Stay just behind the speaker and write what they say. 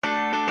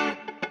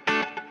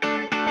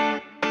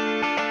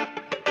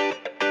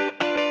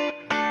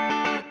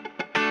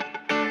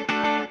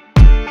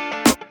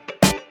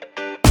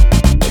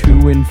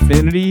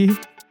infinity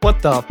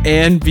What the?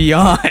 and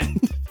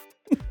beyond.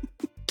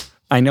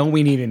 I know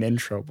we need an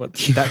intro, but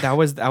that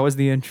was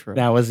the intro.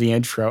 that was the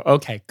intro.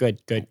 Okay,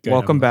 good.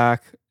 Welcome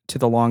back to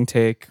the long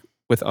take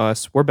with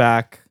us. We're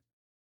back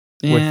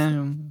with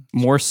Yeah,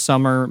 more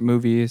summer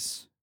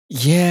movies.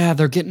 yeah,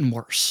 they're getting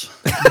worse.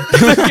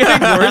 They're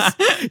getting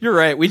worse. You're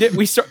right.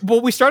 We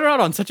started out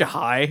on such a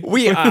high.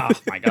 Oh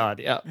my god,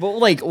 yeah. But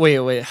like,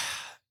 wait.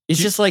 It's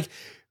just like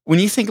when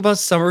you think about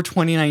summer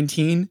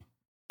 2019.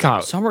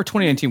 God, Summer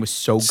 2019 was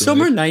so good.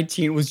 summer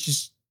 19 was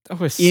just that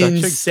was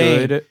insane. such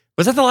a good.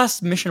 Was that the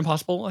last Mission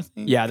Impossible? I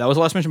think. Yeah, that was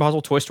the last Mission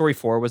Impossible. Toy Story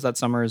 4 was that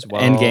summer as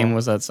well. Endgame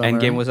was that summer.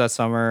 Endgame was that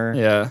summer.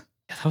 Yeah,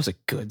 That was a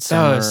good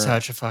summer. that was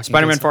such a fucking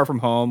Spider-Man good Far From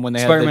Home when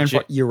they Spider-Man.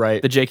 had You're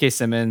right. the J.K.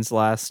 Simmons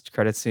last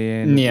credit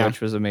scene, Yeah. which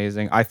was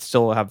amazing. I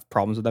still have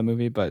problems with that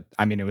movie, but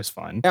I mean, it was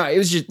fun. Yeah, it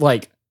was just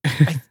like,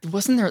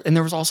 wasn't there? And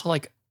there was also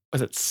like,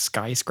 was it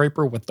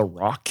Skyscraper with The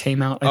Rock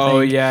came out? I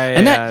think. Yeah,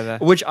 and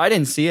that, which I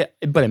didn't see it,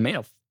 but it made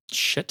a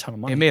shit ton of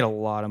money. it made a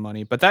lot of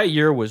money. But that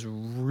year was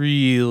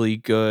really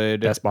good.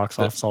 Best box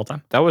office all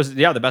time. That was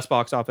the best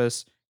box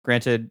office.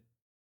 Granted,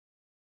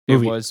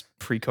 Movie. it was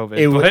pre-COVID,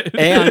 It was,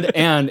 but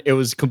and it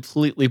was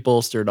completely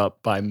bolstered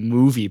up by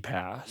Movie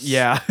Pass.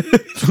 yeah,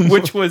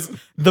 which was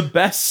the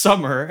best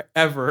summer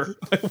ever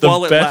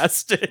while it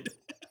lasted.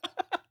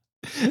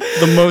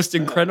 The most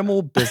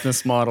incredible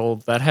business model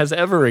that has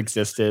ever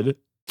existed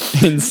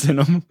in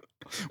cinema.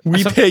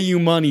 We pay you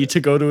money to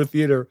go to a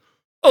theater.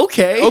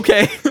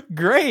 Okay,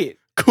 Great.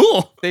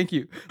 cool. Thank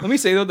you. Let me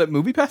say though that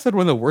MoviePass had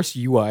one of the worst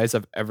UIs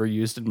I've ever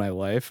used in my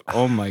life.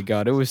 Oh my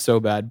god, it was so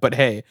bad. But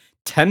hey,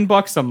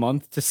 $10 a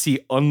month to see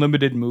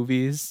unlimited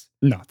movies.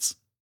 Nuts.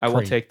 I will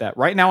Crazy. take that.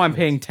 Right now I'm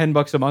paying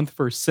 $10 a month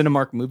for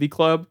Cinemark Movie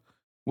Club,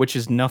 which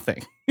is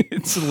nothing.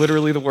 It's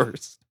literally the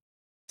worst.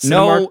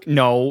 Cinemark,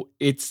 No,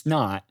 it's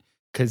not.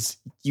 Because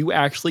you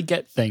actually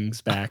get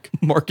things back.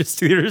 Marcus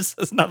Theaters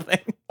is nothing.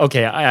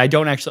 Okay, I'm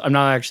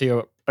not actually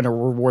a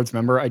rewards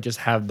member. I just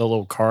have the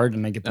little card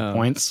and I get the Oh.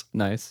 points.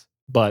 Nice.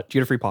 But Did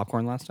you get a free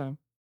popcorn last time?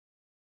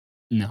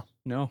 no,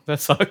 No, that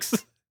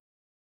sucks.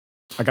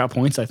 I got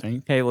points, I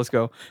think. Hey, let's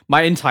go.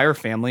 My entire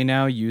family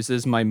now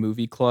uses my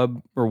movie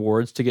club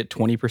rewards to get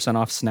 20%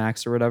 off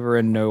snacks or whatever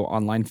and no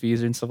online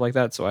fees and stuff like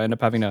that. So I end up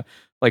having to,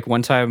 like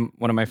one time,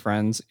 one of my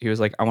friends, he was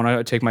like, I want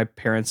to take my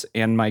parents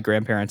and my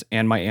grandparents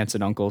and my aunts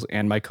and uncles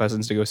and my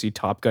cousins to go see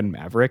Top Gun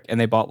Maverick. And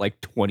they bought like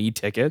 20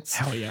 tickets.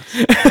 Hell yes.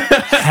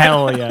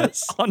 Hell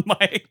yes. On my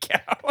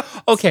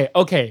account.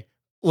 Okay.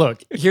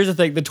 Look, here's the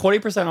thing. The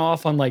 20%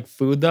 off on like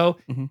food though,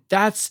 Mhm.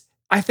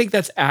 I think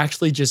that's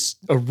actually just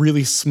a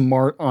really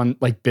smart on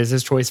like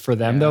business choice for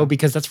them though,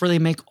 because that's where they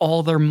make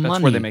all their money.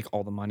 That's where they make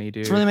all the money,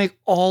 dude. That's where they make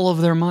all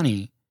of their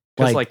money.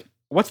 Because like,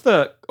 what's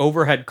the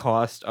overhead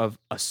cost of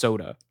a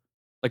soda?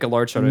 Like a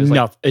large soda is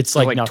like, it's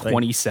like nothing.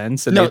 20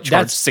 cents and No, they charge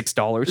that's-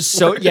 $6.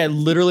 So yeah,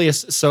 literally a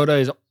soda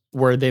is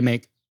where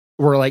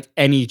like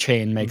any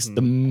chain makes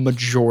the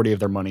majority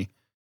of their money.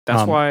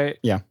 That's why,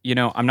 yeah.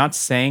 I'm not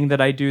saying that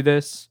I do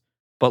this,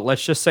 but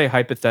let's just say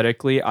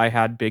hypothetically, I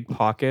had big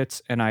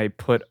pockets and I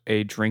put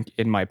a drink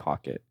in my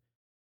pocket.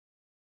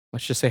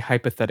 Let's just say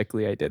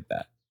hypothetically I did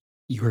that.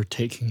 You are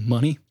taking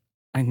money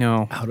I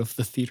know. out of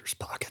the theater's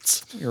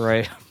pockets. You're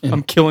right. Yeah.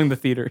 I'm killing the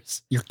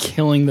theaters. You're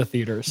killing the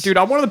theaters. Dude,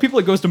 I'm one of the people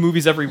that goes to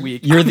movies every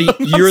week. you are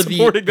You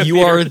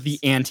the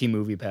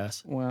anti-movie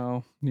pass.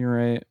 Wow, you're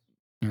right.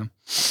 Yeah.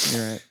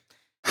 You're right.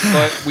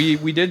 But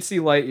we did see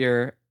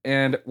Lightyear,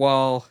 and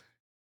while,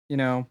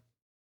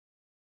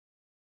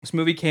 this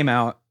movie came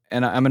out,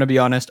 and I'm gonna be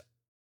honest,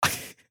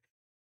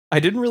 I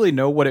didn't really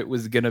know what it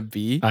was gonna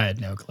be. I had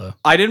no clue.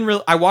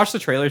 I watched the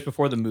trailers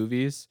before the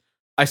movies.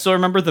 I still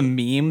remember the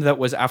meme that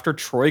was after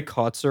Troy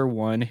Kotsur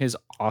won his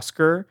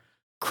Oscar,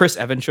 Chris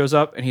Evans shows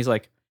up and he's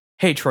like,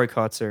 "Hey Troy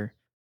Kotsur,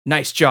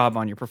 nice job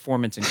on your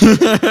performance in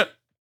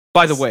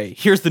By the way,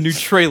 here's the new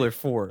trailer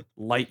for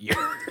Lightyear."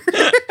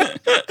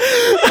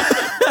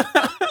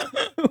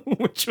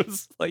 Which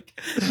was like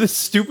the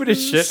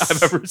stupidest shit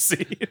I've ever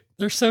seen.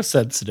 They're so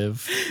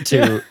sensitive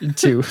to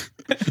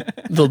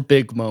the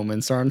big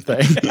moments, aren't they?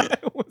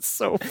 It was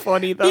so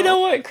funny though. You know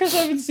what? Chris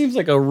Evans seems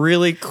like a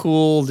really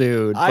cool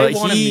dude. I But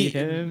wanna meet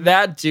him.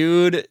 That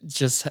dude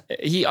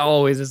he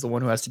always is the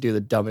one who has to do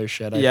the dumbest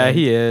shit. I think.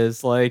 He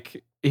is.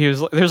 Like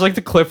there's like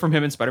the clip from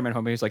him in Spider-Man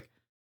Homecoming. He's like,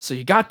 "So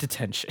you got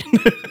detention."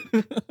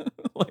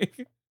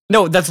 Like,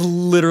 No, that's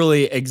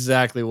literally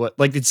exactly what.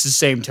 Like, it's the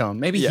same tone.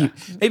 Maybe Yeah.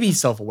 he's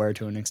self-aware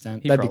to an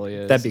extent. He That'd probably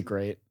is. That'd be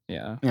great.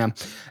 yeah. Yeah.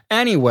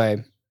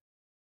 Anyway,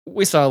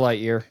 we saw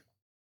Lightyear,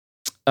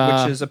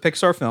 Which is a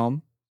Pixar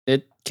film.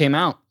 it came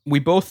out. We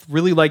both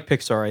really like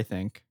Pixar, I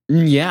think.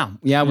 Yeah,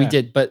 we Yeah.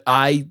 did. But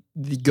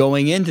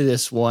going into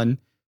this one,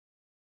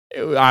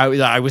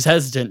 I was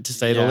hesitant to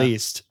say the Yeah.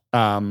 least.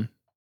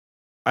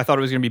 I thought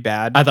it was gonna be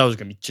bad. I thought it was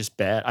gonna be just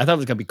bad. I thought it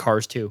was gonna be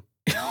Cars 2.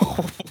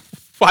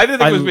 I didn't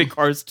think it was gonna be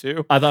Cars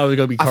 2. I thought it was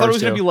gonna be Cars 2. I thought it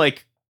was gonna be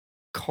like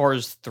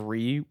Cars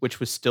 3, which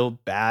was still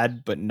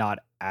bad, but not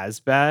as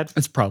bad.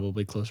 It's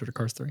probably closer to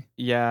Cars 3.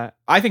 Yeah.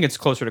 I think it's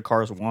closer to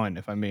Cars 1,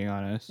 if I'm being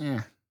honest.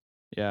 Yeah.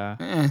 Yeah.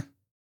 Eh.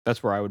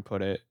 That's where I would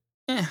put it.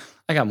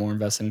 I got more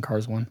invested in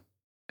Cars 1.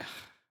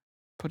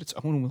 But it's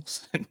Owen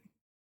Wilson.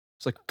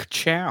 It's like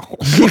ka-chow.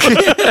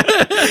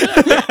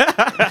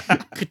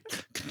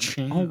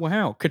 Oh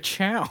wow,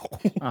 ka-chow.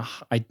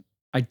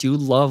 I do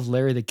love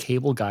Larry the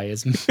Cable Guy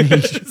as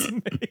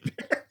Mater.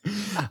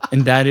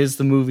 And that is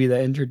the movie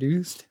that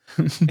introduced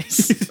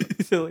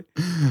Silly.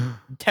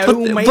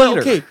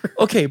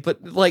 Okay,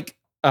 but like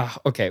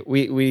okay,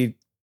 we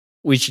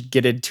should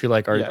get into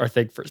like our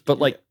thing first. But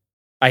like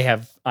I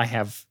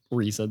have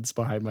reasons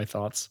behind my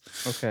thoughts.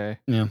 Okay.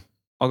 Yeah.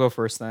 I'll go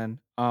first then.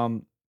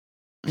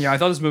 Yeah, I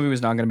thought this movie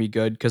was not going to be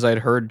good because I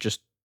heard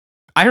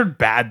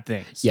bad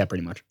things. Yeah,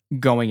 pretty much.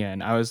 Going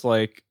in, I was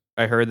like,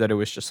 I heard that it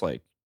was just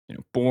like,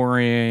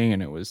 boring,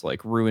 and it was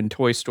like ruined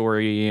Toy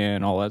Story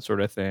and all that sort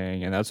of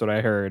thing. And that's what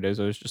I heard, is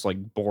it was just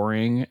like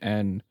boring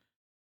and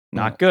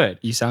not good.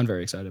 You sound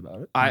very excited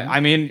about it. I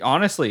mean,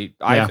 honestly,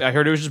 I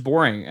heard it was just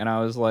boring, and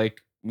I was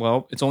like,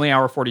 well, it's only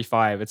hour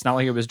 45. It's not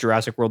like it was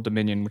Jurassic World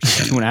Dominion, which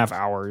is 2.5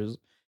 hours.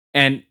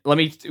 And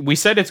we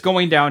said it's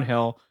going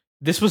downhill.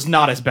 This was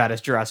not as bad as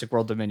Jurassic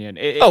World Dominion.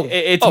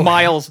 It's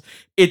miles.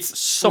 It's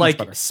so like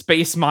better.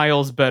 Space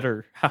miles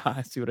better.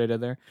 I see what I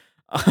did there.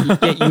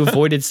 You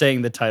avoided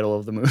saying the title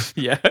of the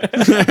movie. Yeah.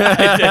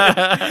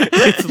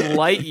 It's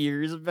light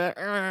years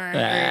better.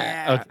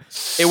 Okay.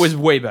 It was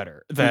way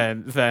better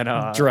than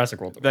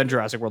Jurassic World. Than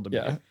Jurassic World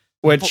Dominion. Yeah.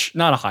 Which,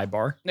 not a high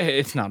bar.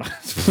 It's not.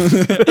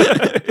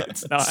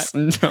 It's not.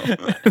 No.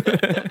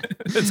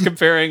 It's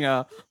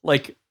comparing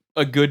like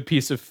a good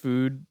piece of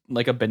food,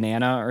 like a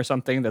banana or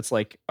something, that's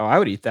like, oh, I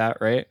would eat that,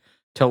 right?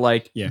 To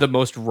like the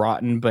most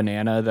rotten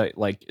banana that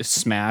like is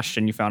smashed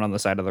and you found on the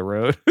side of the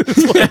road.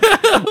 Like,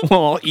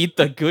 well, I'll eat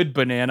the good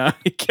banana,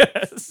 I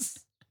guess.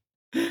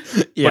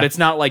 Yeah. But it's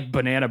not like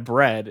banana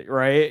bread,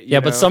 right? You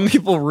know? But some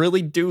people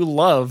really do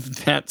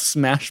love that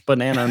smashed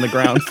banana on the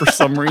ground for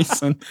some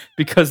reason.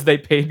 Because they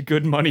paid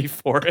good money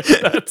for it.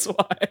 That's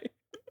why.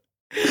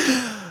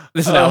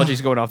 This analogy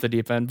is going off the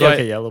deep end. But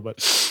okay, yeah, a little bit.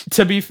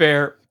 To be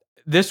fair,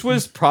 this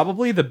was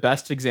probably the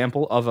best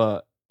example of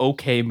a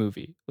okay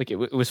movie. Like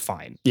it was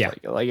fine. Yeah.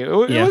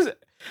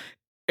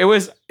 It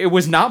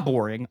was not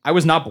boring. I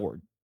was not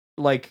bored.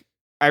 Like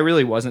I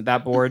really wasn't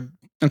that bored.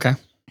 Okay.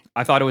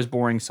 I thought it was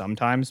boring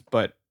sometimes,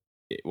 but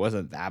it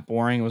wasn't that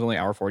boring. It was only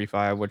hour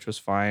 45, which was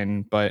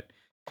fine. But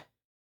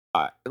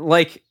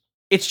like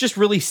it's just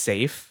really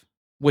safe,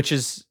 which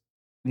is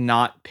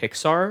not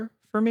Pixar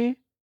for me.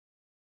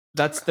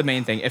 That's the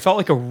main thing. It felt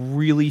like a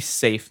really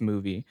safe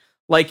movie.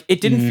 Like,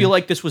 it didn't feel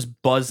like this was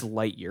Buzz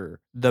Lightyear,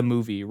 the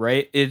movie,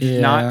 right? It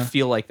did not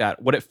feel like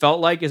that. What it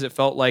felt like is it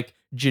felt like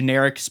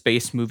generic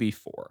space movie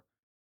 4.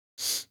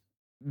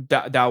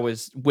 That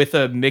was with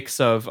a mix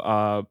of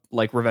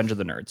like Revenge of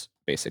the Nerds,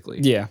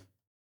 basically. Yeah.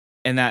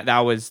 And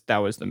that was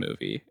the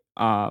movie.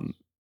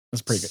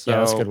 That's pretty good. Yeah,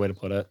 that's a good way to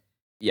put it.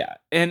 Yeah.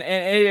 And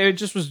it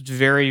just was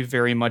very,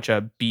 very much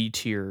a B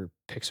tier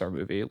Pixar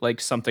movie,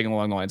 like something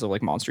along the lines of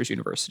like Monsters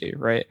University,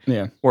 right?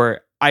 Yeah.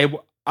 Where I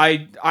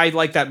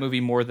like that movie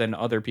more than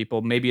other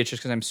people. Maybe it's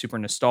just because I'm super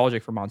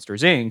nostalgic for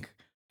Monsters Inc.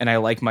 and I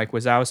like Mike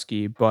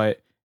Wazowski,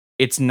 but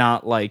it's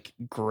not like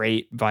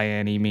great by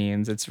any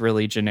means. It's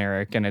really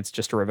generic, and it's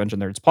just a Revenge of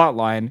the Nerds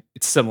plotline.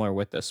 It's similar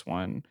with this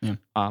one,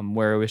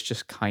 where it was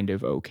just kind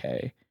of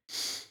okay.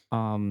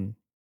 Yeah.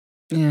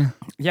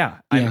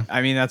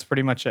 I mean, that's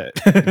pretty much it.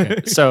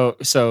 Okay.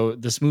 So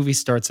this movie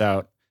starts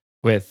out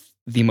with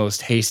the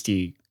most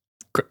hasty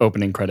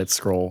opening credits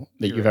scroll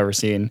that you've ever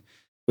seen,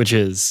 which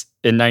is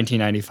in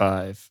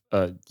 1995,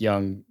 a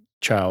young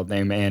child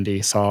named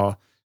Andy saw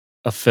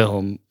a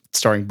film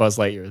starring Buzz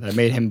Lightyear that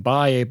made him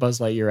buy a Buzz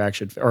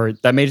Lightyear or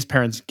that made his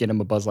parents get him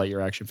a Buzz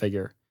Lightyear action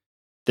figure.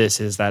 This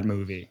is that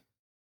movie.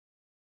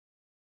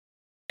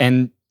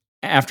 And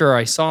after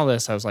I saw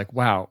this, I was like,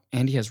 wow,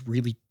 Andy has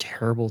really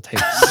terrible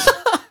taste.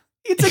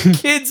 It's a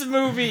kid's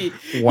movie.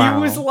 Wow.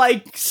 He was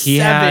like 7. He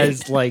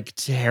has like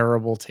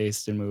terrible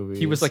taste in movies.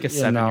 He was like a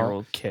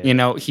 7-year-old kid. You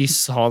know, he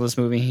saw this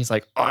movie and he's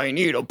like, I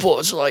need a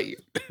Buzz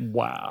Lightyear.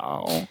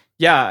 Wow.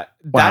 Yeah,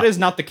 that is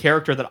not the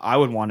character that I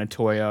would want a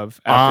toy of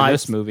after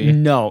this movie.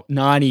 No,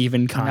 not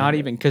even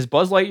because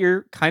Buzz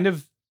Lightyear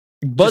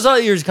Buzz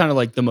Lightyear is kind of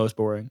like the most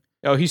boring.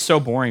 Oh, he's so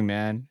boring,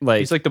 man. Like,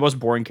 he's like the most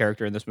boring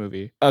character in this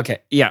movie. Okay,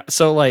 yeah.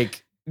 So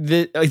like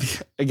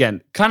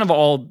again, kind of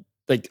all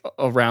like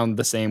around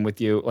the same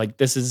with you. Like,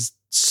 this is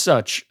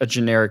such a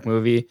generic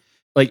movie.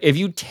 Like, if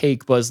you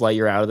take Buzz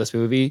Lightyear out of this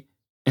movie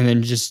and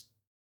then just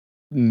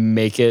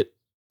make it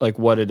like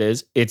what it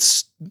is,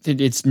 it's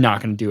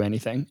not going to do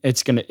anything.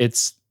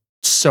 It's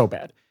so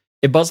bad.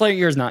 If Buzz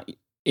Lightyear is not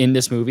in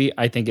this movie,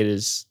 I think it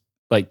is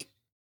like,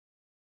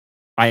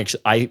 I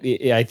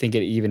think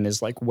it even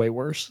is like way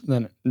worse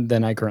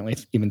than I currently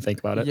even think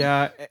about it.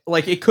 Yeah,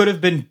 like it could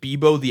have been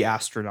Bebo the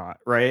astronaut,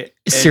 right?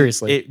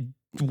 Seriously, it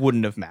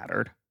wouldn't have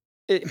mattered.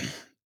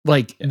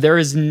 There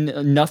is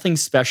nothing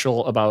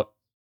special about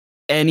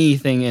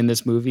anything in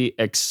this movie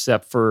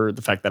except for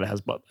the fact that it has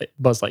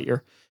Buzz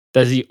Lightyear.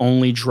 That is the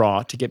only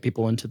draw to get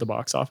people into the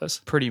box office.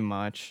 Pretty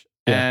much.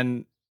 Yeah.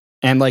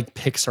 And like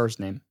Pixar's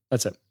name.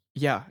 That's it.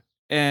 Yeah.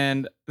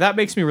 And that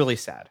makes me really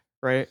sad.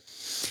 right?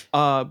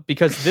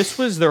 Because this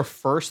was their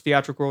first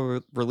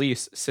theatrical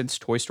release since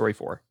Toy Story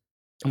 4.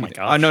 Oh my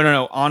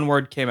No.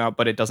 Onward came out,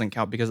 but it doesn't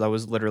count because that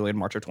was literally in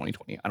March of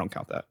 2020. I don't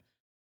count that.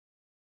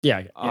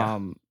 Yeah.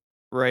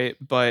 Right.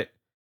 But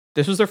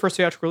this was their first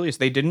theatrical release.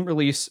 They didn't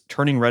release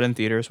Turning Red in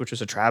theaters, which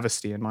is a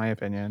travesty in my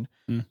opinion.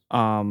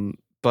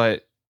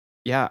 But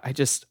yeah,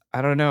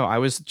 I don't know. I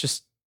was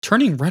just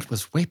Turning Red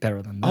was way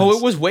better than this. Oh,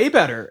 it was way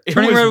better.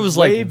 Turning Red was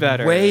way like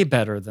better. way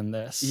better than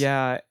this.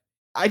 Yeah.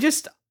 I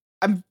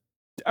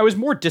was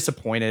more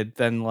disappointed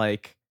than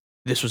like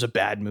this was a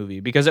bad movie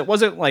because it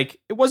wasn't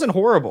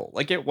horrible.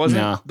 Like it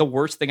wasn't the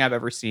worst thing I've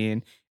ever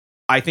seen.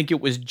 I think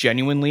it was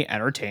genuinely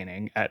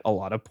entertaining at a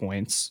lot of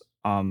points.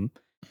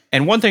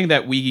 And one thing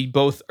that we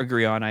both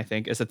agree on, I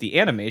think, is that the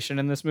animation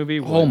in this movie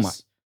was oh my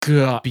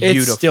god,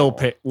 beautiful. It's still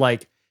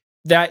like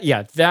that.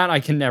 Yeah, that I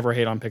can never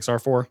hate on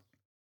Pixar for,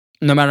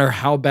 no matter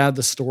how bad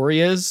the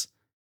story is.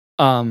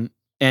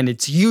 And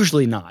it's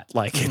usually not.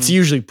 Like, it's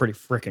usually pretty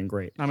freaking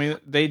great. I mean,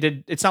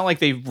 it's not like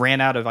they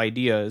ran out of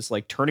ideas.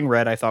 Like, Turning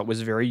Red, I thought,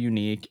 was very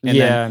unique. And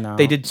then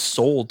they did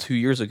Soul 2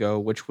 years ago,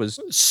 which was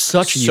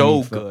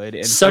so good.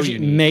 And such so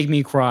unique. Make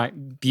me cry.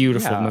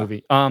 Beautiful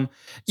movie. No,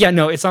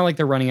 it's not like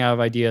they're running out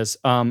of ideas.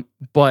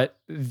 But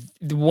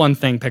the one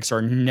thing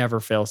Pixar never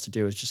fails to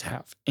do is just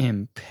have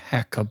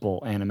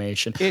impeccable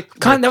animation.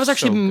 That was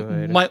actually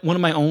one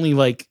of my only,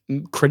 like,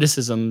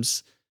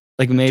 criticisms.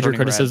 Like major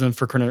criticism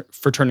for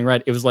Turning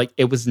Red, it was like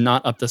it was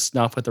not up to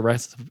snuff with the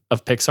rest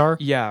of Pixar.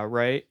 Yeah,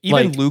 right.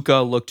 Even Luca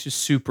looked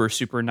super,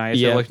 super nice.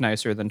 Yeah. It looked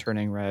nicer than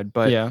Turning Red,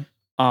 but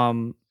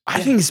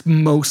I think it's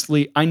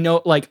mostly. I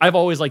know, like I've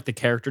always liked the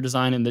character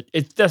design and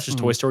that's just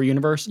Toy Story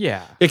universe.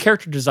 Yeah, the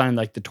character design,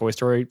 like the Toy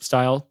Story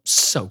style,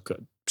 so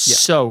good,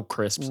 so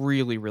crisp,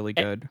 really, really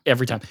good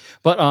every time.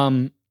 But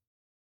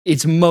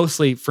it's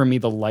mostly for me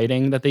the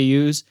lighting that they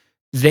use.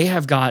 They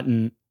have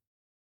gotten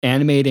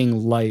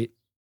animating light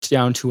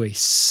down to a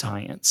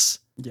science.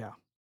 Yeah.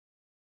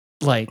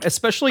 Like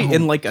especially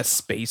in like a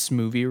space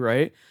movie,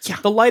 right? Yeah.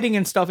 The lighting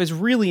and stuff is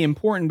really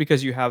important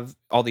because you have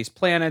all these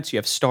planets, you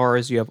have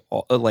stars, you have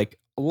all, like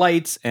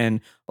lights and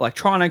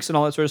electronics and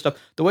all that sort of stuff.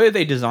 The way that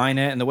they design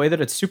it and the way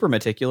that it's super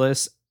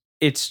meticulous,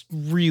 it's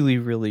really,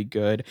 really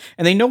good.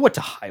 And they know what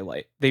to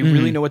highlight. They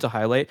really know what to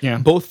highlight,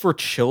 both for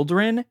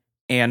children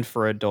and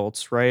for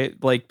adults, right?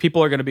 Like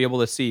people are going to be able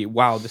to see,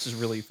 wow, this is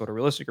really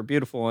photorealistic or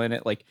beautiful, and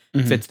it like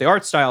fits the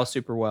art style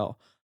super well.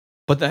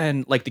 But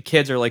then, like, the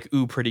kids are like,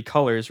 ooh, pretty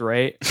colors,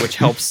 right? Which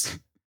helps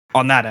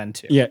on that end,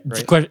 too. Yeah.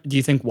 Right? Do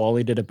you think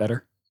WALL-E did it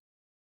better?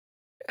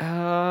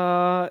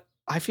 I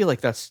feel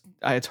like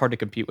it's hard to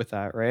compete with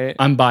that, right?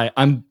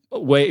 I'm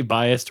way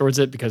biased towards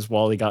it because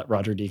WALL-E got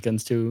Roger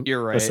Deakins to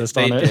assist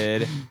on it.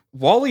 Did.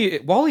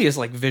 WALL-E is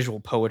like visual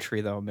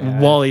poetry, though, man.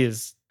 WALL-E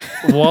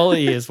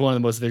is one of the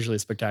most visually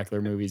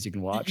spectacular movies you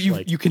can watch.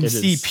 You can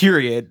see,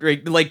 period,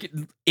 right? Like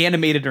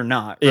animated or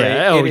not, right?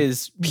 Yeah, it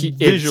is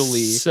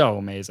visually so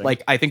amazing.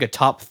 Like I think a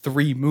top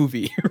 3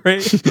 movie,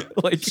 right?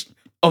 Like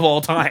of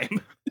all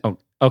time. Oh,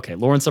 okay.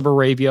 Lawrence of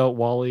Arabia,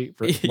 WALL-E.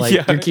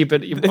 Like you keep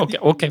it.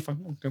 Okay,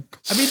 fine. Okay.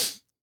 I mean,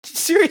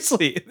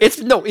 seriously, it's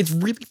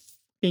really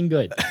fucking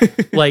good.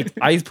 Like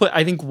I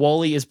think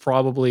WALL-E is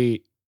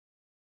probably,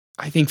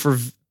 I think for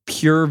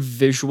pure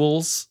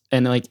visuals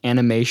and like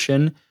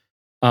animation,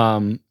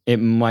 it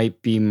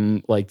might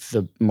be like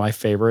my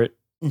favorite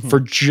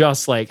for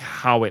just like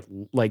how it,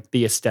 like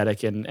the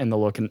aesthetic and the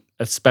look, and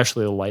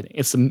especially the lighting.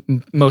 It's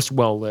the most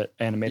well lit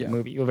animated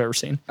movie you've ever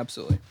seen.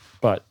 Absolutely.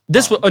 But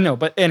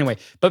but anyway,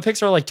 but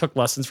Pixar like took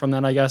lessons from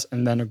that, I guess,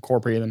 and then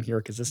incorporated them here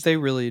because they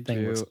really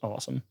thing do. was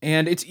awesome.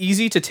 And it's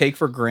easy to take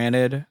for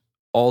granted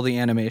all the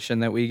animation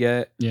that we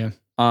get. Yeah.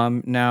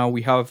 Now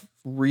we have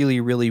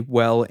really, really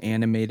well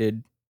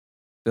animated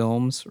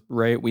films,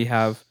 right? We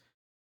have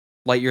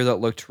Lightyear that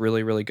looked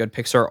really, really good.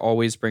 Pixar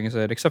always brings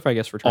it, except for, I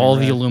guess, for all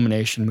Red. The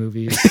Illumination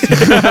movies.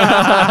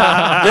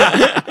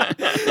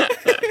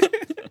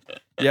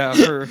 Yeah,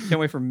 can't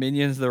wait for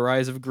Minions: The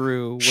Rise of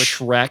Gru.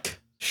 Shrek.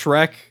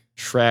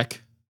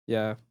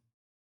 Yeah.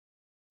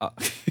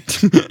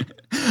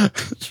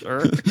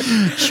 Sure.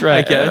 Shrek.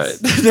 I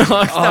guess.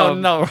 No,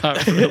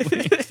 not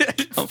really.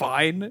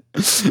 Fine.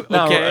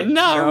 Okay.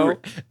 No.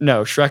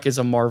 Shrek is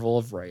a marvel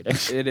of writing.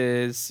 It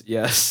is.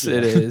 Yes,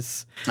 it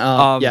is.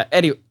 Yeah.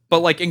 Anyway. But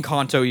like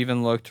Encanto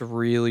even looked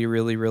really,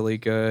 really, really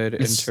good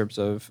in terms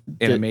of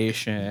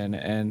animation,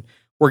 and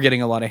we're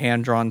getting a lot of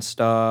hand-drawn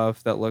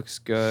stuff that looks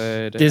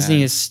good.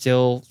 Disney is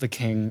still the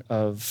king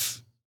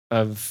of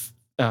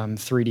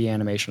 3D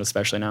animation,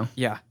 especially now.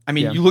 Yeah. I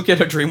mean, you look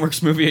at a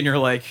DreamWorks movie and you're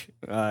like,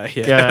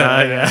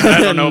 yeah. I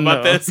don't know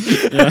about this.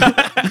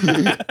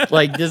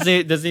 Like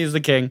Disney is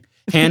the king.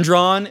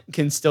 Hand-drawn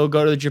can still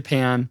go to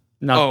Japan.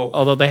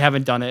 Although they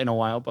haven't done it in a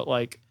while, but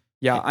like.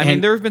 Yeah, I mean,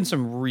 there have been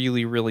some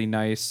really, really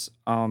nice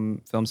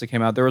films that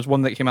came out. There was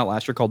one that came out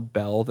last year called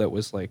Belle that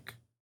was like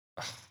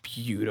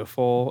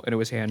beautiful, and it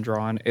was hand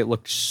drawn. It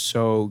looked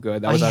so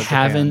good. I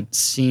haven't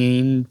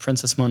seen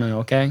Princess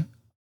Mononoke.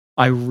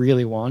 I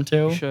really want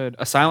to. You should.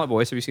 A Silent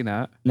Voice. Have you seen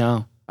that?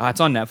 No. It's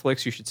on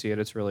Netflix. You should see it.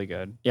 It's really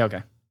good. Yeah.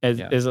 Okay. Is,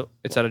 Yeah. is it,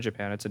 It's out of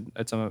Japan. It's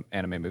an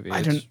anime movie. I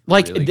It's don't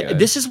like. really good.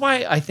 This is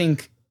why I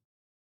think,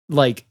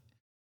 like,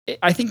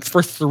 I think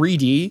for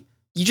 3D,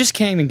 you just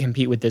can't even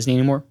compete with Disney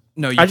anymore.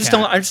 No, you I just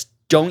can't. don't. I just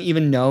don't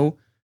even know.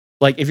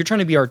 Like, if you're trying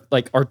to be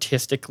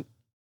artistic,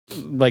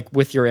 like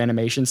with your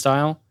animation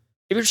style,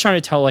 if you're just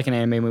trying to tell like an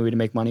anime movie to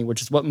make money,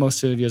 which is what most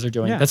studios are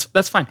doing, Yeah.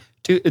 that's fine.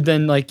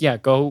 Then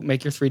go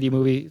make your 3D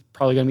movie.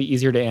 Probably gonna be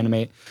easier to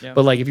animate. Yeah.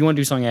 But like, if you want to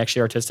do something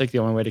actually artistic, the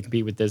only way to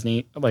compete with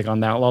Disney, like on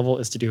that level,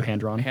 is to do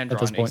hand drawn. Hand at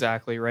this drawn, point.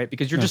 exactly, right?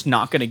 Because you're just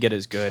not going to get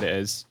as good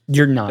as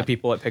You're the not.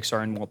 people at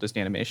Pixar and Walt Disney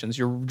Animations.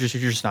 You're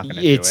just not going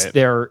to do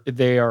it.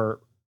 They are.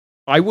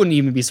 I wouldn't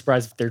even be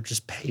surprised if they're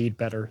just paid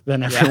better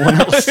than everyone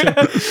else.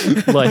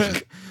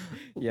 Like,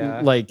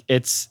 yeah, like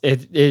it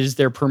is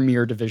their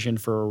premier division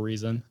for a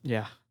reason.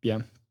 yeah.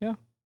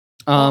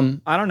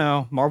 Um, I don't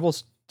know.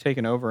 Marvel's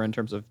taken over in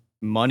terms of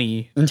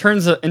money. in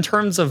terms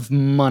of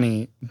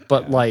money,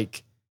 but Yeah.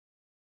 like,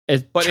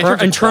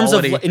 But in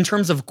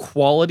terms of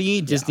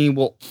quality, Disney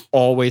will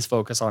always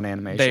focus on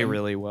animation. They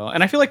really will.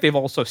 And I feel like they've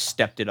also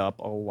stepped it up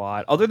a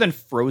lot. Other than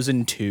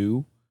Frozen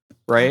 2,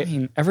 right? I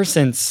mean, ever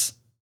since.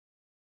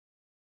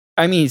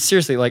 I mean,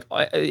 seriously, like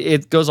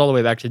it goes all the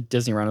way back to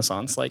Disney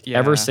Renaissance. Like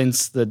ever Yeah.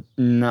 since the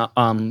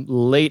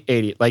late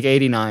 80s, like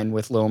 89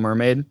 with Little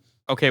Mermaid.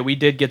 Okay, we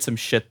did get some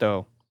shit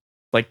though.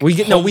 Like We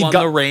get- Home no, we on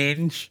got- the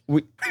Range.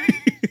 we-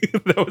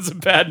 That was a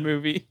bad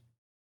movie.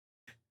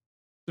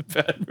 A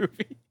bad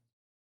movie.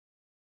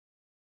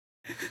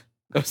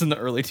 That was in the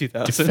early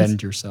 2000s.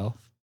 Defend yourself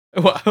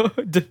Wow.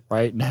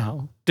 right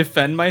now.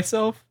 Defend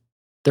myself.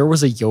 There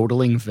was a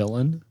yodeling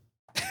villain.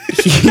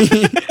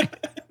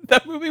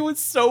 That movie was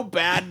so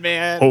bad,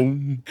 man.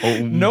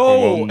 Home,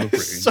 No,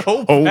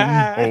 so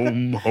bad.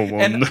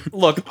 And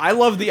look, I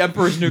love The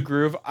Emperor's New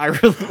Groove. I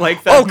really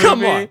like that movie.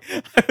 come on.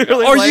 I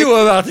really Are like- you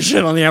about to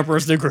shit on the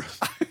Emperor's New Groove?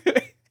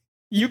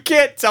 You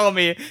can't tell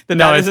me that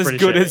No, that it's is as pretty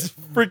good shitty. as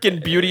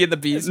freaking Beauty and the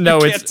Beast. No,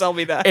 you it's- can't tell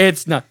me that.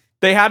 It's not.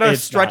 They had a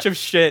it's stretch not. of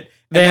shit.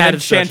 They And had then a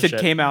stretch of Enchanted shit.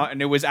 came out,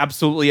 and it was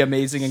absolutely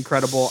amazing,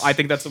 incredible. I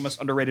think that's the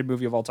most underrated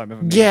movie of all time. If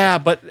I'm being Yeah,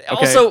 but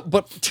also,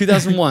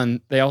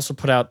 2001, they also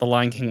put out The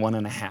Lion King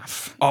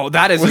 1.5. Oh,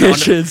 that is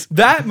Which is-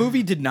 that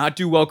movie did not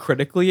do well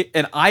critically,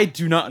 and I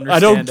do not understand. I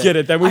don't get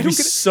it. That I don't movie's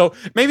get it. so.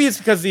 Maybe it's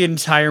because the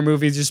entire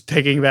movie is just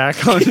picking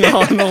back on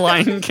The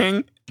Lion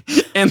King,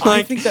 and I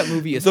like think that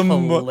movie is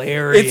hilarious.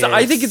 hilarious.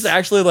 I think it's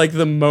actually like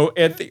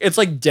it's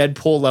like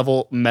Deadpool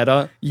level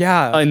meta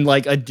yeah. in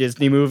like a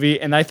Disney movie,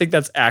 and I think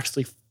that's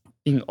actually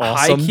fucking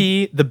awesome. High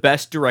key, the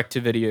best direct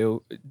to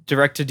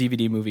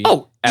DVD movie.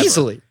 Oh, ever.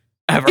 easily.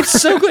 Ever. It's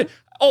so good.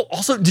 Oh,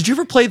 also, did you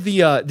ever play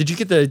the? Did you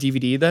get the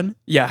DVD then?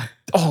 Yeah.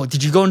 Oh,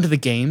 did you go into the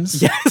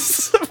games?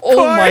 Yes. of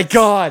Oh my course.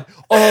 god!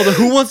 Oh, the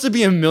Who Wants to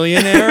Be a It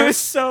Millionaire was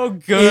so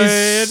good.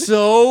 is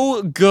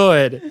so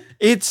good.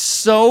 It's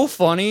so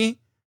funny.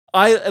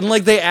 And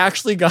like they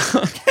actually got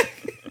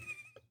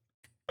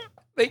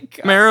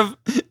Mayor of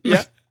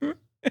Yeah.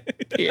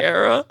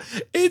 Tierra.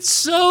 It's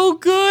so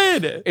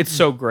good. It's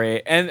so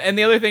great, and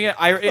the other thing,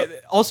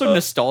 also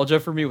nostalgia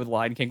for me with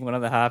Lion King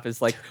 1.5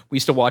 is like we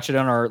used to watch it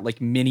on our like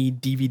mini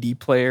DVD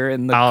player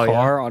in the Oh, yeah.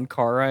 car on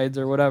car rides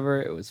or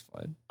whatever. It was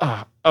fun.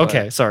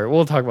 Okay, sorry.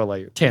 We'll talk about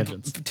later.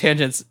 Tangents.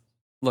 Tangents.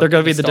 Look, They're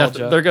gonna be the death.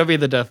 nostalgia. They're gonna be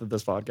the death of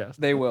this podcast.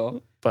 They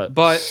will. But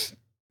But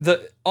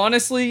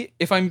honestly,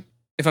 if I'm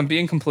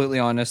being completely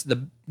honest,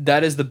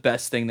 that is the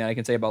best thing that I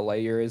can say about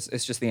Lightyear is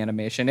it's just the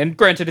animation. And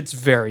granted, it's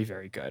very,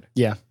 very good.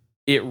 Yeah.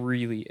 It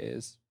really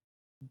is.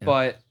 Yeah.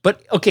 But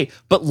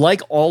but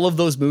like all of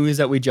those movies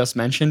that we just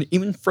mentioned,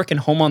 even frickin'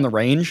 Home on the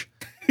Range,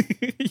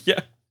 yeah.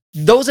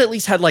 those at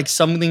least had like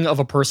something of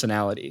a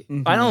personality.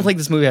 Mhm. I don't think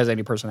this movie has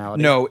any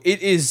personality. No,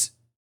 it is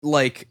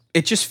like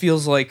it just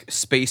feels like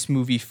Space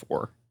Movie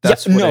 4.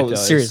 That's what it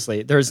does.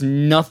 Seriously. There's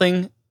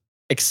nothing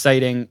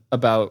exciting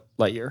about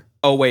Lightyear.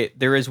 Oh wait,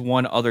 there is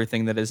one other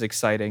thing that is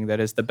exciting that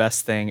is the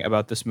best thing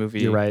about this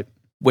movie. You're right.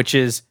 Which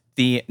is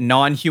the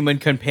non-human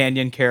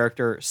companion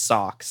character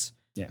Socks.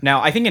 Yeah.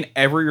 Now, I think in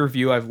every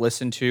review I've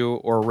listened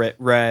to or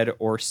read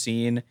or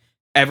seen,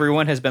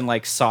 everyone has been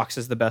like Socks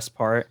is the best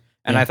part,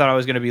 and Yeah. I thought I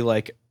was going to be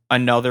like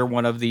another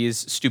one of these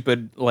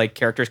stupid like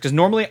characters because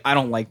normally I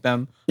don't like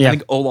them. Yeah. I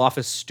think Olaf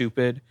is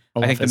stupid.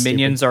 Olaf I think the is stupid.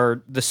 minions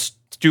are the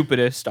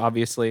stupidest,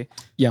 obviously.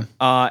 Yeah.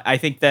 I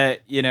think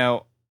that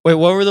Wait,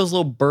 what were those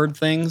little bird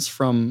things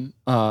from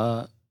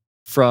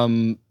which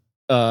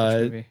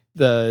movie?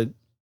 the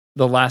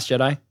Last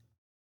Jedi?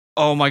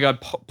 Oh my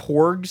god,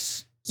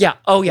 porgs. Yeah.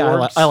 Oh yeah,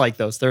 Orcs. I like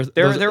those.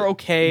 They're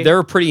okay.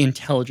 They're pretty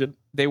intelligent.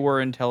 They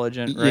were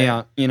intelligent, right?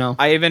 Yeah, you know.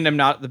 I even am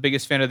not the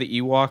biggest fan of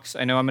the Ewoks.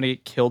 I know I'm gonna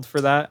get killed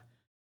for that,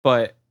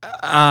 but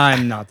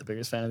I'm not the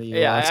biggest fan of the Ewoks.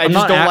 Yeah, I I'm just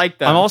not don't like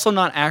them. I'm also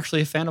not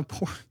actually a fan of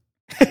pork.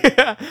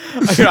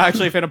 I'm not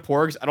actually a fan of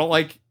porgs. I don't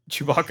like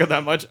Chewbacca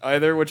that much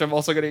either, which I'm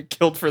also gonna get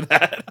killed for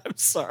that. I'm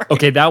sorry.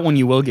 Okay, that one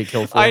you will get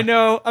killed for. I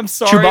know. I'm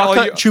sorry. all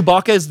you-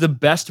 Chewbacca is the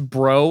best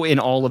bro in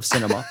all of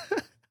cinema.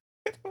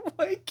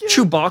 like it.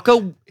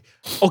 Chewbacca.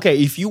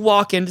 Okay, if you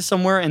walk into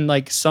somewhere and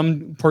like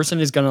some person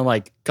is gonna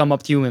like come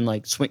up to you and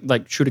like swing,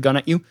 like shoot a gun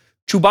at you,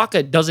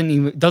 Chewbacca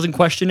doesn't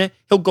question it.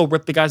 He'll go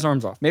rip the guy's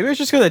arms off. Maybe it's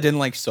just because I didn't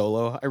like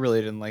Solo. I really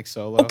didn't like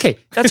Solo. Okay,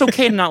 that's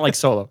okay to not like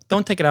Solo.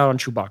 Don't take it out on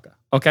Chewbacca.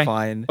 Okay,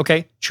 Fine.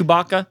 okay.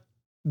 Chewbacca,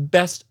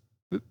 best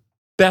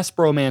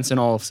bromance in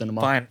all of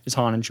cinema. Fine. Is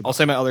Han and Chewbacca. I'll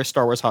say my other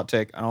Star Wars hot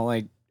take. I don't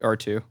like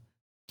R2.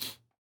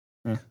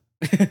 Eh.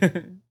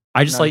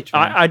 I just Not like a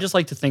fan. I just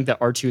like to think that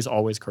R2 is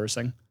always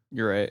cursing.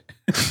 You're right.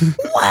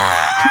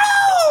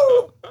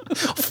 Wow!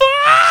 Fuck!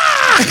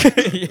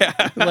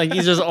 Yeah. Like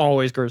he's just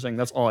always cursing.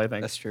 That's all I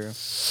think. That's true.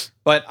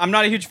 But I'm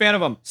not a huge fan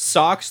of him.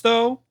 Socks,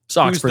 though.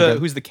 Socks pretty good.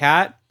 Who's the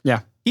cat?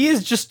 Yeah. He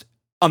is just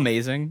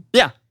amazing.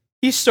 Yeah.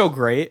 He's so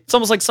great. It's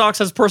almost like Socks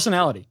has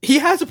personality. He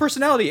has a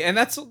personality, and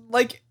that's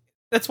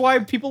why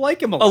people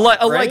like him a lot.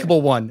 A right?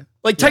 likable one.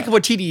 Like Yeah. Taika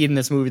Waititi in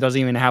this movie doesn't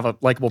even have a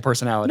likable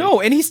personality.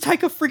 No, and he's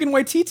Taika freaking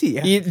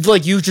Waititi.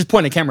 Like you just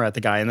point a camera at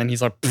the guy and then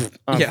he's like,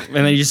 Yeah. and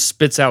then he just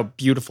spits out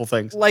beautiful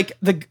things. Like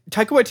the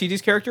Taika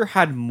Waititi's character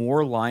had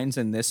more lines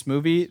in this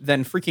movie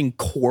than freaking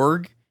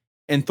Korg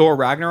in Thor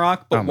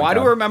Ragnarok. But Oh my why do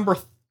God. I remember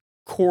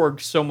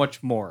Korg so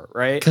much more?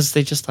 Right? Because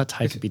they just let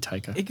Taika be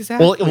Taika.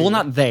 Exactly. Well,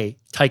 not they.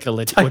 Taika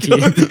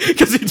Waititi.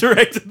 Because he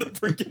directed the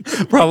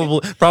freaking.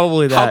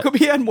 Probably that. How come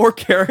he had more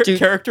Dude.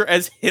 character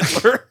as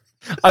Hitler?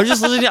 I was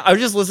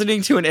just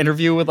listening to an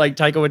interview with like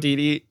Taika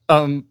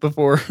Waititi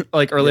before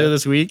like earlier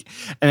this week,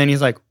 and then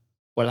he's like,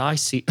 "Well, I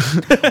see,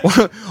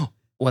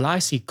 well, I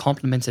see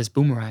compliments as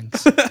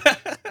boomerangs,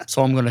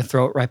 so I'm gonna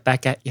throw it right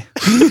back at you."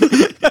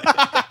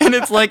 And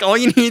it's like all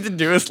you need to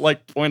do is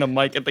like point a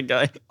mic at the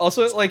guy.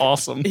 Also, like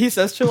Awesome. he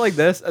says shit like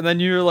this, and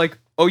then you're like,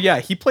 "Oh yeah,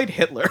 he played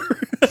Hitler."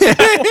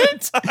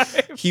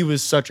 He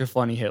was such a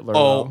funny Hitler.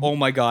 Oh, though. oh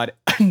my god.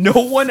 No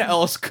one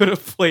else could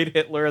have played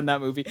Hitler in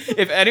that movie.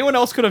 If anyone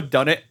else could have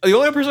done it, the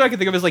only person I can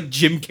think of is like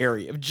Jim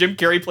Carrey. If Jim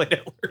Carrey played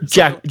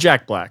Hitler.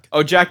 Jack Black.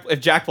 Oh, if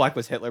Jack Black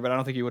was Hitler, but I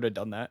don't think he would have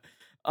done that.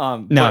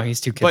 No, but,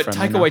 he's too kid But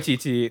friendly. Taika now.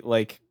 Waititi,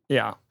 like,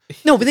 Yeah.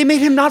 No, but they made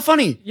him not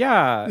funny.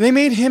 yeah. They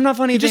made him not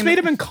funny. He just They made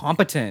him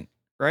incompetent,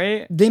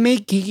 right? They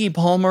made Kiki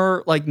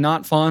Palmer like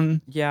not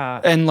fun,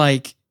 Yeah. and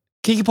like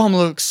Kiki Palmer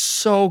looks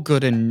so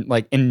good in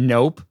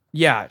Nope.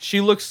 Yeah,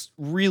 she looks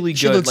really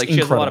She good. looks Like she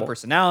has a lot of incredible.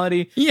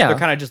 personality. Yeah. They're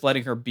kind of just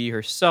letting her be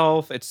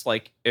herself. It's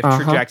like if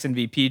True Jackson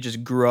VP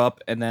just grew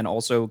up and then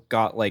also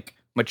got like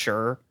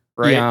mature,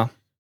 right? Yeah.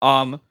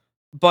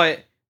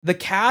 But the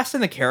cast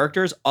and the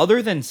characters,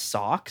 other than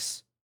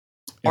Socks,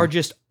 are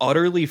just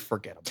utterly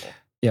forgettable.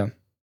 Yeah.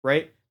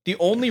 Right? The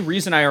only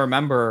reason I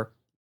remember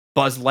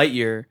Buzz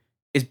Lightyear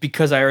is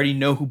because I already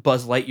know who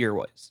Buzz Lightyear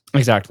was.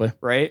 Exactly.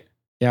 Right?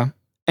 Yeah.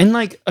 And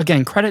like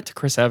again, credit to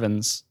Chris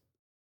Evans,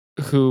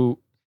 who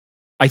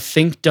I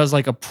think does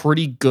like a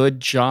pretty good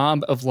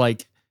job of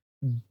like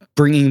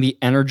bringing the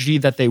energy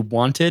that they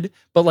wanted,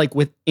 but like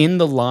within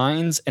the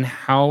lines and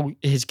how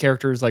his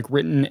character is like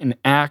written and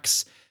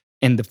acts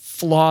and the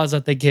flaws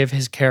that they give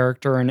his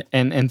character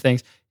and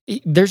things.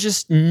 There's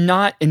just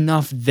not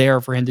enough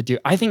there for him to do.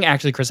 I think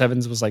actually Chris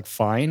Evans was like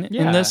fine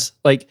in this.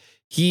 Like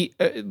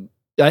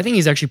I think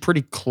he's actually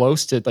pretty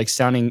close to like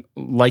sounding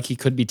like he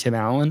could be Tim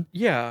Allen.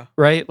 Yeah.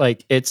 Right?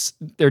 Like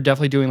they're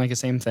definitely doing like the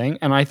same thing.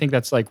 And I think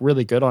that's like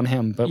really good on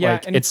him. But Yeah,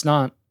 like and it's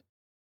not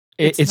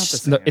it's it's not the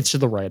just same. It's just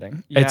the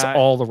writing. It's Yeah.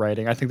 all the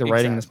writing. I think the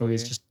writing in this movie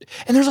is Exactly.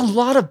 just and there's a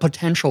lot of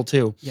potential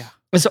too. Yeah.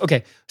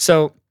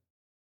 So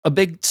a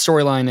big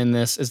storyline in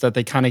this is that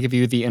they kind of give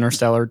you the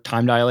interstellar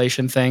time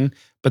dilation thing,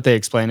 but they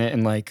explain it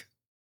in like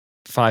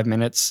 5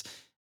 minutes.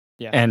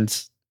 Yeah. And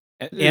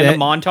And the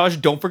montage.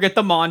 Don't forget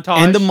the montage.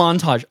 and the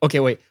montage. Okay,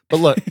 wait. But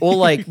look,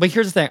 but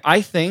here's the thing. I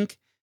think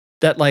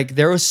that like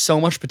there was so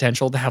much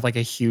potential to have like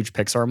a huge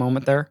Pixar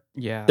moment there.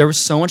 Yeah. There was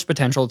so much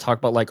potential to talk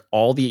about like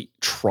all the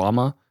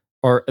trauma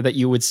or that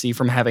you would see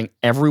from having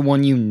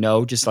everyone you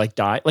know just like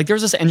die. Like there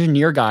was this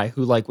engineer guy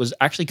who like was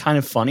actually kind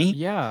of funny.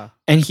 Yeah.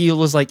 And he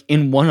was like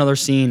in one other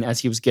scene as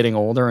he was getting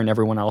older and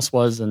everyone else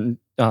was, and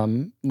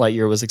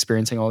Lightyear was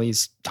experiencing all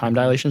these time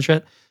dilation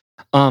shit.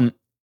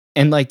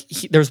 And like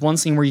there's one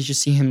scene where you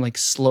just see him like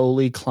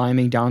slowly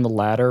climbing down the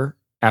ladder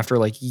after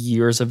like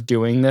years of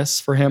doing this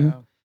for him. Yeah.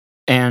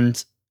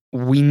 And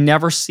we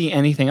never see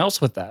anything else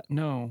with that.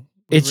 No.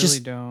 It's really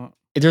just- don't.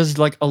 There's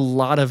like a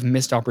lot of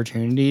missed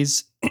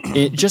opportunities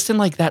just in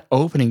like that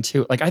opening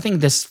too. Like I think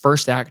this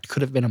first act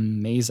could have been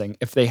amazing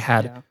if they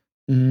had Yeah.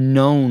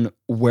 known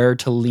where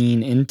to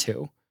lean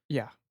into.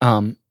 Yeah.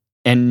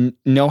 And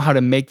know how to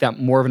make that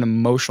more of an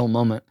emotional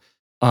moment.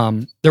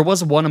 There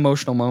was one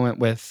emotional moment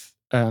with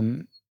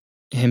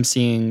him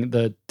seeing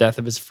the death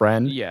of his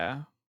friend,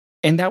 Yeah.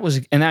 and that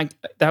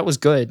was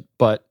good.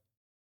 But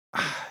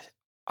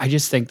I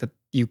just think that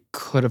you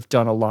could have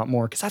done a lot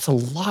more because that's a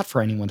lot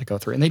for anyone to go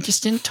through, and they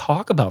just didn't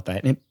talk about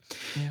that, and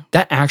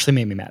that actually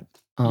made me mad.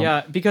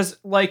 Yeah, because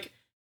like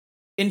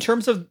in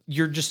terms of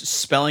you're just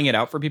spelling it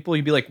out for people,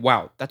 you'd be like,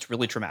 wow, that's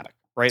really traumatic,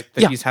 right?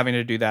 That Yeah. he's having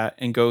to do that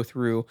and go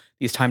through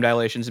these time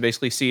dilations and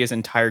basically see his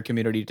entire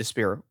community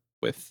despair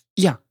with.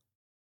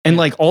 And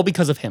like all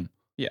because of him.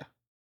 Yeah.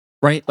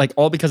 Right? Like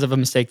all because of a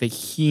mistake that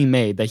he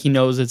made, that he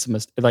knows it's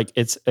a like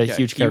it's a Yeah,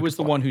 huge he character was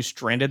the flaw. one who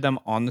stranded them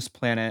on this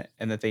planet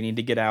and that they need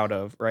to get out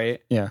of, right?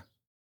 Yeah.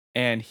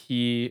 And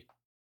he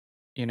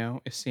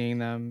is seeing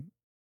them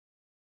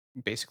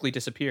basically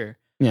disappear.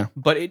 Yeah.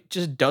 But it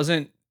just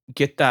doesn't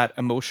get that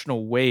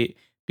emotional weight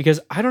because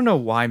I don't know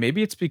why.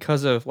 Maybe it's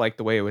because of like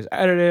the way it was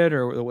edited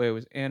or the way it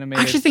was I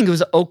animated. actually think it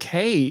was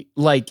okay,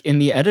 like in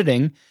the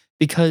editing,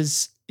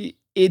 because they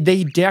did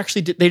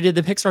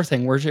the Pixar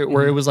thing where it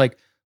Mhm. was like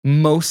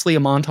mostly a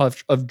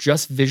montage of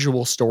just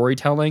visual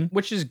storytelling,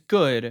 Which is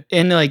good.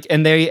 and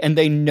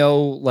they know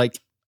like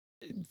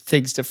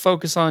things to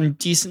focus on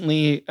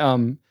decently,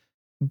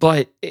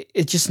 but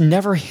it just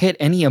never hit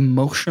any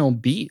emotional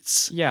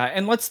beats. Yeah,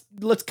 and let's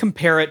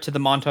compare it to the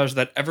montage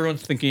that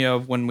everyone's thinking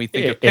of when we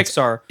think of It's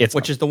Pixar, it's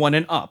which up. is the one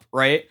in Up,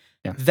 right?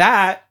 Yeah.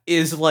 That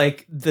is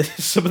like the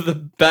some of the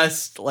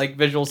best like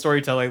visual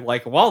storytelling,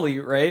 like Wally,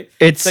 right?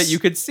 That It's you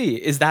could see.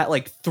 Is that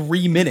like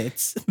 3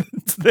 minutes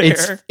it's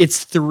there?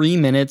 it's 3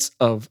 minutes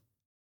of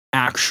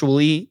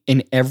actually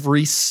in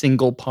every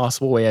single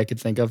possible way I could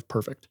think of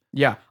perfect.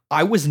 Yeah,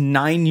 I was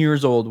 9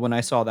 years old when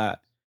I saw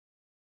that.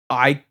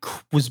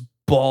 Was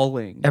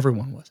bawling.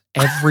 Everyone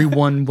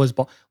was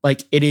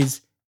like it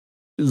is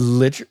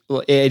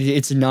literally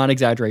it's not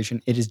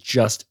exaggeration. It is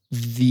just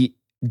the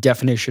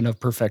definition of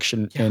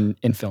perfection Yeah,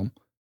 in film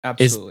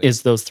absolutely.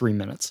 is those 3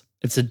 minutes.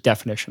 It's a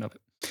definition of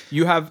it.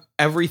 You have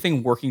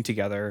everything working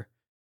together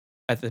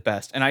at the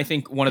best. And I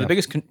think one of the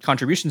Yep. biggest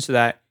contributions to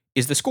that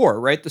is the score,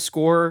 right? The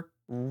score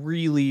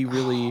really,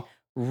 really,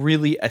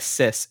 really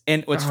assists.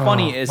 And what's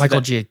funny is Michael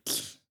that, G.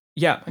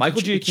 yeah,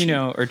 Michael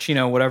Giacchino. Giacchino or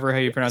Chino, whatever how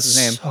you pronounce his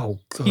name, So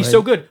good. he's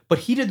so good. But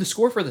he did the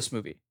score for this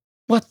movie,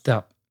 What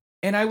the?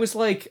 and I was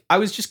like, I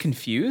was just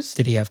confused.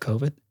 Did he have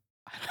COVID?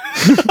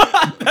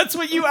 That's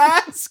what you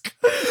ask.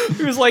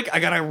 He was like, I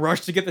gotta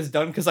rush to get this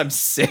done because I'm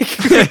sick.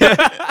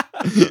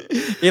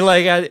 He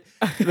like it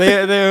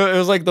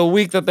was like the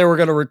week that they were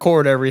gonna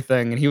record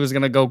everything, and he was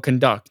gonna go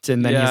conduct,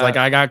 and then he's Yeah. like,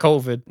 I got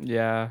COVID.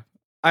 Yeah,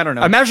 I don't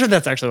know. I imagine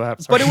that's actually what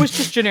happened. But it Sorry. was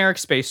just generic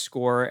space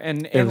score,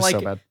 and It was like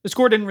so bad. the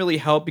score didn't really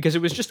help because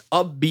it was just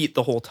upbeat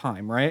the whole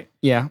time, right?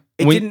 Yeah.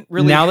 It didn't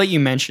really. Now that you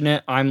mention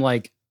it, I'm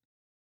like,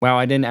 wow,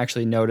 I didn't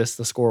actually notice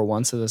the score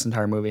once of this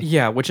entire movie.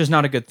 Yeah, which is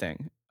not a good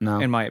thing, No.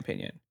 in my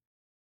opinion.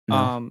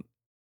 No.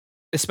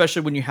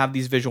 Especially when you have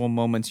these visual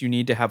moments, you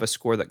need to have a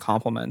score that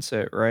complements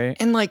it, right?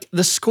 And like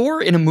the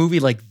score in a movie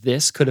like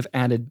this could have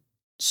added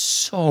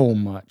so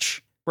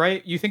much.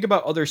 Right? You think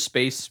about other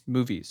space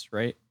movies,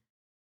 right?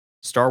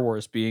 Star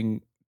Wars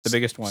being the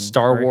biggest one.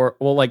 Star right? Wars,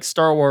 well, like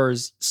Star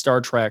Wars,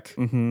 Star Trek,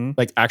 Mm-hmm.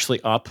 like actually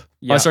Up.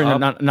 Yeah, Oh, sorry, Up.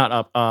 not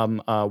Up.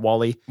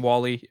 Wally.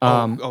 Wally.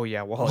 Oh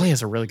yeah, Wally Wally.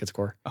 has a really good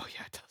score. Oh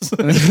yeah, it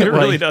does. It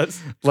really Like,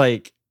 does.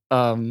 Like,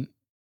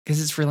 because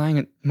it's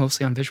relying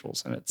mostly on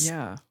visuals, and it's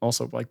Yeah.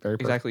 also like very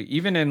perfect. Exactly.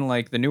 Even in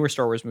like the newer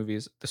Star Wars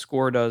movies, the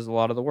score does a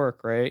lot of the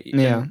work, right?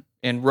 Yeah.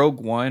 In Rogue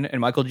One,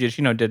 and Michael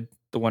Giacchino did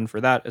the one for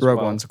that as Rogue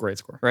well. One's a great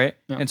score. Right?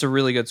 Yeah. And it's a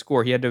really good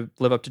score. He had to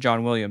live up to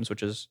John Williams,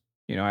 which is,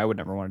 I would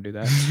never want to do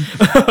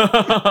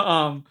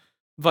that.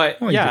 But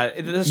Oh, yeah,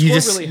 the score You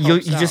just really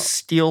helps you out. just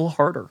steal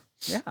harder.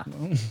 Yeah,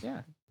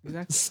 yeah,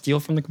 exactly. Steal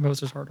from the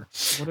composers harder.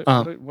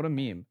 What a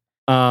meme.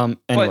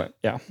 Anyway,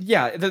 yeah.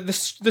 Yeah, the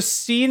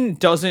scene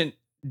doesn't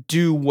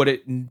do what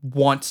it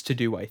wants to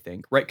do, I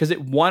think, right? Because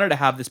it wanted to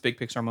have this big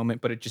Pixar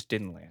moment, but it just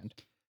didn't land.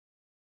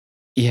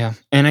 Yeah.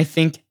 And I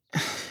think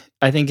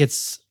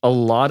it's a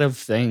lot of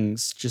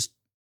things just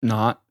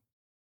not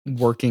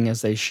working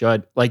as they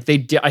should. Like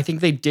I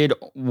think they did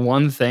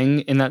one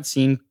thing in that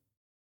scene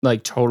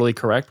like totally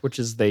correct, which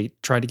is they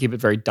tried to keep it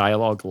very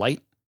dialogue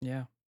light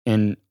Yeah.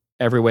 in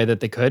every way that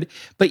they could.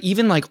 But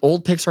even like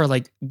old Pixar,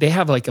 like they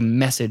have like a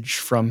message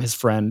from his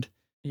friend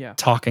Yeah.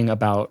 talking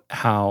about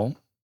how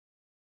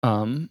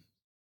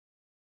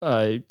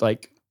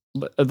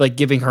like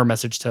giving her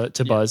message to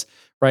Yeah. Buzz,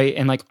 right?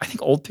 And like I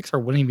think old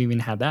Pixar wouldn't have even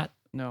had that.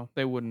 No,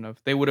 they wouldn't have.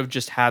 They would have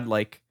just had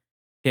like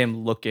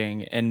him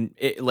looking, and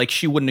like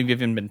she wouldn't have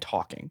even been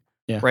talking.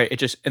 Yeah. Right. It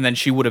just, and then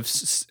she would have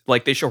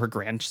like they show her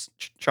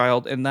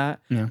grandchild in that.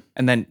 Yeah.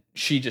 And then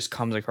she just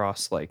comes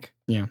across like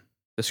Yeah.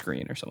 the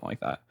screen or something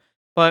like that.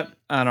 But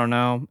I don't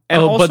know.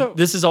 And also, but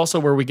this is also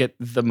where we get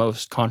the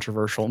most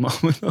controversial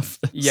moment of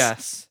this.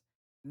 yes.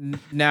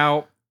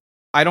 Now,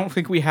 I don't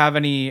think we have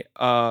any.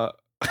 I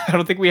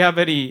don't think we have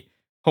any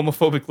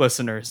homophobic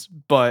listeners,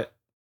 but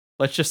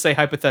let's just say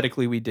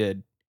hypothetically we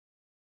did.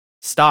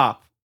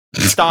 Stop.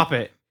 Stop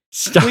it.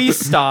 Stop. Please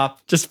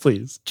stop. Just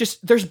please.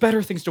 Just there's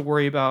better things to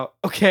worry about.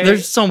 Okay.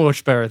 There's so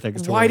much better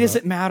things to Why worry does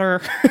about. it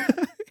matter?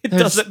 It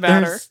doesn't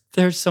matter.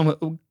 There's so much.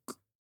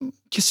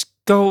 Just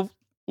go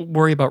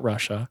worry about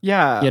Russia.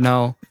 Yeah. You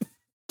know,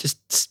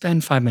 just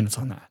spend 5 minutes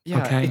on that.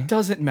 Yeah. Okay. It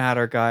doesn't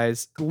matter,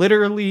 guys.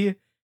 Literally,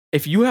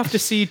 if you have to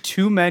see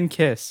two men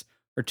kiss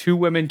or two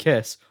women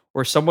kiss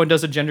or someone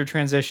does a gender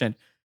transition,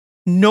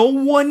 no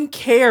one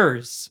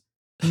cares.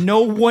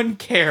 No one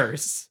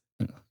cares.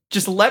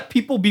 Just let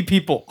people be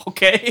people,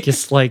 okay?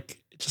 just like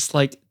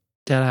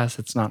dead ass.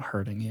 It's not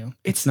hurting you.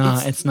 It's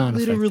not. It's not.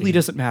 Literally affecting you.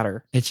 doesn't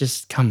matter. It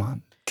just come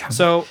on.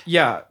 So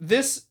yeah,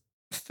 this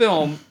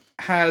film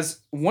has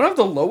one of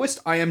the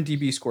lowest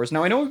IMDb scores.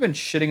 Now I know we've been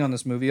shitting on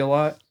this movie a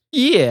lot.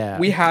 Yeah.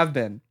 We have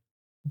been,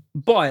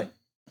 but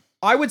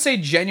I would say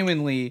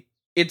genuinely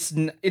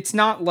it's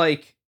not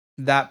like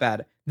that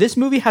bad. This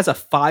movie has a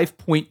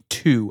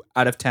 5.2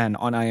 out of 10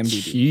 on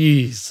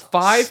IMDb. Jeez.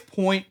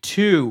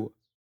 5.2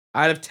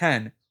 out of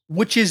 10,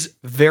 which is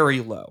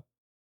very low.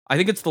 I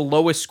think it's the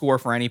lowest score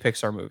for any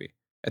Pixar movie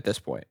at this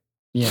point.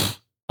 Yeah.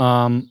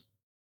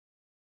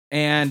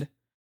 And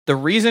the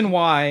reason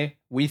why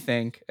we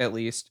think, at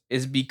least,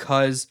 is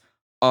because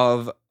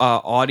of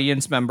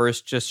audience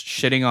members just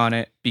shitting on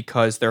it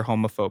because they're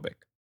homophobic.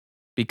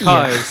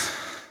 Because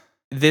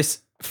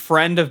this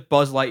friend of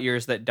Buzz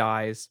Lightyear's that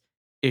dies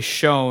is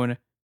shown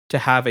to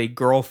have a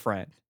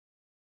girlfriend.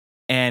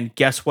 And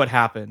guess what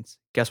happens?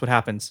 Guess what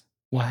happens?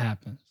 What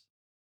happens?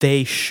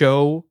 They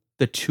show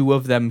the two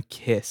of them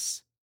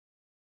kiss.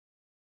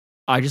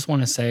 I just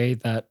want to say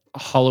that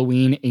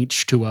Halloween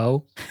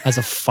H2O has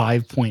a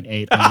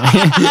 5.8 on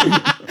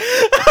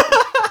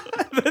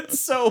it. That's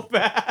so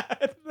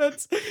bad.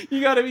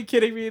 You gotta be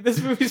kidding me.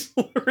 This movie's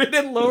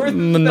rated lower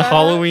than that.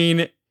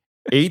 Halloween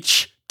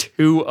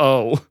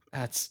H2O.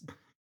 That's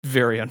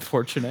very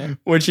unfortunate.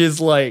 Which is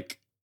like,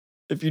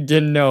 if you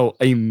didn't know,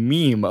 a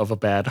meme of a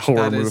bad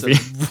horror movie.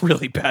 Is a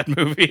really bad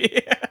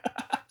movie.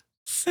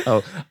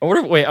 Oh,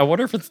 I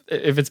wonder if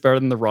it's better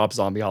than the Rob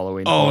Zombie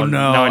Halloween. Oh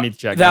no! Now I need to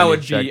check. That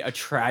would be a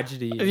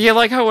tragedy. Yeah,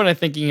 like how when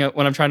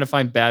I'm trying to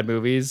find bad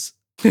movies,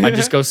 I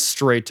just go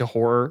straight to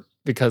horror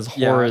because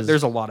horror is.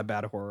 There's a lot of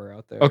bad horror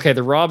out there. Okay,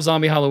 the Rob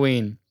Zombie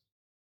Halloween.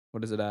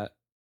 What is it at?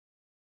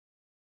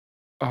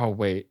 Oh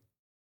wait.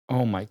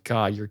 Oh my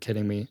god, you're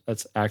kidding me.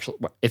 That's actually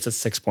it's a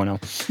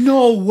 6.0.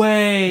 No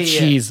way.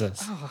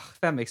 Jesus. Oh,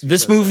 that makes me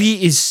This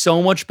movie is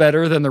so much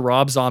better than the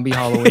Rob Zombie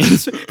Halloween.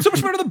 So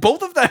much better than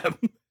both of them.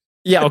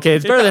 Yeah, okay,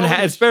 it's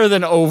better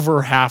than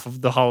over half of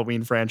the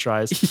Halloween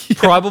franchise. Yeah.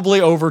 Probably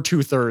over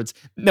 2/3.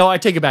 No, I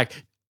take it back.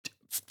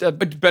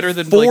 Better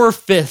than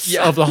 4/5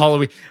 of the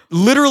Halloween.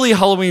 Literally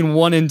Halloween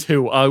 1 and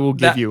 2, I will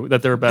give you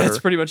that they're better. That's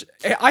pretty much.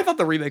 I thought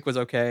the remake was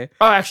okay.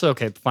 Oh, actually,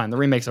 okay, fine. The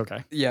remake's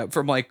okay. Yeah,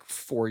 from like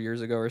 4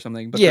 years ago or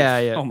something. But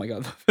yeah. Oh my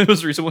god, the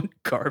most recent one,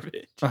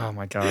 garbage. Oh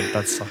my god,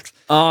 that sucks.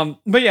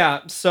 But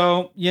yeah,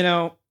 so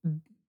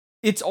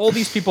it's all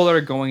these people that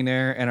are going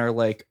there and are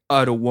like,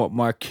 I don't want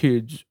my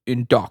kids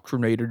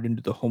indoctrinated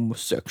into the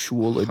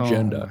homosexual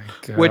agenda. Oh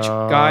my god. Which,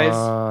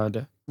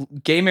 guys,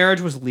 gay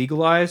marriage was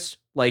legalized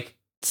like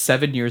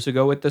 7 years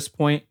ago at this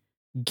point.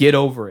 Get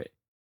over it.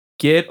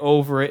 Get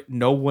over it.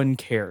 No one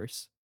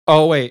cares.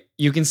 Oh, wait.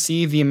 You can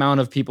see the amount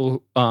of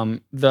people,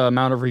 the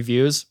amount of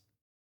reviews.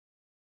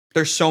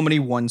 There's so many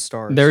 1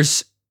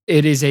 stars.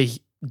 It is a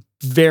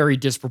very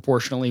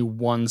disproportionately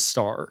 1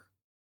 star.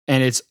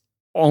 And it's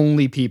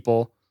only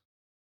people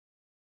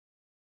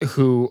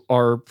who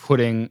are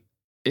putting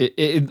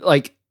it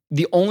like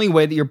the only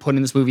way that you're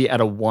putting this movie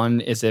at a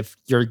 1 is if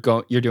you're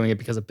doing it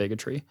because of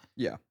bigotry.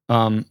 Yeah.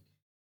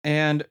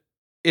 And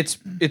it's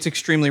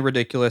extremely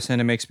ridiculous, and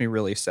it makes me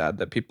really sad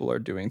that people are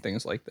doing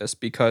things like this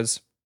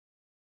because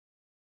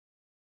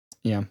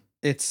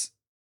it's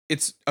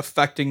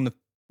affecting the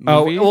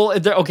movie. Oh,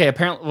 well, okay,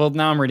 apparently, well,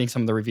 now I'm reading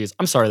some of the reviews.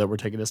 I'm sorry that we're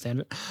taking this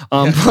tangent.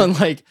 But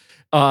like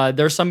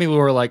there's some people who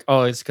are like,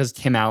 "Oh, it's because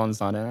Tim Allen's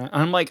not in it."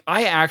 And I'm like,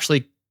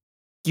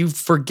 you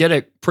forget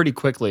it pretty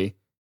quickly,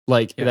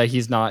 like that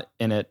he's not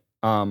in it.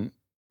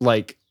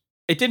 Like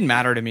it didn't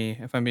matter to me,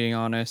 if I'm being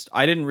honest.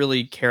 I didn't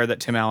really care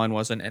that Tim Allen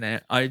wasn't in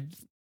it. I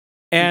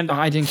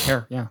didn't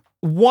care. Yeah.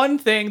 One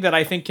thing that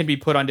I think can be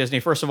put on Disney,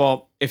 first of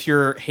all, if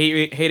you're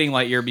hating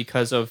Lightyear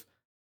because of,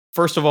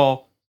 first of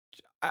all,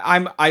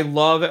 I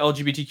love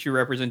LGBTQ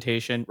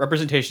representation.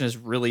 Representation is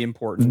really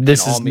important.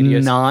 This in all is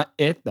medias. not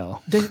it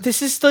though.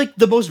 This is like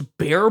the most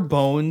bare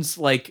bones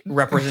like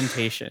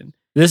representation.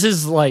 This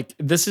is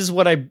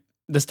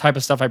this type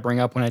of stuff I bring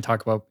up when I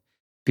talk about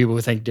people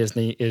who think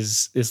Disney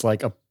is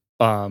like a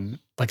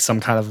like some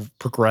kind of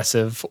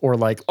progressive or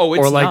like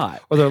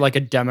not. Or they're like a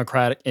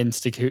democratic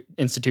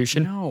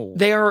institution. No.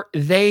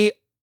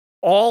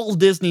 All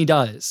Disney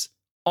does,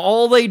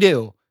 all they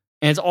do,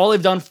 and it's all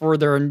they've done for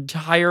their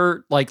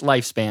entire like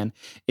lifespan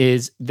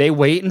is they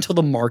wait until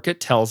the market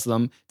tells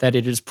them that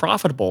it is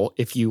profitable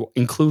if you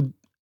include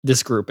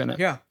this group in it.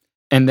 Yeah.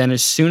 And then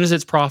as soon as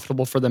it's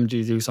profitable for them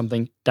to do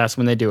something, that's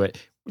when they do it.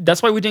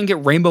 That's why we didn't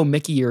get Rainbow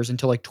Mickey years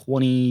until like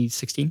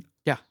 2016.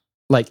 Yeah.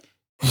 Like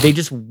they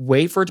just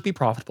wait for it to be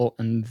profitable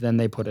and then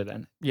they put it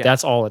in. Yeah.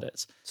 That's all it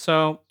is.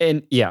 So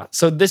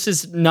this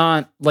is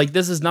not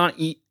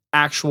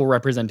actual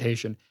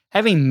representation.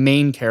 Having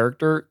main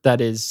character that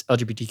is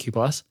LGBTQ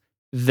plus,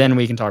 then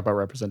we can talk about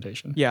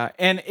representation. Yeah.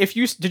 And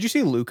did you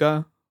see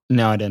Luca?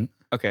 No, I didn't.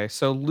 Okay.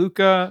 So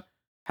Luca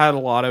had a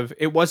lot of,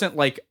 it wasn't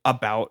like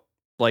about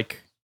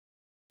like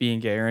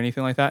being gay or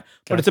anything like that,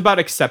 but it's about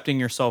accepting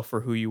yourself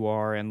for who you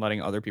are and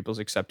letting other people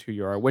accept who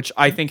you are, which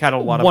I think had a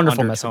lot of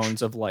wonderful undertones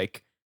message. Of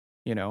like,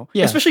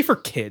 especially for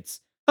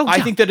kids. I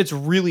think that it's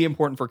really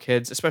important for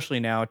kids, especially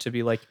now, to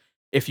be like,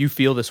 if you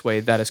feel this way,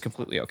 that is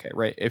completely okay,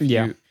 right?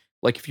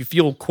 Like if you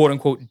feel quote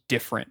unquote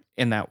different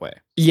in that way.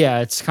 Yeah,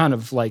 it's kind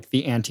of like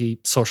the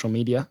anti-social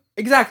media,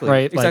 Exactly.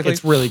 right? Like Exactly.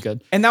 it's really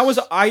good. And that was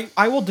I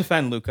will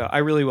defend Luca. I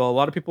really will. A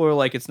lot of people are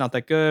like it's not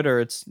that good or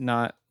it's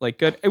not like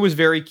good. It was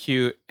very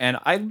cute and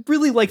I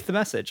really liked the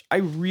message. I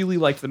really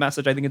liked the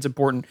message. I think it's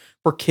important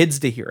for kids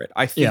to hear it.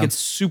 I think Yeah. it's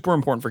super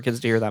important for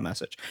kids to hear that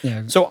message.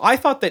 Yeah. So I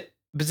thought that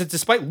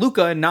despite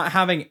Luca not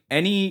having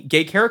any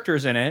gay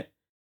characters in it,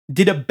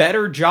 did a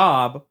better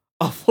job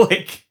of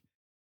like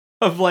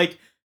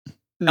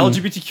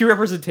LGBTQ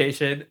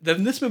representation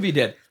than this movie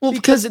did. Well,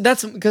 because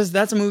that's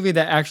a movie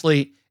that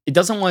actually it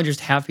doesn't want to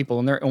just have people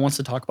in there. It wants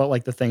to talk about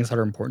like the things that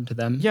are important to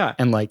them. Yeah.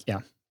 And like, yeah.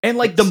 And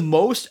like the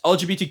most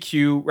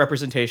LGBTQ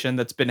representation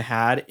that's been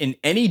had in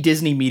any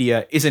Disney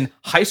media is in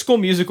High School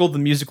Musical, the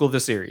musical, the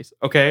series.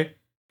 Okay,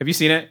 have you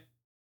seen it?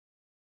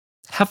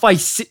 Have I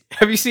seen?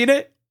 Have you seen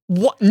it?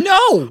 What?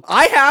 No.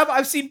 I have.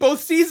 I've seen both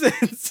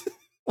seasons.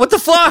 What the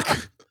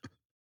fuck?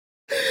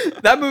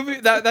 That movie,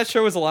 that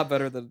show is a lot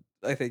better than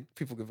I think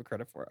people give it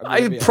credit for.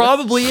 It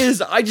probably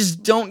is. I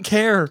just don't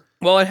care.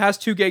 Well, it has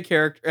two gay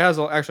characters. It has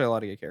actually a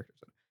lot of gay characters.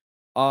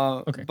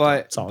 Okay,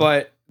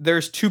 but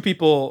there's two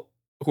people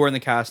who are in the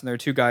cast, and there are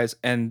two guys,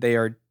 and they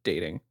are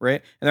dating,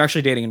 right? And they're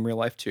actually dating in real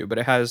life too. But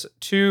it has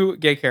two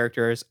gay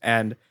characters,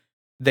 and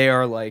they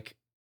are like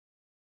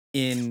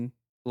in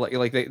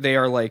like they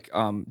are like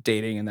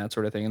dating and that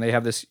sort of thing, and they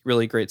have this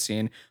really great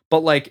scene. But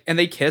like, and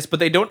they kiss, but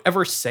they don't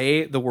ever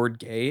say the word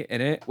gay in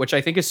it, which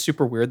I think is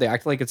super weird. They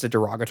act like it's a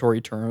derogatory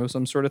term or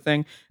some sort of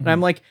thing, and I'm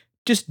like,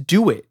 just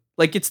do it.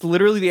 Like it's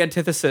literally the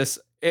antithesis,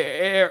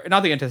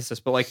 not the antithesis,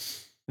 but like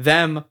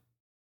them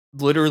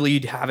literally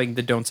having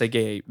the don't say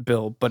gay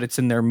bill, but it's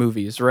in their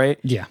movies, right?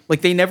 Yeah.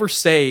 Like they never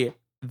say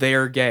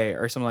they're gay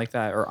or something like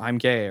that, or I'm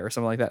gay or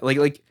something like that.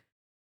 Like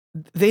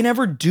they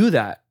never do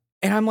that.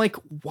 And I'm like,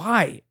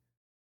 why?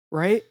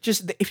 Right?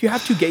 Just if you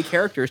have two gay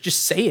characters,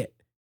 just say it.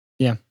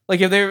 Yeah.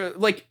 Like if they're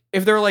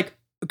like,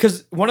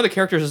 because one of the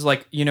characters is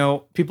like, you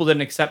know, people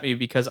didn't accept me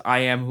because I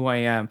am who I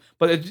am.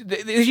 But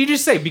you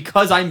just say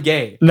because I'm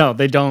gay. No,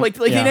 they don't. Like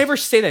they never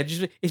say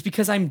that. It's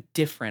because I'm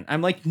different.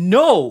 I'm like,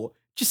 no,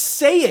 just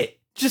say it.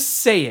 Just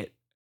say it.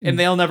 And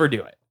they'll never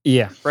do it.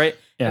 Yeah. Right?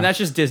 Yeah. And that's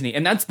just Disney.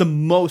 And that's the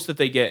most that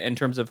they get in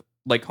terms of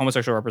like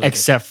homosexual representation.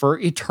 Except for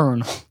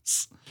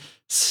Eternals.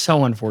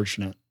 So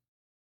unfortunate.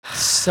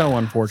 So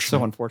unfortunate.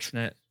 So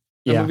unfortunate.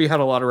 The movie had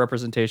a lot of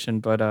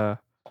representation, but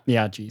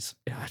yeah, geez.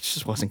 Yeah, it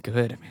just wasn't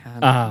good,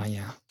 man.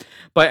 Yeah.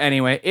 But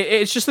anyway,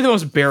 it's just the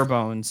most bare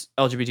bones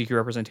LGBTQ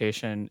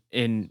representation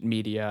in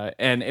media,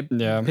 and it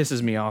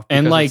pisses me off.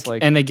 And like,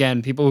 and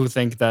again, people who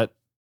think that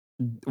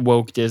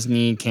woke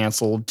Disney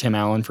canceled Tim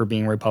Allen for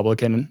being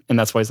Republican, and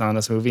that's why he's not in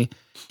this movie.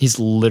 He's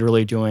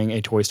literally doing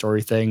a Toy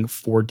Story thing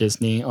for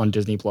Disney on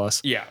Disney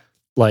Plus. Yeah.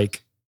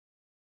 Like,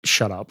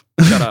 shut up.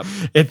 Shut up.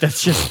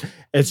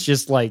 It's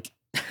just like,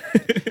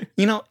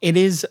 you know,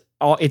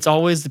 it's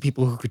always the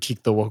people who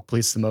critique the woke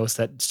police the most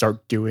that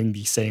start doing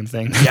the same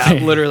thing. Yeah,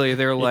 literally,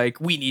 they're like,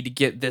 we need to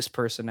get this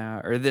person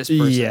out or this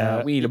person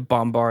out. We need to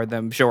bombard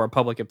them, show our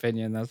public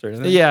opinion, that sort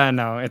of thing. Yeah,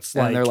 no, it's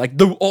and like they're like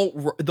the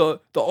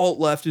alt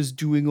left is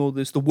doing all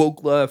this, the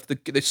woke left,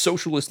 the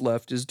socialist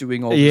left is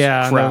doing all this.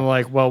 Yeah, crap. and they're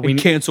like, well, we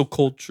need cancel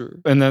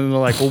culture, and then they're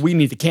like, well, we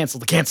need to cancel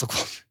the cancel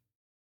culture.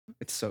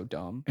 It's so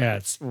dumb. Yeah,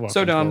 it's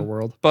so dumb.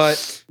 World.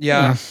 But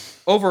yeah,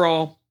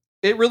 overall.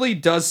 It really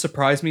does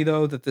surprise me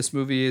though that this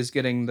movie is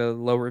getting the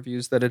low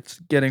reviews that it's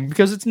getting,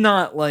 because it's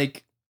not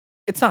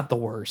the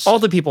worst. All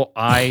the people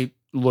I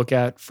look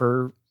at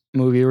for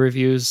movie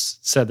reviews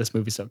said this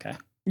movie's okay.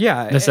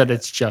 Yeah, they said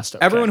it's just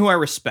okay. Everyone who I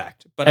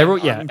respect, but everyone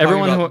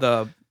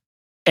who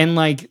and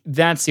like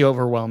that's the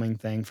overwhelming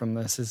thing from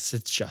this is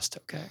it's just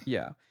okay.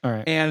 Yeah, all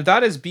right, and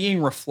that is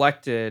being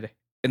reflected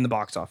in the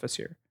box office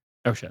here.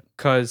 Oh shit,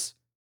 because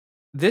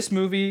this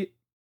movie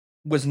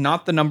was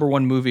not the number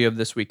one movie of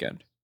this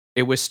weekend.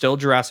 It was still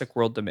Jurassic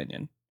World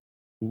Dominion.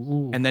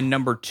 Ooh. And then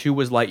number 2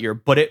 was Lightyear,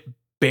 but it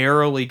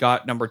barely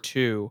got number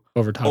 2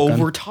 over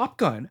Top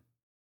Gun.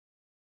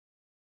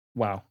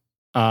 Wow.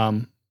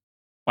 Wow.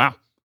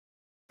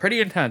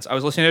 Pretty intense. I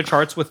was listening to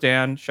Charts with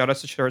Dan. Shout out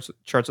to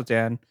Charts with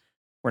Dan.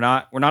 We're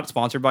not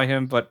sponsored by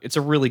him, but it's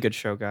a really good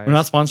show, guys. We're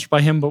not sponsored by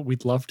him, but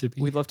we'd love to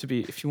be. We'd love to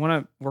be. If you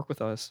want to work with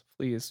us,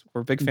 please.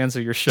 We're big fans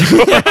of your show.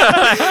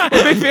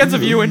 We're big fans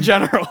of you in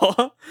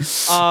general.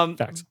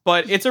 Facts.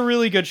 But it's a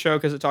really good show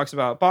because it talks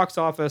about box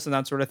office and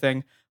that sort of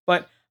thing.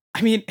 But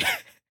I mean,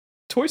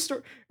 Toy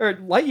Story or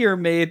Lightyear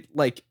made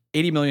like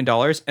 $80 million,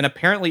 and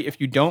apparently,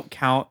 if you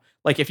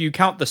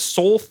count the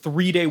sole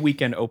 3-day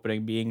weekend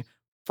opening being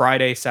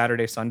Friday,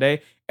 Saturday, Sunday,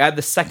 it had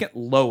the second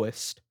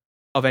lowest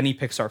of any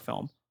Pixar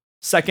film.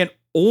 Second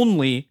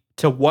only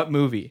to what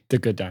movie? The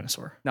Good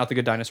Dinosaur. Not The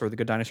Good Dinosaur. The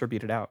Good Dinosaur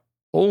beat it out.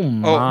 Oh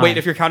my. Oh, wait,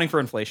 if you're counting for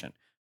inflation.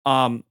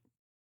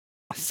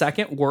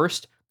 Second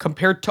worst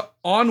compared to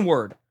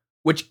Onward,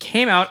 which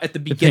came out at the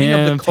beginning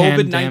of the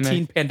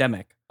COVID-19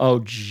 pandemic.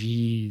 Oh,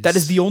 jeez. That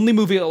is the only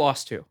movie it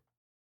lost to,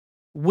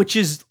 which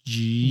is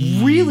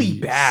really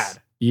bad.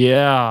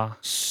 Yeah.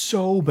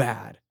 So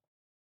bad.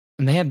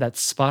 And they had that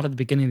spot at the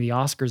beginning of the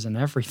Oscars and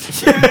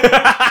everything.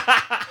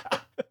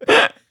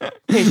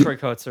 Hey, Troy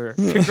Kotzer,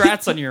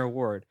 congrats on your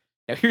award.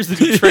 Now here's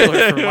the new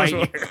trailer for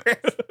Lightyear.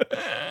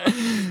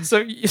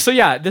 So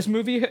yeah, this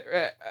movie,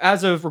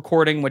 as of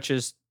recording, which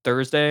is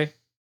Thursday,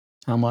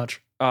 How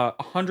much?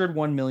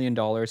 $101 million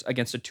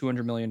against a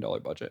 $200 million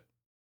budget,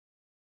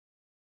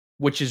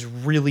 which is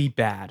really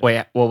bad.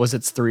 Wait, what was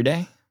its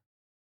 3-day?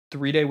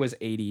 3-day was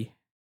 80.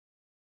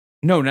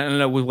 No,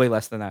 it was way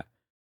less than that.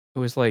 It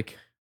was like,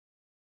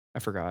 I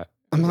forgot.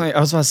 I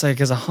was about to say,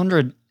 because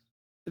 100,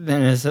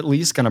 then it's at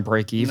least gonna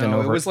break even.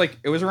 No,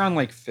 it was around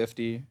like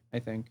 50, I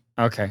think.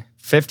 Okay,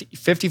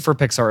 50 for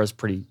Pixar is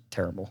pretty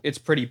terrible. It's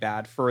pretty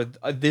bad for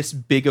this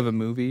big of a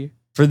movie.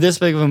 For this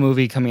big of a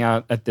movie coming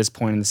out at this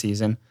point in the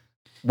season,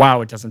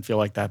 wow, it doesn't feel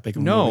like that big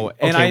of a movie. No,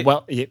 and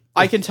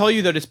I can tell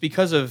you that it's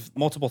because of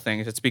multiple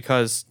things. It's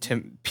because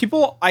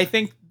I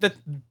think that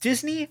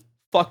Disney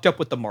fucked up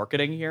with the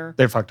marketing here.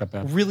 They fucked up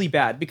bad. Really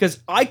bad, because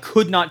I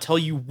could not tell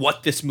you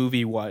what this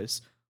movie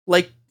was.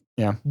 Like,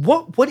 yeah.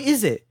 What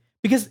is it?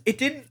 Because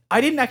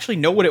I didn't actually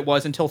know what it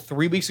was until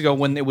 3 weeks ago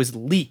when it was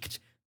leaked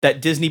that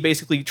Disney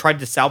basically tried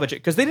to salvage it,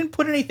 because they didn't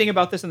put anything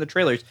about this in the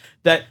trailers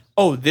that,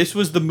 oh, this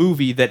was the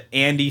movie that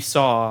Andy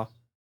saw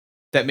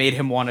that made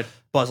him want a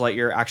Buzz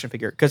Lightyear action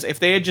figure. Because if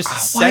they had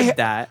just said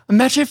that,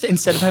 imagine if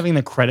instead of having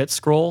the credit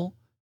scroll,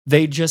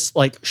 they just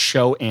like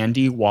show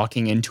Andy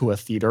walking into a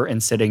theater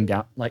and sitting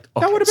down. Like,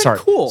 okay, that would have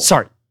been cool.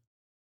 Sorry,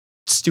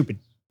 stupid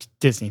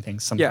Disney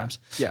things sometimes.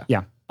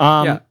 Yeah.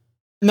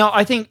 No,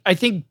 I think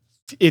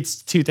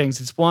it's two things.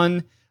 It's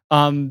one,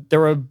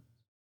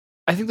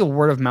 I think the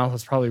word of mouth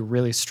is probably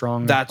really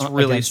strong. That's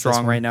really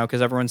strong right now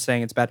because everyone's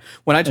saying it's bad.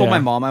 When I told my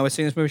mom I was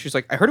seeing this movie, she's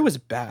like, I heard it was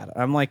bad.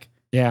 I'm like,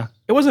 yeah,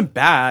 it wasn't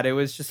bad. It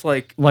was just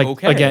like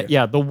okay. Again,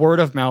 yeah, the word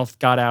of mouth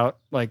got out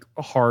like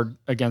hard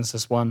against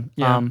this one.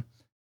 Yeah.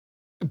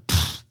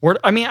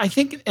 I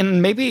think,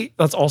 and maybe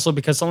that's also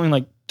because something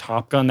like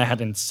Top Gun that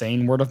had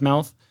insane word of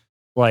mouth,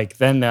 like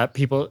then that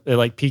it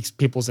like piques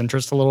people's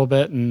interest a little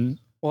bit. And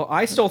well,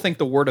 I still think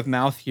the word of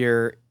mouth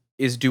here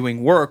is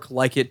doing work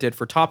like it did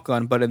for Top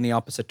Gun, but in the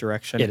opposite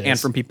direction, and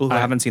from people who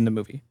haven't seen the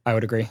movie. I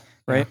would agree,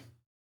 right? Yeah.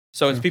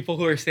 So it's people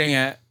who are seeing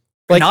it,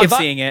 like not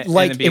seeing it,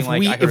 like and being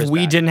if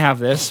we didn't have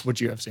this, would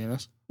you have seen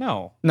this?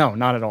 No,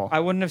 not at all. I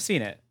wouldn't have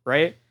seen it,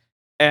 right?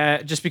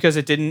 Just because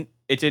it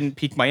didn't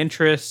pique my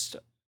interest,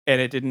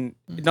 and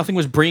nothing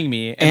was bringing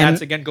me, and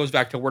that's again goes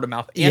back to word of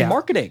mouth and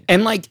marketing,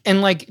 and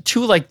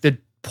to like the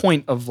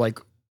point of like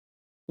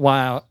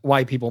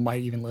why people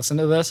might even listen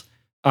to this.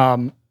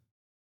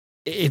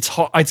 It's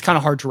kind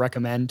of hard to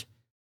recommend.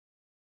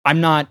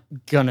 I'm not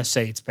gonna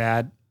say it's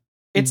bad.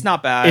 It's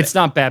not bad. It's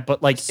not bad,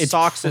 but like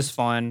Socks is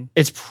fun.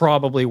 It's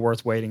probably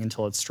worth waiting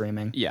until it's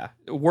streaming. Yeah,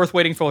 worth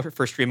waiting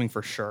for streaming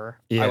for sure.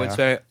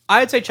 Yeah.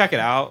 I'd say check it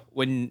out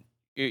when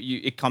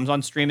it comes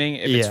on streaming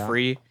if it's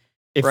free.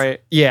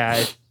 Right? Yeah.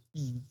 If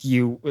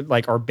you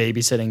like are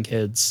babysitting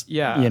kids.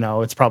 Yeah. You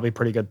know, it's probably a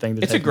pretty good thing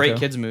to It's a great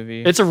kids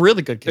movie. It's a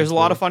really good kids There's movie. a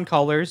lot of fun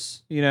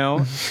colors, you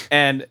know,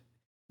 and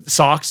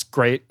Socks,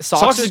 great.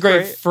 Socks is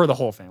great for the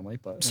whole family,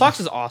 but Socks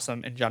is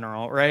awesome in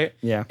general, right?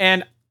 Yeah.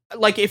 And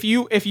like if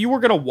you were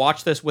gonna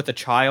watch this with a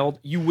child,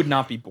 you would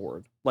not be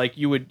bored. Like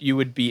you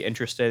would be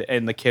interested,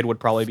 and the kid would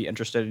probably be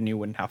interested, and you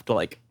wouldn't have to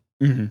like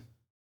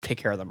take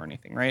care of them or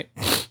anything, right?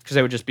 Because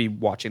they would just be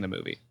watching the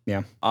movie.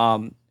 Yeah.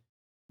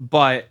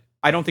 But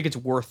I don't think it's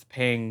worth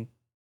paying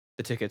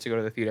the ticket to go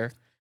to the theater.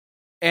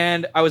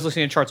 And I was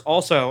listening to charts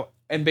also,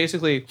 and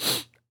basically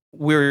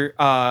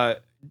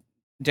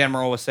Dan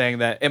Merle was saying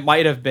that it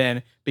might have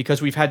been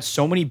because we've had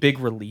so many big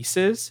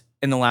releases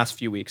in the last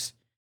few weeks.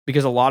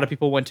 Because a lot of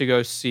people went to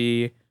go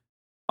see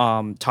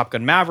Top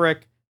Gun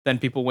Maverick, then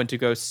people went to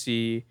go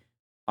see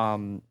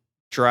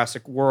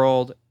Jurassic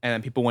World, and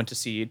then people went to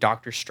see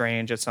Doctor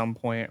Strange at some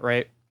point,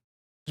 right?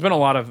 There's been a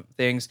lot of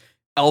things.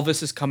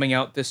 Elvis is coming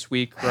out this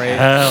week, right?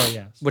 Hell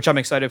yes. Which I'm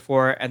excited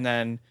for. And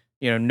then,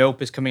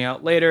 Nope is coming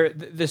out later.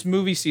 This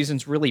movie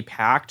season's really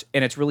packed,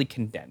 and it's really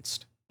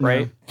condensed,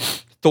 right?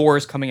 Thor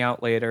is coming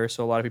out later,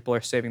 so a lot of people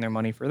are saving their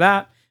money for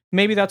that.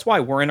 Maybe that's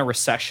why we're in a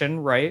recession,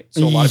 right?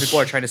 So a lot of people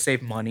are trying to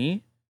save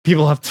money.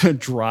 People have to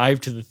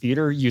drive to the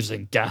theater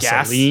using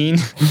gasoline.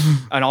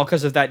 And all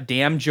because of that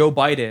damn Joe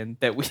Biden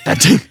that was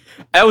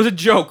a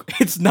joke.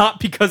 It's not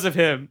because of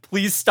him.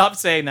 Please stop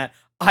saying that.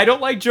 I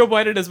don't like Joe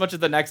Biden as much as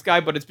the next guy,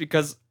 but it's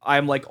because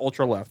I'm like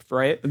ultra left,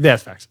 right?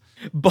 That's facts.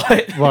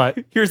 But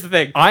here's the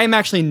thing. I'm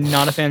actually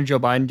not a fan of Joe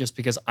Biden just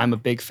because I'm a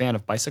big fan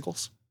of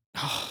bicycles.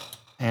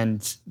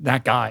 And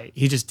that guy,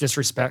 he just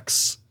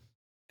disrespects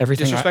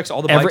everything. Disrespects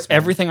all the bikes,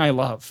 everything I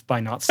love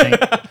by not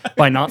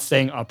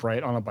staying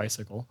upright on a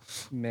bicycle.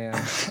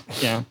 Man,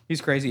 yeah, he's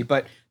crazy.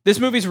 But this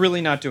movie's really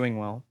not doing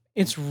well.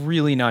 It's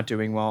really not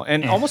doing well,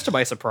 and almost to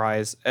my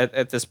surprise,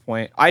 at this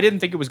point, I didn't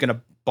think it was going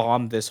to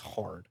bomb this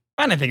hard.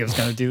 I didn't think it was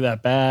going to do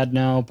that bad.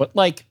 No, but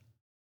like,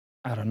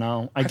 I don't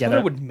know. I get thought it.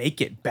 It would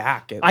make it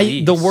back. At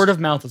least the word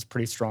of mouth is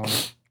pretty strong.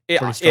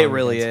 It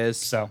really is.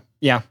 So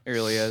yeah, it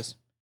really is.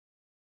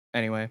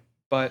 Anyway.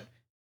 But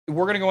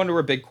we're going to go into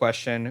our big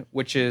question,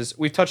 which is,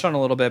 we've touched on a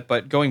little bit,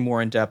 but going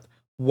more in depth,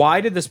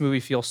 why did this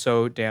movie feel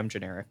so damn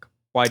generic?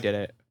 Why did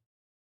it?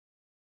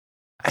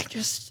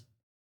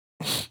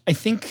 I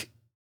think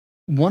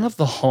one of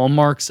the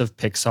hallmarks of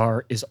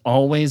Pixar is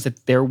always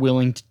that they're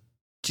willing to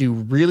do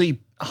really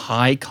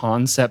high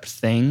concept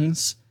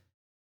things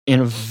in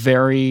a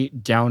very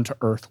down to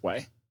earth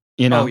way.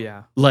 You Oh know,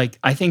 yeah, like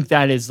I think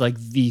that is like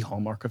the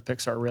hallmark of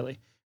Pixar, really.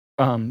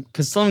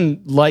 Because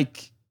something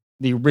like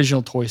the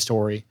original Toy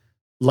Story,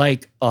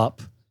 like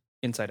Up,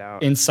 Inside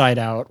Out. Inside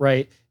Out,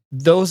 right?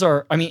 Those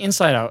are, I mean,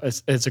 Inside Out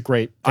is a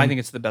great I thing, think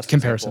it's the best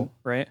comparison, example,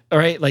 right? all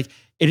right? Like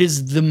it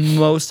is the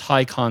most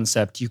high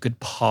concept you could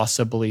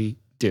possibly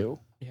do.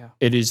 Yeah.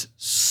 It is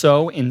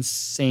so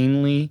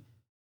insanely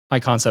high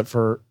concept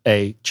for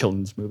a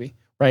children's movie,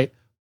 right?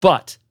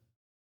 But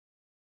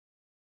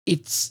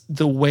it's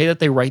the way that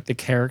they write the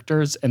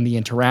characters and the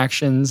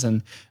interactions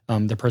and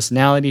the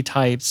personality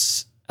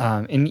types,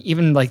 and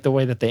even like the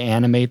way that they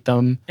animate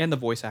them And the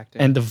voice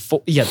acting. and the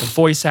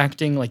voice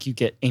acting. Like you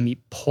get Amy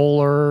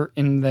Poehler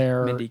in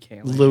there, Mindy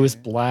Kaling. Lewis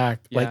Black,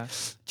 Yeah. like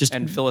just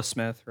And Phyllis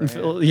Smith, right?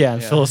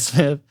 and Phyllis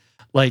Smith,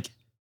 like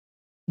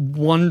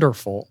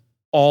wonderful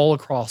all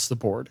across the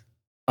board,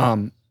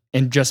 and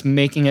just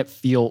making it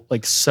feel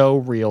like so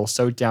real,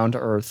 so down to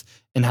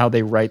earth, in how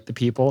they write the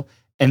people,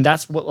 and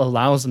that's what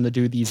allows them to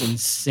do these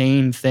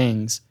insane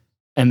things,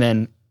 and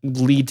then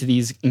lead to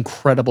these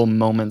incredible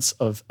moments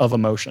of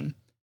emotion.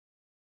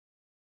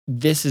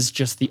 This is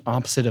just the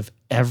opposite of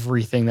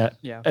everything that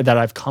Yeah.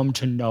 I've come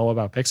to know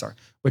about Pixar,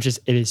 which is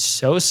it is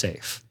so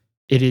safe.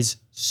 It is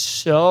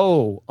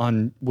so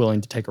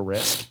unwilling to take a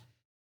risk.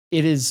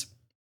 It is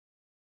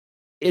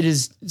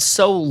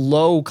so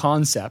low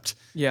concept.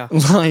 Yeah.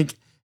 Like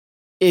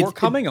We're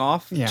coming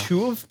off yeah.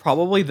 two of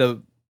probably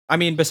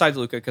besides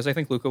Luca, because I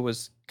think Luca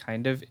was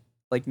kind of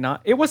like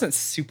it wasn't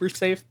super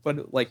safe, but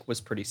it like was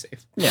pretty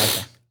safe. Yeah.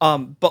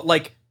 Okay. But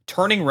like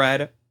Turning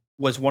Red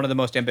was one of the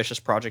most ambitious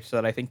projects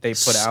that I think they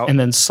put out. And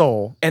then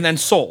Soul,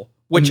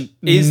 Which is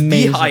Amazing.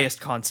 the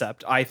highest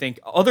concept, I think,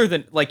 other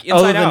than like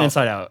other Inside than Out.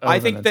 Inside Out. I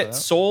think that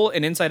Soul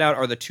and Inside Out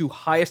are the two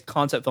highest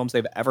concept films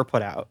they've ever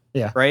put out.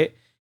 Yeah. Right?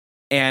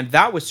 And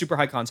that was super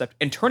high concept.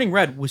 And Turning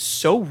Red was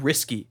so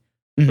risky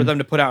for Mhm. them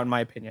to put out, in my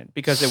opinion,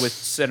 because it was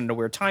set in a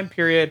weird time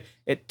period.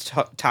 It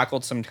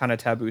tackled some kind of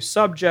taboo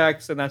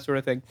subjects and that sort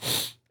of thing.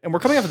 And we're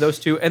coming off of those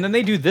two. And then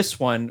they do this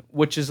one,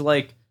 which is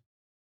like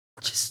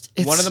it's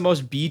one of the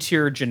most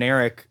B-tier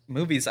generic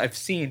movies I've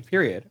seen,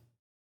 period.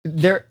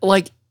 They're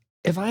like,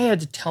 if you had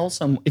to tell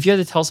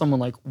someone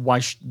like why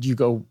should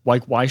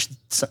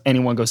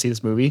anyone go see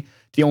this movie,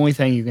 the only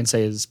thing you can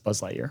say is Buzz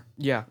Lightyear.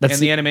 Yeah. That's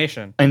and the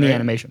animation. And the right?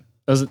 animation.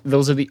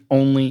 Those are the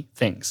only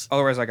things.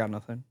 Otherwise, I got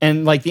nothing.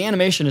 And like the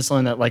animation is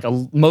something that like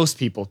most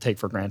people take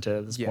for granted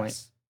at this point,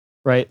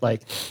 right?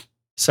 Like,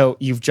 so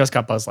you've just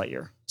got Buzz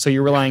Lightyear, so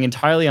you're relying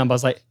entirely on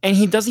Buzz Lightyear, and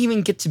he doesn't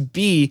even get to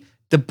be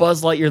the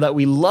Buzz Lightyear that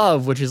we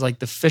love, which is like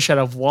the fish out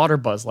of water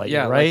Buzz Lightyear,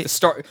 Yeah, right?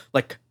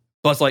 Like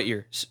Buzz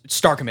Lightyear,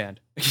 Star Command,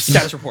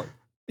 status report.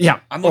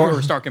 Yeah, I'm looking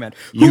for Star Command.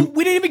 We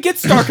didn't even get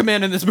Star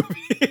Command in this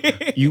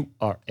movie. You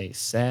are a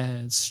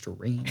sad,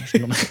 strange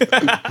woman.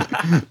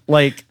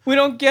 Like, we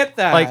don't get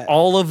that. Like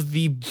all of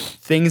the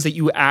things that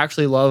you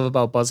actually love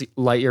about Buzz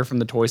Lightyear from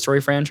the Toy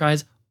Story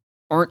franchise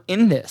aren't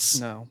in this.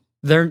 No,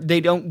 they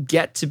don't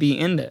get to be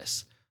in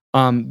this.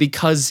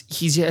 Because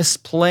he's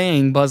just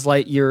playing Buzz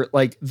Lightyear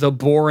like the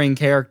boring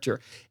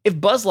character.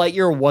 If Buzz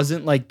Lightyear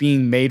wasn't like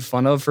being made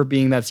fun of for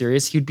being that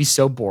serious, he'd be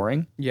so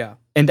boring. Yeah.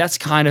 And that's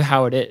kind of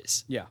how it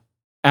is. Yeah.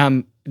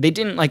 They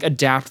didn't like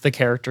adapt the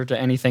character to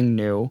anything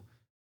new.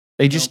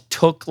 They just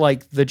took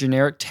like the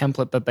generic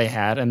template that they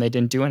had and they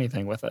didn't do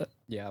anything with it.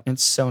 Yeah.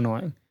 It's so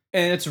annoying.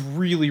 And it's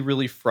really,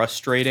 really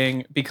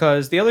frustrating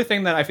because the other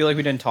thing that I feel like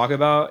we didn't talk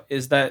about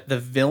is that the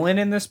villain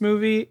in this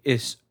movie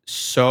is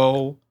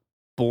so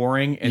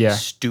boring and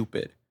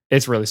stupid.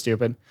 It's really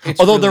stupid.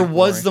 Although there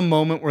was the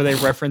moment where they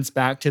reference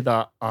back to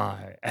the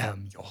 "I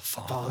am your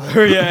father"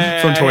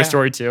 from Toy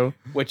Story 2,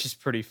 which is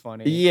pretty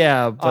funny.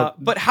 Yeah,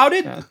 but how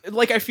did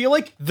like I feel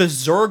like the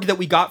Zurg that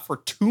we got for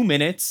 2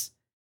 minutes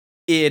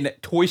in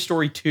Toy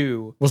Story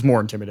 2 was more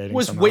intimidating.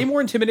 Way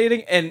more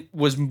intimidating and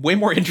was way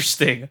more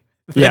interesting.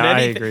 I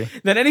agree.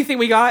 Than anything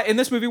we got in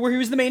this movie where he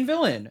was the main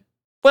villain.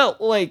 Well,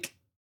 like,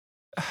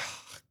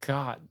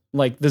 God,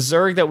 like the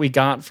Zurg that we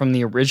got from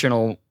the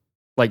original.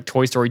 Like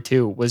Toy Story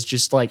 2 was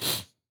just like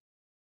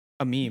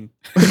a meme.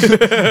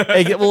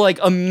 like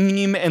a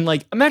meme, and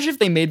like imagine if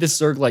they made this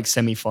Zurg like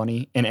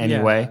semi-funny in any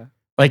way.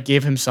 Like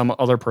gave him some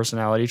other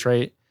personality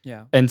trait.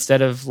 Yeah.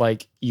 Instead of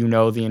like,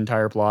 the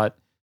entire plot.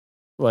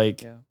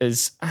 Like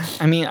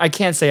I mean, I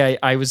can't say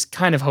I was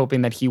kind of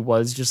hoping that he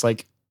was just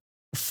like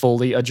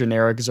fully a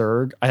generic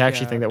Zurg. I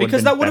actually think that would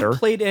have been better. Would have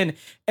played in.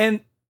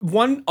 And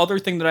one other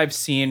thing that I've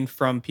seen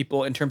from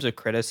people in terms of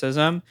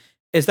criticism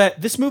is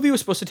that this movie was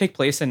supposed to take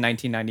place in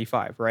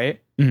 1995,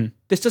 right? Mm-hmm.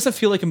 This doesn't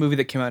feel like a movie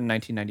that came out in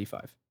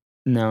 1995.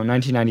 No,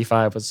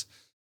 1995 was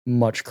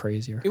much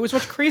crazier. It was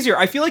much crazier.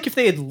 I feel like if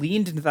they had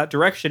leaned into that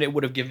direction, it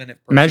would have given it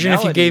personality. Imagine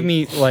if you gave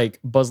me like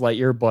Buzz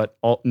Lightyear, but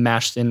all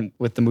mashed in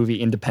with the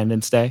movie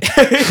Independence Day.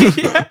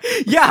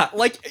 Yeah,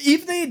 like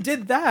if they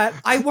did that,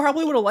 I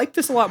probably would have liked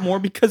this a lot more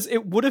because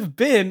it would have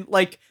been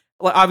like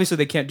Like, obviously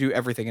they can't do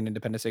everything in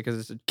Independence Day because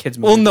it's a kids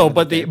movie. Well, no,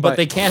 at the end of the but day,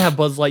 they can't have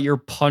Buzz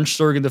Lightyear punch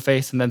Zurg in the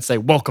face and then say,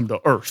 "Welcome to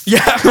Earth."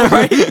 yeah,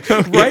 right,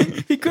 Okay.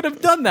 right. He could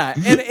have done that,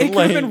 and it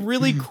could have been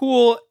really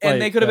cool,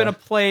 and they like, could have been yeah.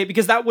 a play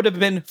because that would have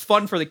been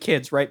fun for the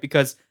kids, right?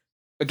 Because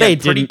They again,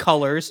 pretty didn't-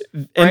 colors,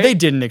 And right? they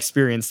didn't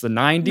experience the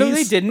 90s. No,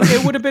 they didn't.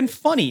 It would have been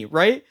funny,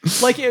 right?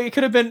 Like it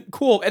could have been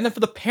cool. And then for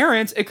the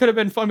parents, it could have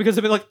been fun because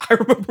they'd be like, I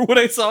remember when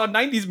I saw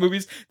 90s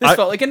movies, this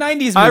felt like a 90s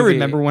movie. I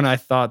remember when I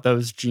thought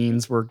those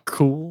jeans were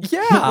cool.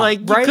 Yeah, like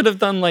you right? could have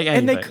done like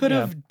anything. And they could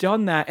have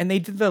done that, and they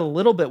did that a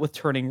little bit with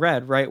Turning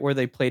Red, right? Where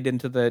they played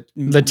into the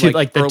early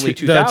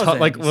 2000s.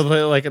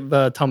 like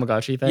the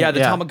Tamagotchi thing. Yeah,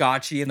 the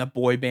Tamagotchi and the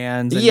boy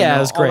bands and Yeah, it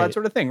was all that great.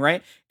 sort of thing,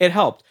 right? It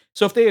helped.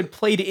 So if they had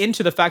played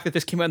into the fact that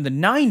this came out in the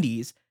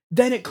 90s,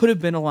 then it could have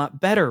been a lot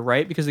better,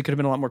 right? Because it could have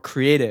been a lot more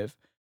creative.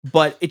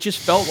 But it just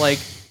felt like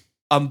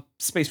a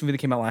space movie that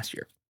came out last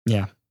year.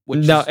 Yeah.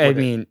 Which No, is I what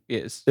mean, it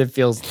is. it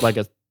feels like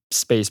a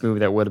space movie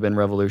that would have been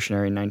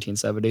revolutionary in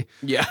 1970.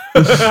 Yeah.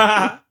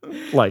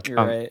 Like, You're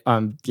right.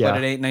 yeah.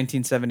 But it ain't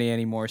 1970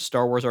 anymore.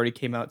 Star Wars already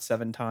came out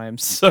 7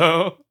 times.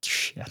 So,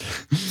 Shit.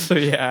 so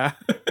yeah.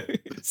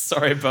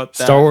 Sorry about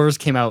that. Star Wars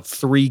came out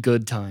 3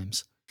 good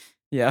times.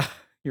 Yeah,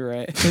 you're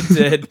right. It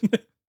did.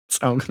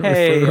 So I'm gonna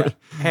refer it.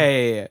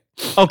 Hey.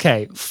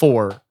 Okay,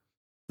 4.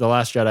 The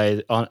Last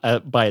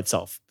Jedi by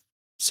itself.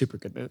 Super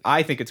good movie.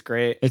 I think it's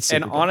great. It's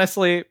super and good.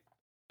 honestly,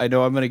 I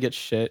know I'm gonna get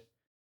shit.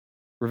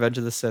 Revenge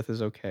of the Sith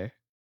is okay.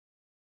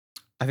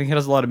 I think it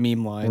has a lot of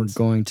meme We're lines.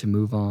 going to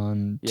move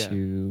on Yeah.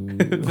 to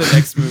The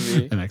next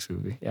movie. The next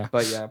movie, yeah.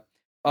 But yeah.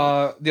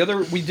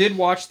 We did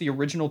watch the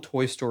original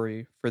Toy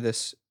Story for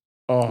this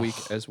week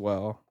as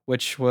well,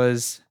 which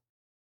was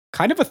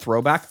kind of a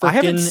throwback. I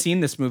haven't seen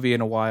this movie in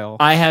a while.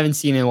 I haven't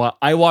seen it in a while.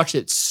 I watched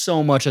it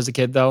so much as a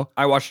kid, though.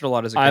 I watched it a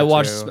lot as a kid. I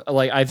watched too.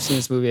 I've seen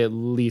this movie at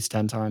least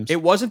 10 times.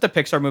 It wasn't the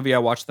Pixar movie I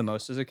watched the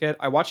most as a kid.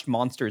 I watched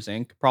Monsters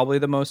Inc. probably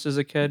the most as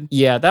a kid.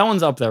 Yeah, that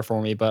one's up there for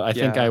me, but I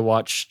think Yeah. I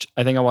watched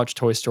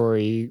Toy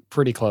Story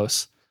pretty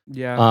close.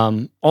 Yeah.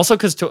 Also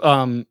because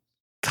God,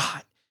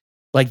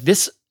 like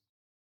this,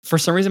 for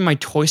some reason, my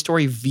Toy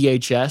Story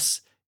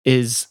VHS it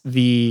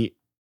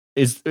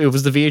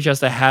was the VHS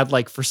that had,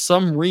 like, for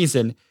some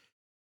reason,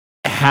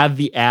 had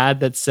the ad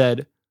that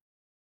said,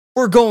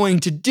 "We're going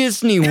to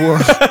Disney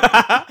World."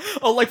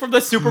 Oh, like from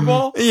the Super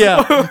Bowl?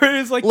 Yeah.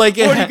 It's like, Like,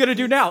 what are you going to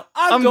do now?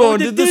 I'm going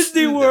to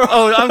Disney World.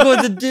 Oh, I'm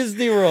going to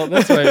Disney World.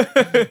 That's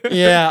right.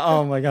 Yeah.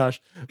 Oh my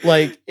gosh.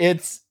 Like,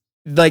 it's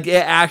like it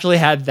actually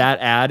had that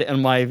ad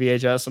in my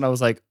VHS, and I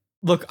was like,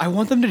 Look, I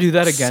want them to do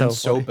that again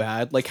So funny.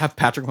 bad. Like, have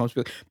Patrick Mahomes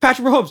be like,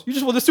 Patrick Mahomes, you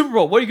just won the Super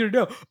Bowl. What are you going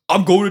to do?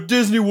 I'm going to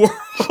Disney World.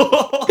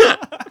 I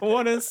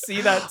want to see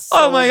that so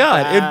oh my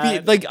god. bad.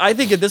 It'd be like, I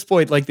think at this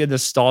point, like, the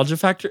nostalgia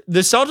factor,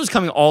 nostalgia's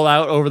coming all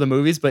out over the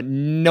movies, but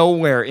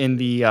nowhere in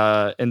the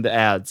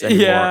ads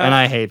anymore. Yeah. And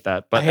I hate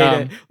that. But I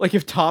hate it. Like,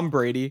 if Tom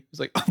Brady was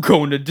like, I'm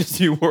going to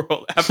Disney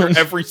World after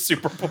every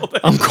Super Bowl.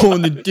 I'm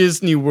going to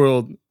Disney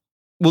World.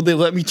 Will they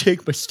let me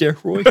take my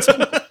steroids?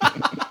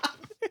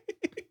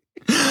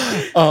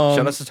 Shout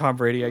out to Tom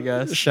Brady, I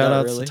guess. Shout Not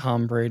out really. to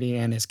Tom Brady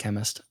and his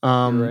chemist.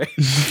 You're right.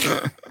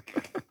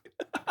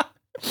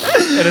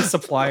 And a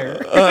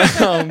supplier.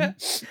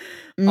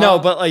 No,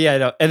 but yeah,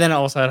 no. And then I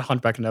also had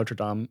Hunchback of Notre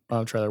Dame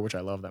trailer, which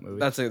I love that movie.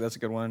 That's a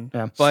good one.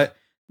 Yeah. But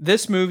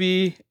this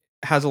movie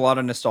has a lot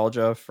of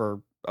nostalgia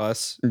for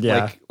us.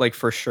 Yeah. Like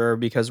for sure,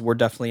 because we're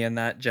definitely in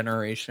that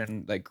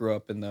generation that grew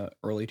up in the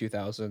early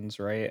 2000s,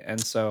 right? And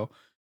so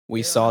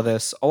we saw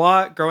this a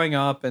lot growing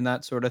up and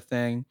that sort of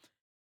thing.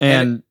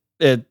 and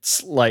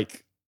it's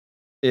like,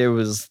 it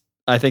was,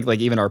 I think, like,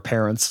 even our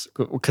parents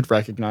could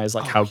recognize,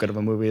 like, how good of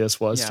a movie this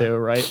was too,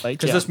 right? Like,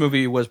 Because this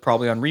movie was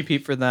probably on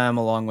repeat for them,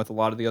 along with a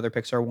lot of the other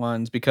Pixar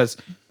ones. Because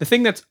the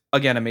thing that's,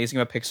 again, amazing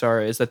about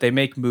Pixar is that they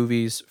make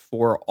movies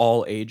for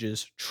all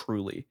ages,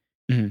 truly.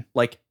 Mhm.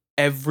 Like,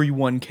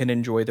 everyone can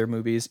enjoy their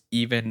movies,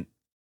 even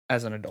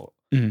as an adult.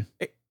 Mhm.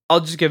 I'll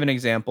just give an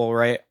example,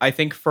 right? I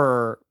think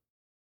for,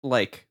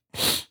 like,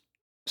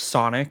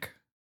 Sonic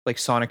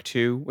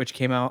 2, which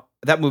came out,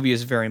 that movie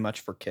is very much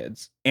for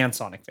kids and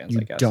Sonic fans, I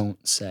you guess.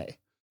 don't say.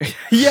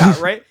 Yeah,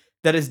 right?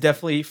 That is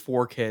definitely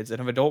for kids. And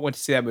if an adult went to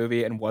see that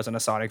movie and wasn't a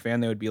Sonic fan,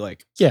 they would be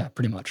like, Yeah,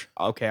 pretty much.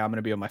 okay, I'm going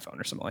to be on my phone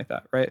or something like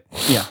that, right?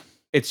 Yeah.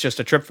 It's just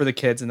a trip for the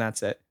kids and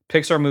that's it.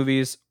 Pixar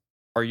movies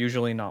are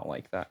usually not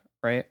like that,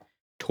 right?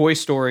 Toy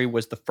Story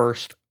was the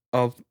first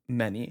of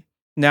many.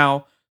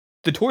 Now,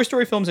 the Toy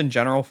Story films in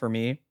general for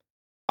me,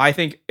 I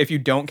think if you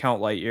don't count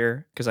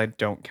Lightyear, because I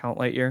don't count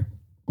Lightyear,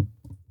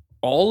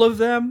 all of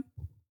them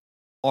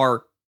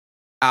are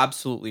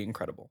absolutely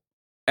incredible.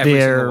 Every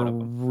single They're one of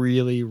them.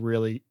 really,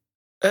 really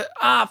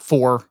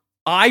 4.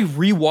 I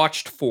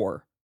rewatched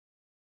 4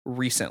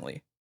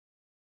 recently.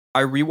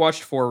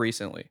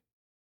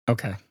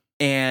 Okay.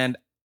 And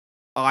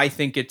I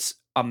think it's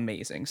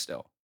amazing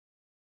still.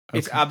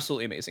 It's Okay.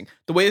 absolutely amazing.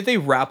 The way that they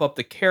wrap up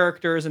the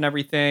characters and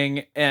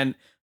everything, and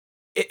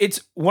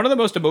it's one of the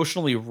most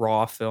emotionally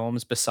raw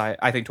films.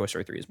 I think Toy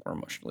Story 3 is more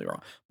emotionally raw,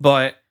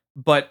 but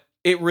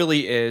It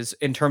really is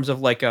in terms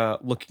of like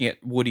looking at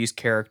Woody's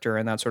character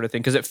and that sort of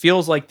thing because it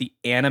feels like the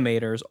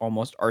animators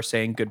almost are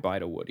saying goodbye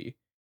to Woody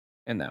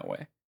in that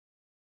way.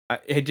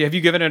 Have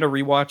you given it a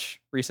rewatch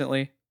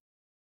recently?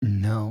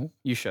 No,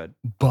 You should.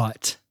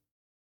 but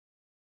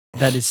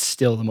that is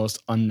still the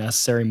most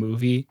unnecessary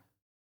movie,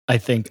 I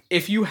think,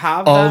 If you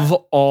have of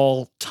that,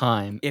 all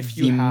time. If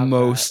you the have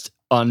most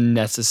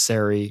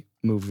unnecessary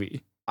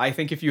movie. I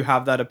think if you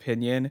have that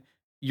opinion,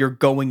 you're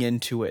going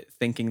into it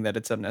thinking that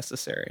it's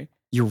unnecessary.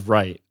 You're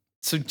right.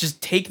 So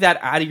just take that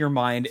out of your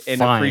mind and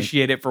Fine.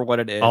 appreciate it for what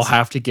it is. I'll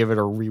have to give it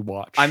a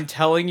rewatch. I'm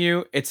telling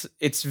you, it's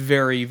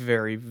very,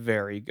 very,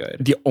 very good.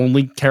 The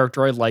only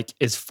character I like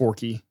is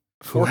Forky,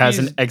 who has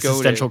an Forky's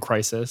existential goated.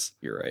 crisis.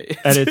 You're right.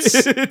 And it's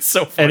it's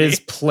so funny. And is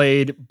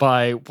played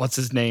by what's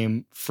his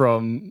name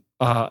from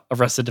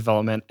Arrested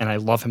Development, and I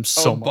love him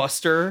so much.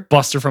 Buster.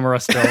 Buster from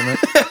Arrested Development.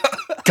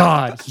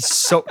 God, he's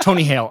so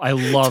Tony Hale. I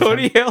love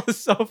Tony him. Hale is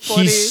so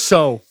funny. He's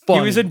so funny.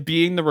 He was in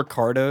Being the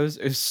Ricardos.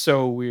 It's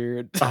so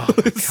weird. Oh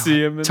my God.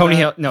 See him in Tony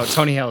that. Hale. No,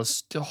 Tony Hale is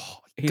still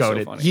He's so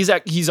goated.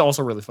 funny. He's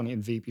also really funny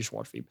in Veep. You should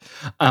watch Veep.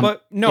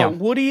 But no, yeah.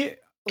 Woody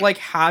like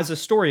has a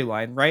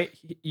storyline, right?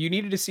 You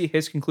needed to see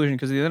his conclusion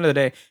because at the end of the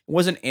day, it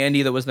wasn't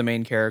Andy that was the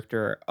main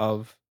character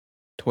of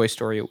Toy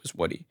Story. It was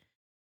Woody,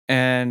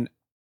 and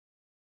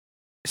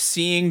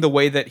seeing the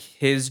way that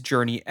his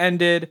journey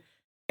ended,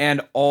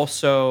 and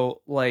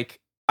also like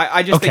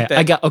I just think that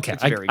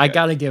I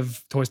gotta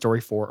give Toy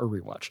Story 4 a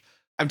rewatch.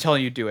 I'm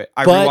telling you, do it.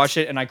 I But- rewatched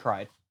it and I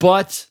cried.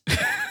 But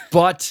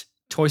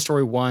Toy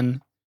Story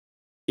 1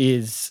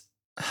 is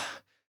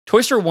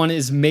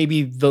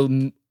maybe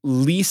the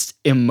least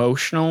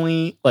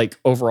emotionally like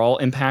overall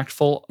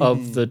impactful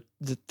of the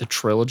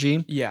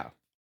trilogy. Yeah.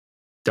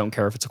 Don't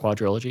care if it's a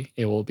quadrilogy.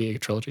 It will be a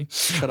trilogy.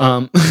 Shut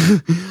up.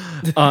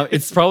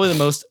 It's probably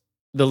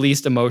the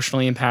least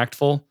emotionally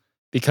impactful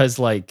because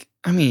like,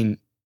 I mean,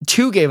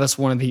 2 gave us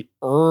one of the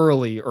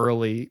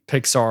early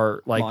Pixar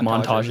like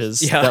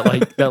montages Yeah.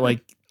 that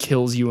like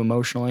kills you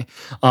emotionally.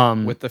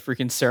 With the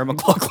freaking Sarah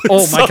McLachlan. Oh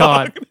my song.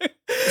 God.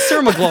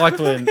 Sarah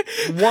McLachlan,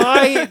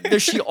 why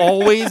does she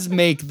always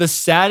make the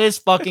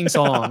saddest fucking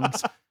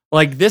songs?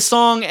 Like this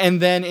song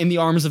and then In the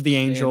Arms of the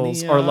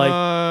Angels are like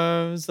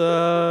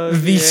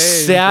the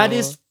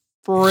saddest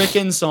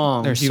freaking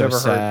songs They're you've so ever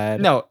sad.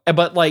 heard. No,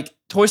 but like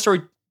Toy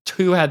Story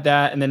 2 had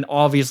that, and then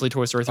obviously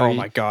Toy Story 3 Oh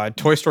my God.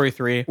 Toy Story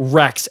 3.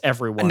 wrecks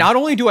everyone. Not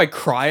only do I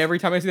cry every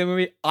time I see that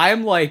movie,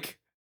 I'm like,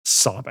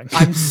 sobbing.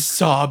 I'm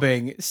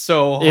sobbing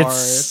so hard.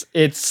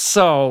 It's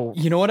so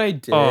You know what I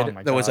did Oh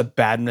my that was a God.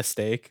 bad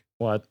mistake?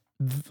 what?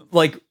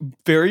 Like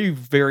very,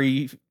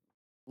 very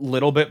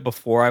little bit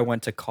before I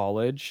went to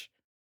college,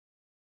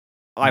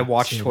 I You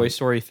watched did. Toy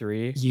Story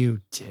 3 You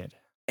did.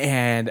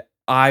 and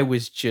I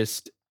was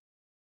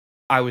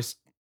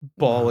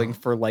bawling Wow.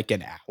 for like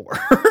an hour.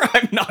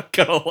 I'm not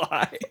gonna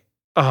lie.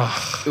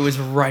 Ugh. It was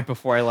right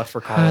before I left for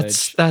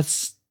college.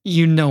 That's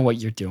you know what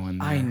you're doing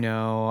there. I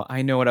know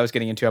what I was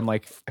getting into. I'm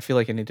like, I feel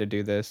like I need to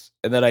do this.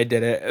 And then I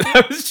did it. And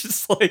I was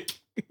just like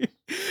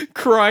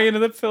crying into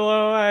the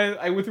pillow.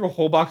 I went through a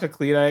whole box of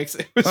Kleenex.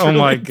 It was Oh really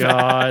my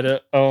bad.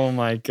 God. Oh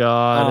my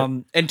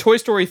God. And Toy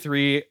Story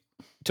 3,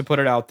 to put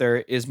it out there,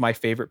 is my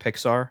favorite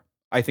Pixar.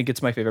 I think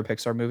it's my favorite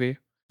Pixar movie.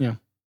 Yeah.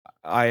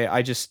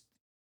 I just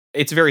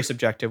it's very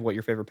subjective what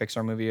your favorite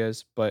Pixar movie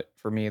is, but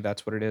for me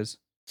that's what it is.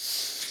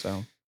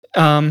 So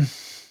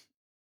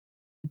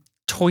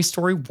Toy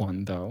Story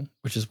 1 though,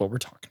 which is what we're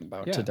talking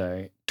about Yeah.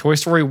 today. Toy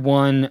Story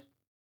 1,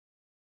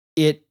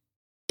 it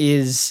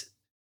is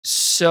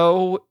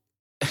so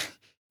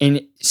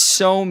in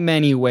so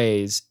many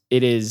ways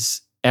it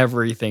is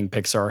everything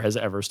Pixar has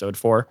ever stood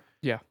for.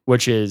 Yeah.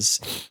 Which is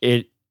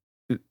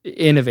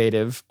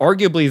innovative,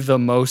 arguably the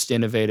most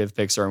innovative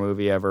Pixar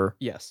movie ever.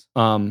 yes.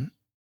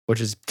 Which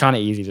is kind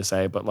of easy to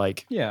say, but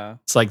like Yeah.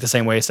 it's like the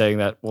same way saying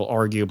that, well,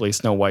 arguably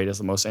Snow White is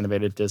the most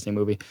innovative Disney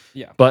movie.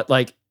 Yeah. But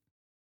like,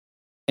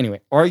 anyway,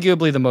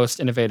 arguably the most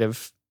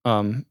innovative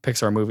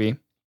Pixar movie.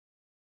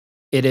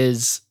 It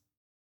is,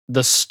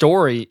 the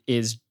story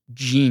is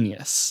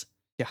genius.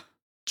 Yeah.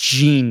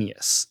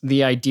 Genius.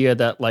 The idea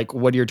that like,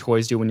 what do your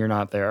toys do when you're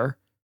not there?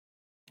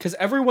 Because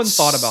everyone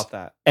thought about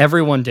that.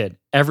 Everyone did.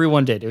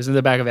 Everyone did. It was in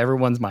the back of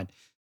everyone's mind.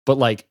 But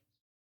like,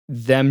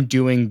 them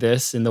doing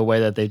this in the way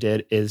that they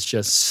did is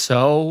just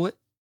so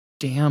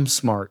damn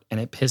smart,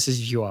 and it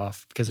pisses you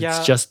off because Yeah.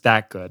 it's just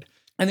that good.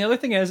 And the other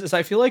thing is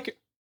I feel like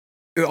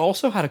it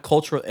also had a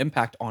cultural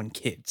impact on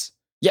kids,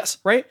 Yes.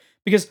 right?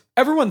 Because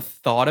everyone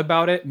thought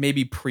about it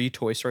maybe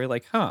pre-Toy Story,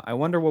 like, I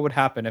wonder what would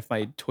happen if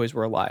my toys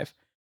were alive.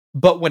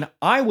 But when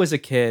I was a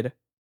kid,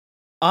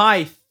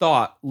 I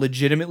thought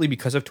legitimately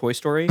because of Toy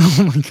Story,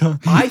 Oh my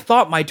God. I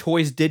thought my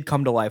toys did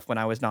come to life when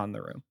I was not in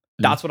the room.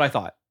 That's what I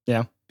thought.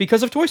 Yeah.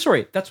 Because of Toy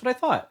Story. That's what I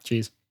thought.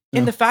 Jeez.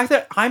 And Yeah. the fact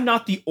that I'm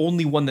not the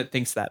only one that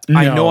thinks that.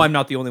 I No. know I'm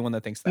not the only one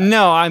that thinks that.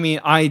 No, I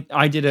mean, I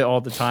did it all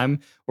the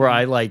time where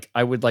I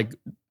would like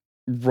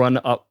run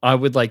up, I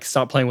would like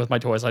stop playing with my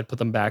toys. I'd put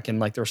them back in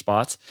like their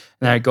spots,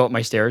 and then I'd go up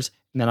my stairs,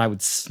 and then I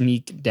would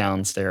sneak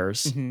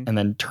downstairs Mhm. and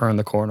then turn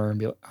the corner and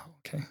be like, oh,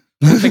 okay.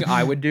 One thing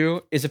I would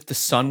do is if the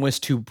sun was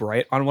too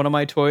bright on one of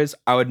my toys,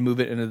 I would move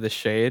it into the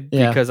shade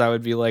because I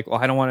would be like,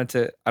 well, I don't want it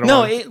to. I don't.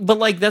 No, but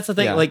like that's the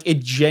thing. Yeah. Like it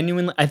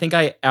genuinely. I think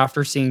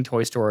after seeing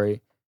Toy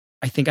Story,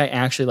 I think I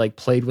actually like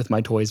played with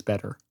my toys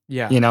better.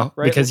 Yeah, you know,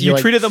 right? because you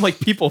treated them like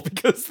people.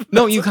 Because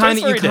no, you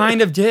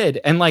kind of did,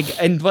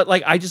 but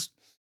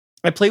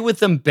I play with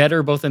them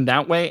better both in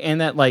that way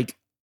and that like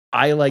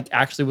I like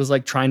actually was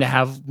like trying to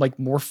have like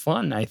more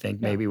fun. I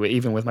think maybe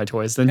even with my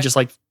toys than just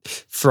like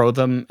throw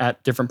them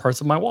at different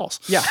parts of my walls.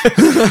 Yeah,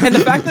 and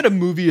the fact that a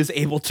movie is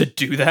able to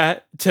do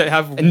that to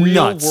have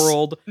real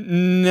world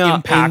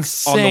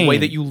impacts on the way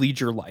that you lead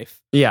your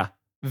life. Yeah,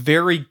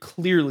 very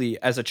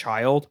clearly as a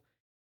child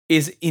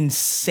is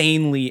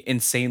insanely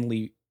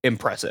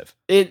impressive.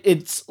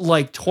 It's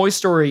like Toy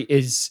Story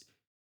is.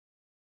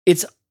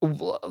 It's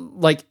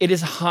like it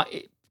is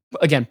high.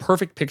 Again,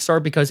 perfect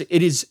Pixar because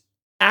it is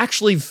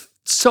actually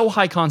so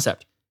high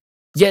concept,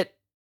 yet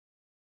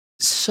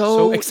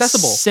so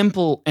accessible,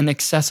 simple, and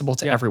accessible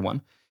to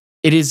everyone.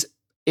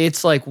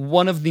 It's like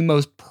one of the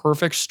most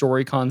perfect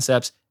story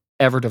concepts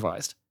ever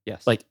devised.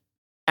 Yes, like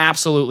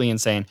absolutely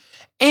insane,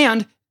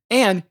 and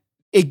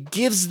it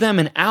gives them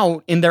an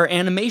out in their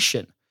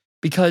animation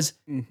because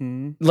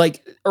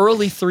like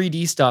early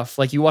 3D stuff,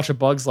 like you watch A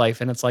Bug's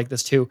Life and it's like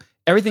this too.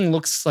 Everything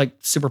looks like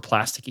super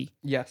plasticky.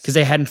 Yes. Because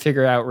they hadn't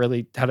figured out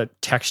really how to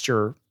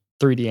texture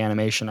 3D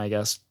animation, I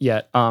guess,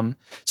 yet. So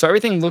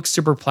everything looks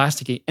super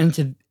plasticky.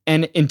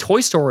 And in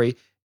Toy Story,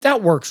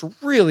 that works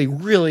really,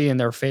 really in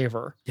their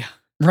favor. Yeah.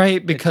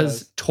 Right?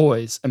 Because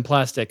toys and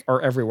plastic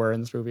are everywhere in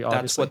this movie,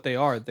 obviously. That's what they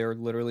are. They're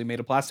literally made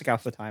of plastic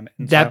half the time.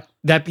 And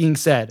that being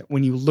said,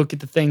 when you look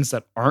at the things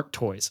that aren't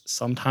toys,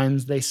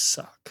 sometimes they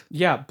suck.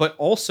 Yeah, but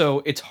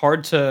also it's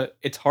hard to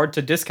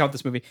discount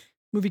this movie.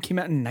 Movie came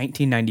out in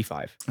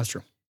 1995. That's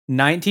true.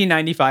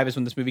 1995 is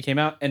when this movie came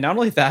out. And not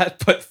only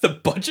that, but the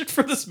budget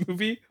for this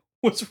movie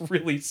was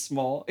really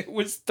small. It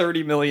was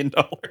 $30 million.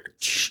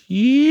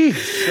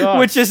 Jeez.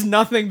 Which is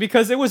nothing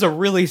because it was a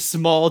really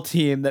small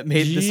team that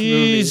made this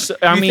movie.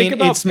 I mean,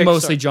 it's Pixar.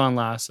 Mostly John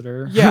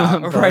Lasseter.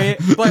 Yeah, right.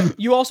 But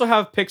you also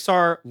have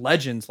Pixar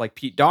legends like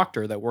Pete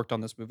Docter that worked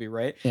on this movie,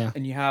 right? Yeah.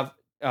 And you have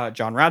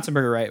John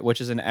Ratzenberger, right? Which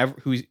is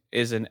who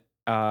is in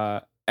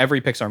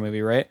every Pixar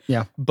movie, right?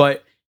 Yeah.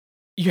 But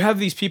you have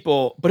these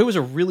people, but it was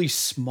a really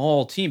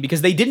small team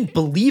because they didn't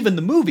believe in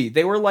the movie.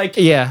 They were like,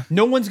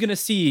 no one's going to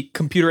see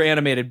computer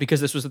animated because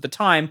this was at the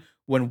time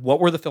when what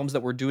were the films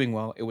that were doing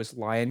well? It was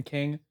Lion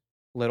King,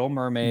 Little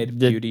Mermaid,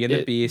 Beauty and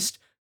the Beast,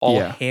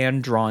 all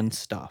hand-drawn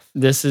stuff.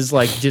 This is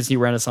like Disney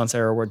Renaissance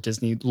era where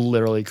Disney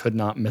literally could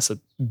not miss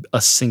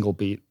a single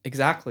beat.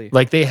 Exactly.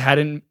 Like they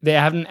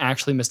haven't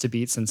actually missed a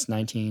beat since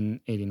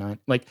 1989.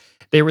 Like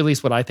they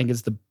released what I think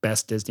is the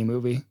best Disney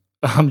movie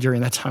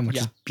during that time, which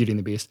is Beauty and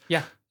the Beast.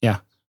 Yeah. Yeah.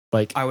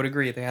 Like I would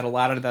agree. They had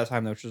Aladdin at that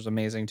time, which was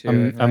amazing too.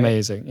 Right?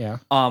 Amazing, yeah.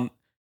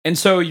 And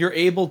so you're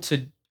able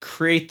to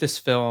create this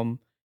film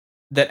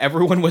that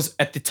everyone was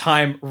at the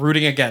time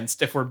rooting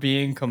against, if we're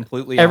being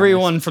completely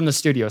everyone honest. From the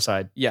studio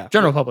side. Yeah.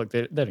 General public,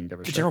 they didn't give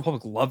a shit. The general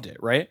public loved it,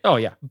 right? Oh,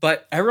 yeah.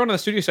 But everyone on the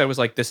studio side was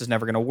like, this is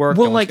never going to work.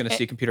 Well, no one's going to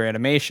see computer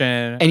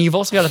animation. And you've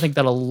also got to think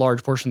that a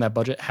large portion of that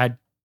budget had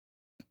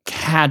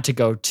to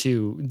go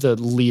to the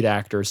lead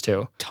actors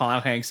too.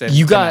 Tom Hanks and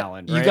Tim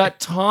Allen, right? You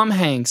got Tom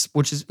Hanks,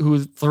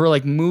 who for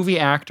like movie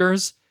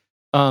actors.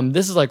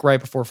 This is like right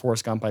before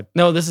Forrest Gump.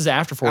 No, this is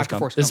after Forrest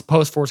Gump. This is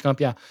post Forrest Gump.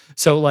 Yeah.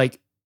 So like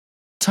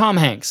Tom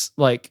Hanks,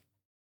 like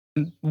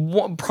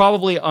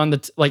probably on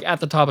the at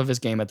the top of his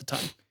game at the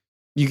time.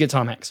 You get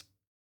Tom Hanks.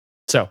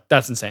 So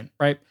that's insane,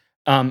 right?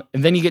 And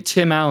then you get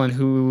Tim Allen,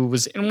 who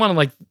was in one of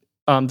like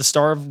the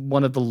star of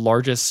one of the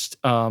largest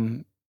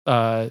movies?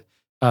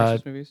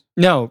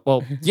 No,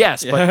 well,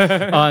 yes,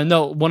 but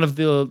no, one of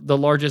the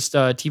largest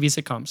TV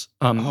sitcoms,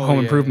 Home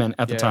Improvement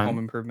at the time. Home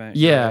Improvement.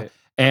 Yeah. Right.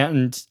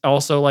 And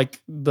also like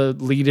the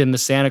lead in the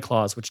Santa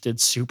Claus, which did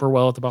super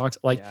well at the box.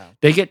 Like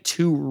they get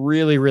two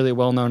really, really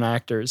well-known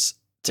actors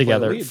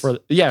together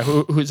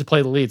who to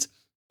play the leads.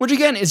 Which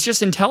again is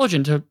just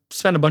intelligent to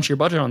spend a bunch of your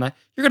budget on that.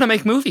 You're gonna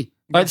make movie.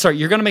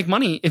 You're gonna make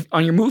money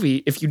on your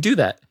movie if you do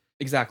that.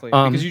 Exactly.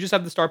 Because you just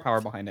have the star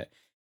power behind it.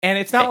 And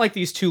it's not like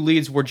these two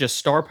leads were just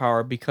star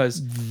power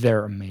because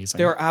they're amazing.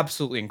 They're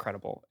absolutely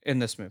incredible in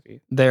this movie.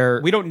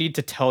 We don't need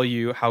to tell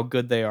you how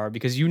good they are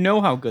because you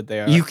know how good they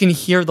are. You can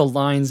hear the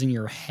lines in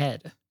your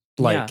head.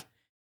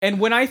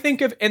 And when I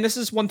think of, and this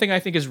is one thing I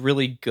think is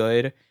really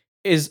good,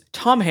 is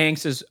Tom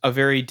Hanks is a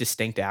very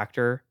distinct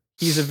actor.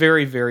 He's a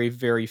very, very,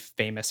 very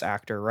famous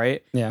actor,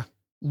 right? Yeah.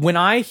 When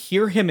I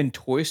hear him in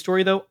Toy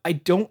Story, though, I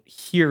don't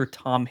hear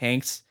Tom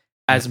Hanks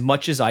as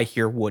much as I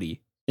hear Woody.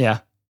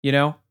 Yeah. You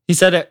know? He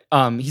said it.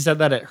 He said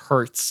that it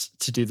hurts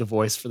to do the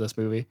voice for this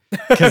movie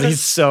because he's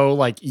so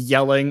like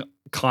yelling,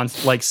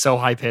 like so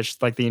high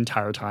pitched, like the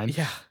entire time.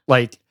 Yeah.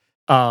 Like,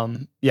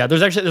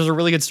 there's a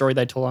really good story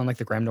that I told on like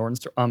the Graham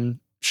Norton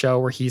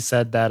show where he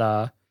said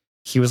that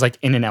he was like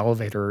in an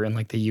elevator in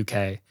like the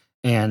UK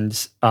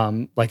and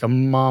like a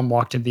mom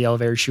walked into the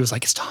elevator. She was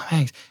like, "It's Tom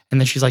Hanks,"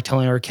 and then she's like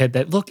telling her kid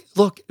that look,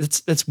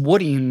 it's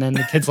Woody, and then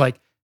the kid's like,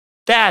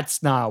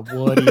 "That's not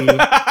Woody."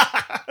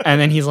 And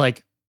then he's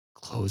like,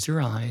 close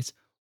your eyes.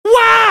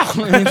 Wow!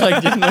 And he's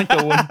like, doing like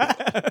a one.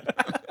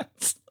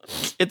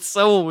 It's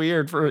so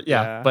weird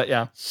Yeah. but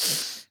yeah.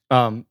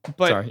 But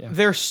Sorry, yeah.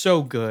 they're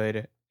so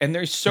good, and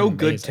they're so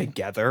good Amazing.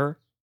 together.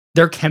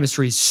 Their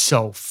chemistry is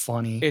so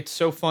funny. It's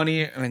so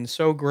funny and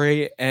so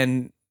great,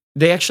 and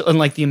They actually, and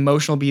like the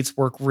emotional beats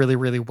work really,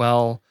 really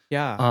well.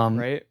 yeah,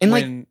 right. And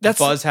When like that's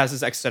Buzz has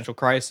his existential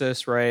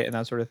crisis, right, and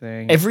that sort of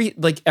thing.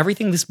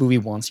 everything this movie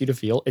wants you to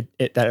feel,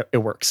 it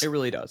works. It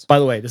really does. By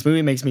the way, this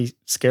movie makes me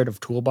scared of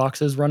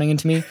toolboxes running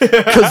into me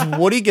because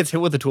Woody gets hit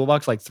with the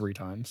toolbox like 3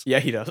 times. Yeah,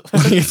 he does.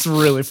 It's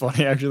really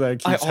funny, actually.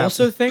 I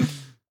also think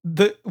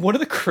one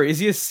of the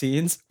craziest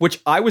scenes, which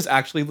I was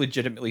actually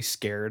legitimately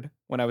scared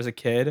when I was a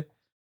kid,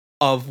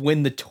 of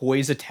when the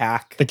toys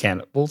attack. the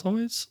cannibal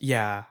toys.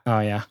 Yeah, Oh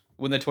yeah.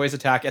 when the toys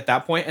attack at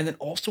that point, and then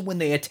also when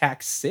they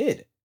attack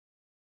Sid.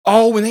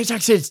 Oh, when they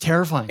attack Sid, it's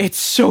terrifying. It's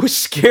so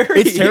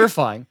scary. It's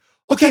terrifying.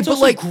 Okay, It's but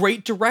also like,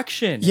 great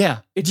direction. yeah.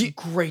 It's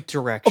great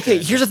direction. Okay,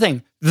 here's the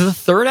thing: the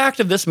third act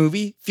of this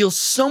movie feels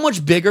so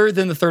much bigger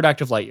than the third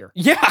act of Lightyear.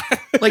 Yeah.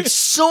 Like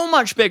so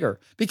much bigger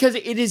because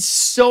it is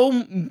so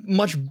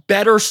much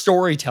better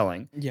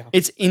storytelling. Yeah.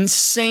 It's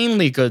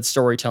insanely good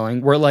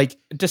storytelling where like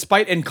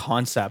Despite in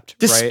concept,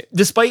 right?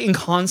 despite in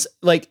concept,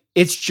 like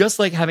it's just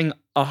like having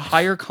a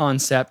higher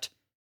concept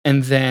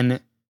and then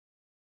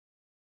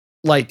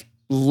like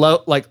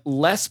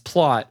less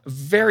plot,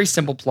 very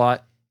simple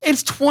plot.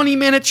 It's 20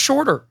 minutes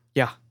shorter.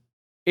 Yeah.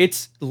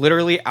 It's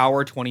literally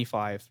hour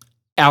 25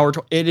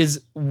 It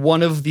is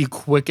one of the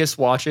quickest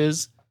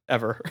watches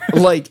ever.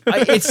 like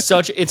it's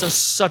such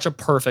a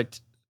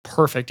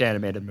perfect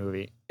animated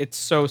movie. It's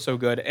so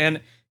good.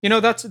 And you know,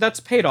 that's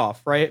paid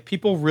off, right?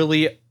 People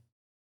really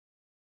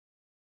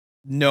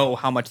know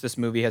how much this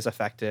movie has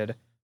affected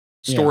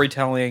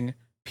storytelling,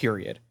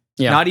 period.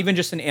 Yeah. Not even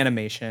just in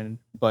animation,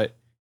 but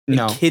in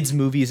No. kids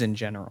movies in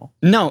general.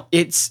 No,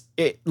 it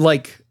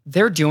like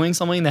they're doing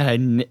something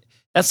that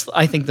that's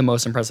I think the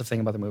most impressive thing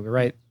about the movie,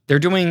 right? They're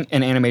doing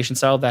an animation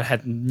style that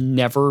had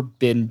never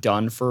been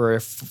done for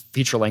a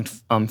feature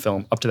length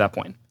film up to that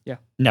point. Yeah.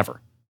 Never.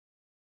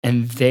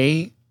 And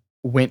they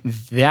went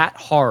that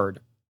hard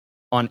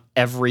on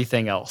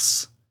everything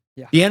else.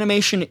 Yeah. The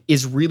animation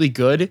is really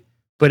good,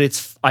 but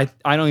I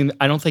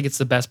don't think it's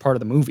the best part of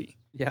the movie.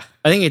 Yeah.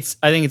 I think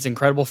it's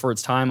incredible for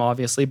its time,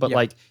 obviously, but Yeah.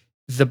 like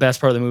the best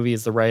part of the movie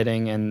is the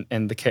writing and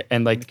the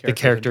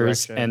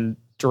characters and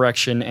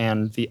direction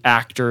and the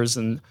actors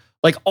and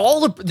like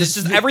all of This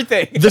is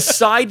everything. the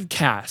side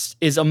cast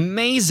is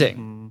amazing.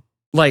 Mhm.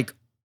 Like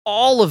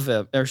all of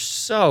them are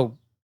so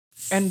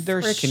And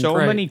there's freaking so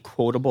great. many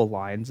quotable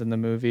lines in the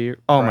movie.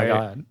 Oh my right?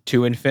 god.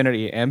 To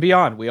infinity and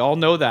beyond. We all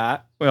know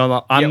that. Well,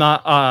 no, I'm Yep.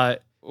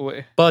 not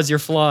W- Buzz Your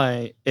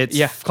Fly. It's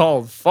Yeah.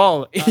 called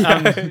Fall.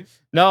 Yeah.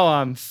 No,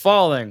 I'm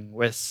falling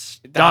with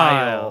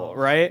style.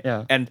 right?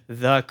 Yeah. And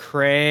the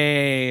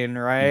crane,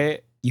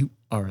 right? You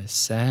are a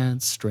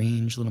sad,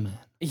 strange little man.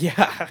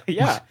 Yeah,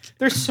 yeah.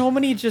 There's so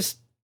many just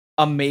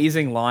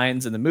amazing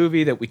lines in the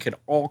movie that we could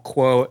all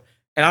quote.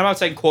 And I'm not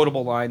saying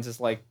quotable lines is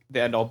like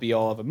the end all be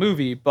all of a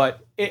movie,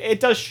 but it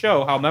does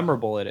show how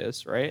memorable it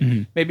is, right?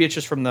 Mhm. Maybe it's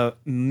just from the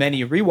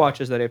many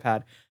rewatches that I've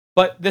had.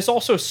 But this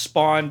also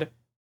spawned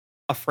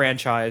a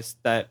franchise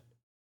that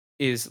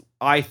is,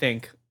 I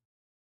think,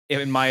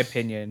 in my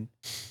opinion,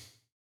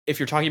 if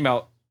you're talking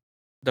about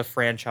the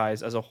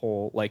franchise as a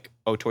whole, like,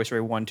 Toy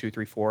Story 1, 2,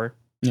 3, 4.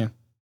 Yeah.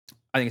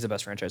 I think it's the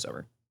best franchise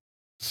ever.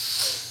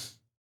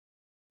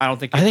 I don't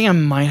think I think I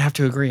might have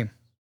to agree.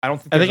 I don't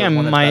think I think there's I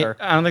one that's might. better.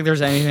 I don't think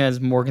there's anything that's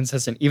more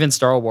consistent. Even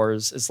Star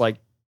Wars is like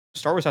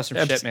Star Wars has some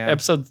shit, man.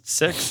 Episode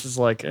 6 is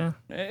like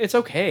It's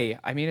okay.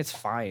 I mean, it's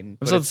fine.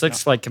 but episode it's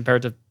 6 like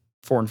compared to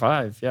 4 and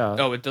 5. Yeah. not-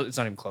 oh, it's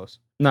not even close.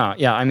 No.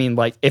 Yeah. I mean,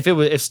 like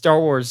if Star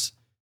Wars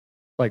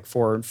like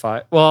 4 and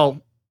 5.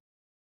 Well,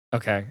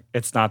 okay,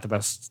 it's not the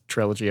best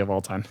trilogy of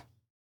all time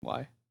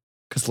Why?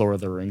 because Lord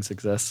of the Rings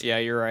exists. Yeah,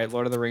 you're right.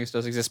 Lord of the Rings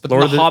does exist, but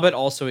Lord The of the- Hobbit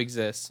also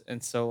exists,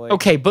 and so like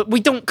Okay, but we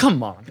don't.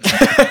 Come on.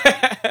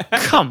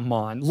 Come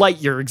on.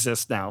 Lightyear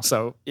exists now,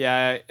 so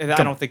yeah, I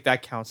Come don't think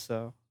that counts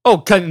though. oh,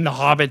 The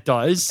Hobbit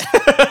does.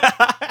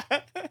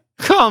 The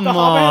Come Hobbit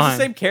on. has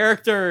the same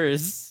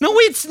characters. No,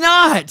 it's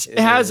not. It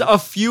has is. a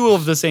few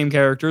of the same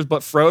characters,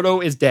 but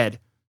Frodo is dead.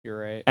 You're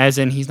right. As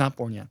in, he's not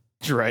born yet.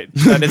 You're right.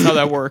 That is how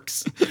that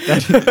works.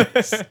 That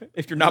is.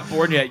 If you're not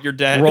born yet, you're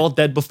dead. We're all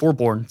dead before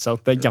born, so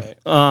thank you. Right.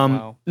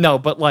 Wow. No,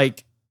 but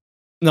like,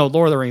 no,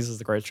 Lord of the Rings is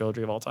the greatest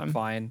trilogy of all time.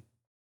 Fine.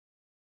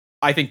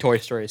 I think Toy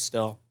Story is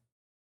still.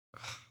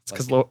 It's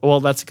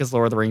because that's because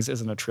Lord of the Rings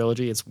isn't a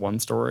trilogy; it's one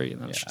story,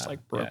 and then it's just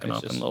like broken it's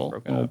up just in little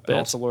broken up. And bits.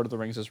 also, Lord of the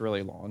Rings is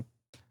really long.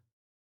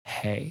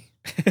 Hey,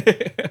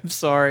 I'm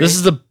sorry. this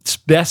is the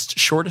best,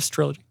 shortest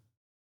trilogy.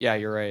 Yeah,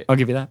 you're right. I'll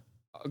give you that.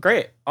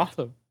 Great,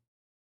 awesome.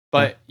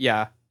 But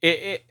yeah,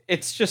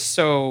 it's just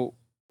so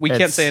we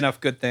can't It's- say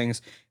enough good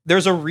things.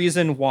 There's a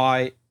reason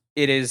why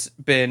it has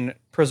been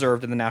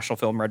preserved in the National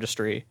Film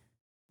Registry.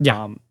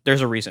 Yeah.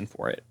 There's a reason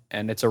for it,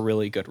 and it's a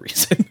really good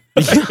reason.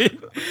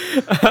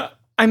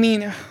 I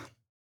mean,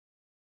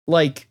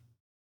 like,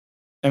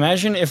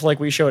 Imagine if like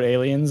we showed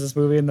aliens this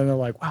movie and then they're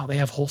like, wow, they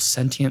have whole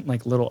sentient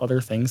like little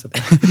other things that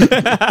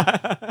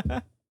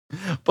they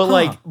but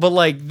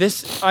like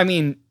this, I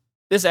mean,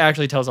 this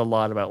actually tells a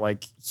lot about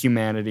like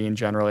humanity in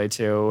generally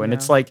too. And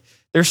it's like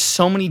there's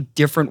so many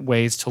different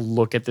ways to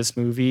look at this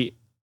movie,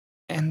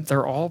 and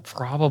they're all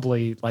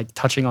probably like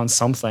touching on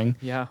something.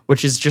 Yeah.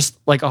 Which is just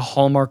like a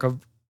hallmark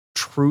of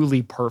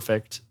truly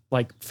perfect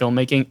like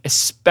filmmaking,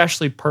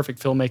 especially perfect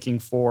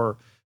filmmaking for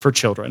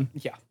children.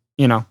 Yeah.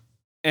 You know.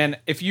 And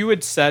if you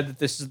had said that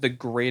this is the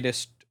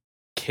greatest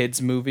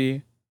kids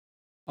movie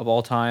of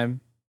all time,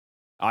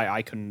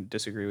 I couldn't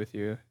disagree with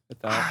you with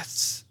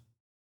that.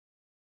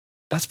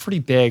 That's pretty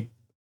big.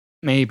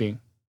 Maybe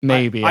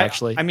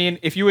actually. I mean,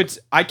 if you would,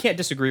 I can't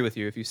disagree with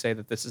you if you say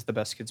that this is the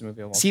best kids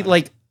movie of all See,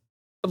 time.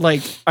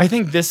 like I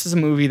think this is a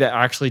movie that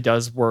actually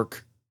does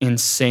work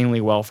insanely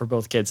well for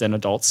both kids and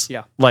adults.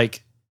 Yeah.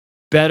 Like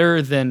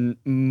better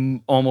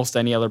than almost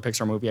any other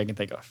Pixar movie I can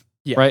think of.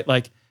 Yeah. Right?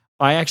 Like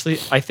I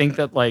think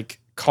that like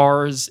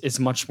Cars is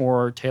much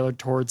more tailored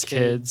towards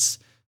kids.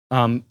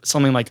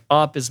 Something like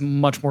Up is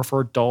much more for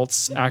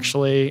adults,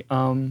 actually.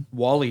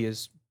 WALL-E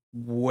is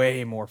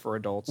way more for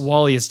adults.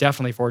 WALL-E is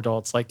definitely for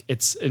adults. Like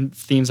it's in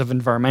themes of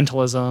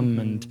environmentalism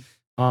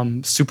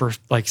and super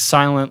like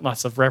silent,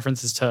 lots of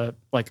references to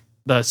like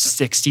the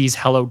 60s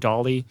Hello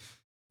Dolly.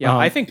 Yeah,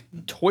 I think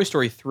Toy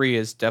Story 3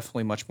 is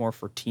definitely much more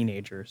for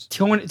teenagers.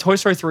 Toy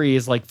Story 3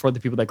 is like for the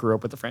people that grew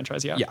up with the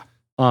franchise, yeah. Yeah.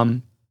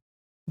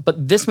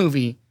 But this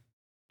movie,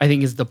 I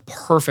think, is the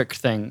perfect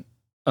thing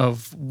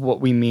of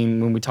what we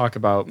mean when we talk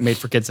about made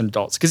for kids and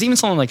adults. Because even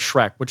something like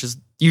Shrek, which is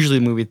usually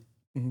a movie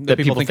that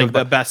people think of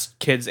the best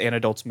kids and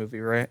adults movie,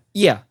 right?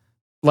 Yeah.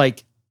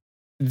 Like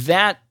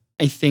that,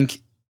 I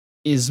think,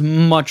 is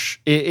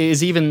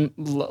even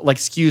like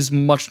skews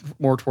much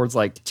more towards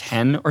like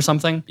 10 or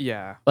something.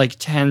 Yeah. Like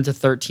 10 to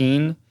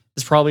 13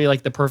 is probably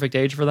like the perfect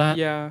age for that.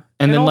 Yeah.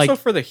 And then also like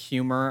for the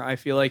humor, I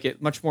feel like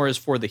it much more is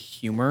for the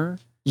humor.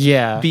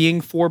 Yeah.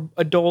 Being for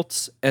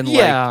adults and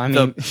yeah, I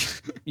mean,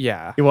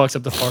 yeah. He walks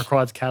up to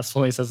Farquaad's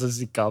castle and he says, "Is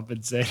he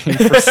compensating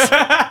for?"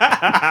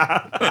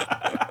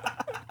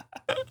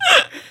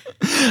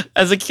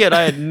 As a kid,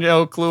 I had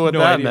no clue what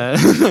that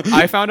meant.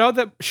 I found out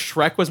that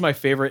Shrek was my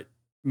favorite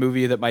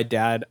movie that my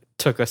dad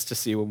took us to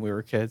see when we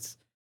were kids.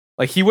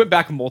 Like he went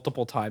back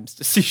multiple times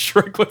to see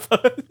Shrek with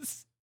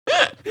us,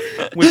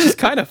 which is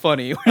kind of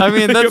funny.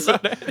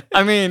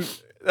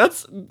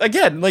 That's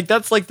again, like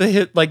that's like the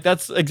hit, like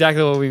that's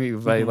exactly what we mean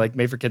by like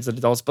made for kids and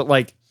adults. But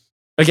like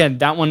again,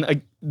 that one,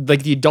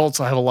 like the adults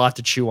will have a lot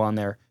to chew on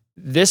there.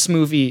 This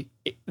movie,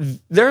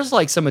 there's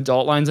like some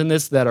adult lines in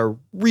this that are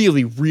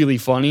really, really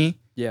funny.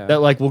 Yeah,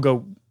 that like will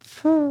go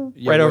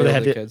right over the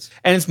head, kids.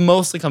 And it's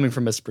mostly coming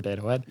from Mr.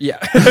 Potato Head. Yeah,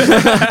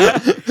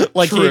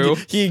 like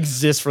he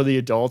exists for the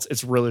adults.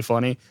 It's really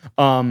funny.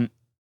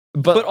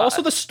 But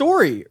also the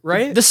story,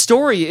 right? The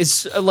story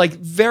is like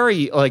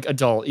very like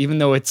adult, even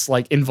though it's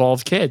like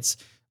involved kids.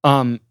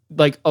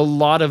 Like a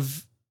lot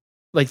of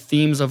like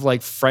themes of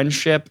like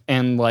friendship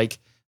and like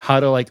how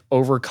to like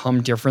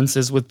overcome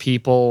differences with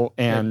people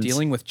and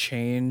dealing with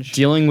change,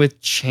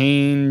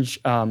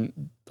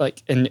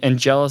 like and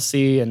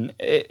jealousy, and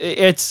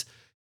it's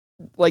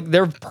like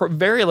they're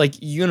very like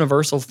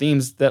universal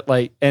themes that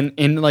like and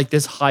in like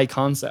this high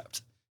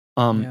concept.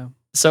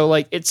 So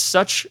like it's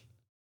such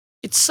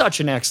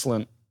an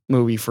excellent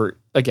movie for,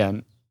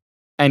 again,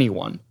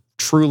 anyone,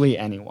 truly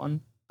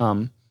anyone.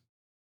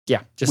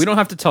 Yeah, we don't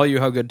have to tell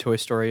you how good Toy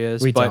Story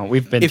is. We don't.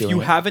 We've been. If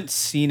you haven't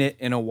seen it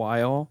in a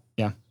while,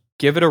 yeah,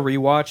 give it a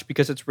rewatch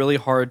because it's really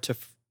hard to.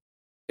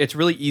 It's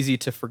really easy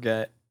to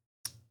forget.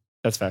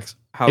 That's facts.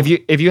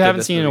 If you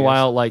haven't seen it in a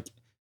while, like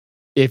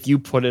if you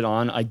put it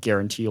on, I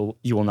guarantee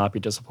you will not be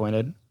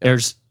disappointed.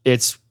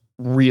 It's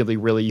really,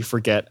 really, you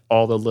forget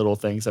all the little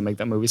things that make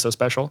that movie so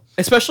special.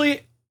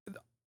 Especially.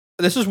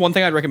 This is one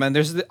thing I'd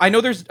recommend. I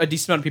know there's a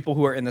decent amount of people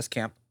who are in this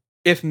camp.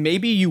 If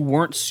maybe you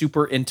weren't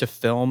super into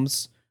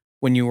films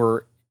when you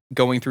were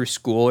going through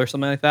school or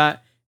something like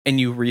that, and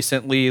you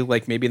recently,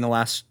 like maybe in the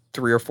last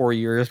 3 or 4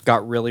 years,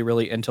 got really,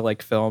 really into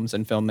like films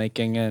and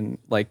filmmaking and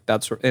like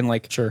that sort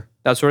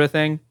that sort of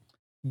thing,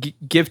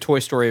 give Toy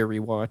Story a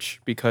rewatch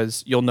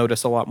because you'll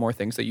notice a lot more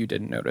things that you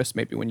didn't notice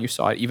maybe when you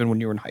saw it, even when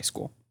you were in high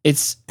school.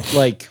 It's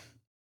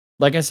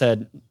like I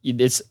said,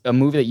 it's a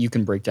movie that you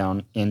can break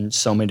down in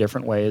so many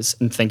different ways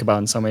and think about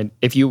in so many.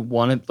 If you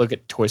want to look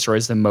at Toy Story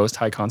as the most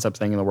high concept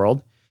thing in the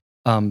world,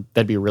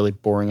 that'd be a really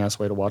boring ass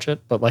way to watch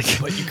it. But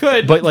you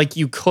could. But like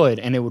you could,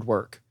 and it would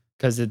work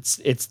because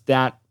it's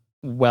that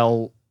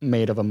well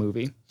made of a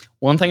movie.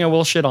 One thing I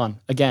will shit on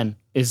again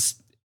is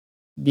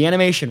the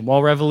animation.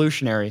 While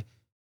revolutionary,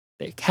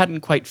 they hadn't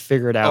quite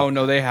figured out. Oh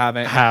no, they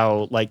haven't.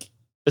 How like.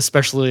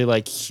 Especially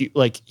like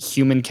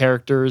human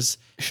characters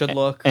should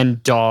look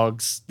and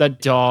dogs. The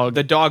dog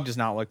does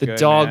not look good. The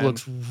dog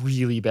looks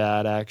really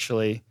bad,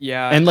 actually.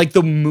 Yeah, and like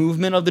the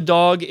movement of the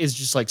dog is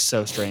just like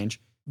so strange.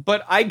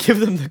 But I give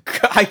them the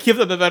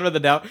benefit of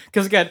the doubt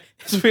because again,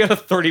 we had a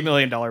 $30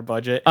 million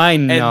budget. I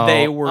know, and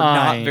they were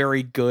not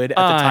very good at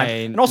the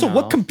time. And also,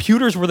 what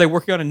computers were they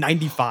working on in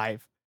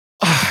 '95?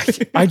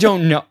 I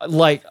don't know.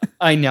 Like,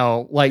 I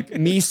know. Like,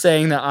 me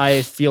saying that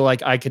I feel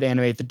like I could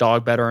animate the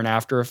dog better in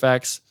After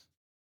Effects.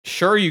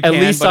 Sure you At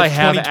can, least but I it's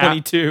have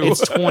 2022.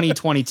 It's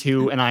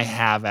 2022 and I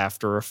have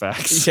After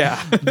Effects.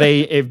 Yeah.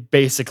 It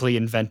basically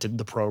invented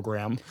the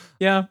program.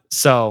 Yeah.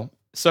 So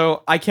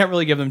I can't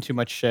really give them too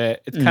much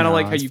shit. It's kind of No,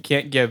 like how it's- you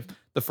can't give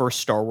the first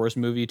Star Wars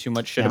movie too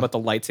much shit Yeah. about the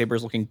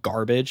lightsabers looking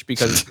garbage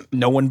because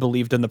no one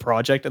believed in the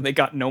project and they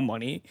got no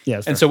money. yeah,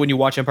 it's And fair. so when you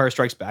watch Empire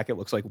Strikes Back, it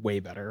looks like way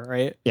better,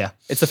 right? Yeah.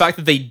 It's the fact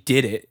that they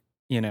did it,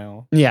 you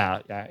know.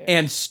 yeah.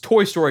 And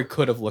Toy Story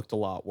could have looked a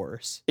lot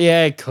worse.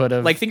 Yeah, it could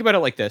have. Like, think about it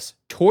like this.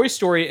 Toy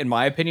Story, in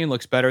my opinion,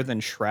 looks better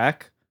than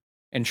Shrek,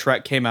 and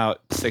Shrek came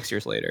out 6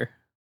 years later.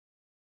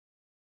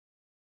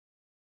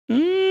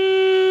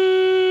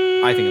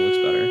 I think it looks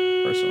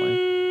better,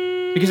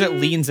 personally. Because it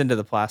leans into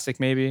the plastic,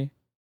 maybe.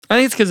 I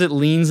think it's because it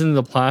leans into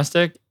the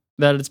plastic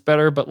that it's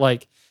better. But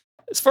like,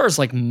 as far as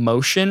like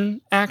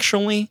motion,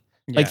 actually,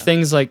 like Yeah.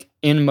 things like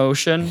in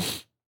motion,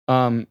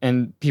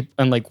 and people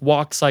and like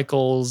walk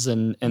cycles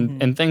and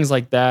Mhm. and things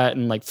like that,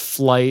 and like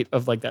flight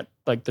of like that,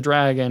 like the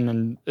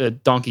dragon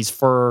and donkey's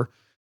fur.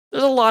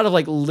 There's a lot of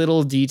like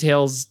little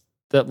details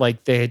that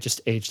like they had just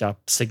aged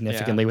up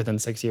significantly within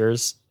 6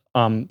 years.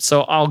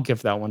 So I'll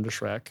give that one to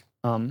Shrek.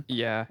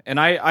 Yeah, and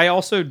I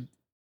also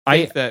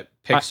think that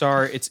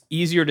Pixar, it's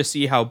easier to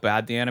see how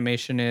bad the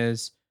animation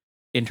is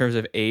in terms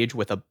of age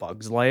with A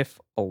Bug's Life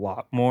a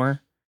lot more.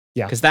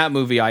 Yeah. Because that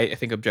movie, I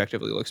think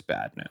objectively looks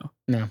bad now.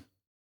 Yeah.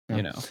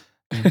 You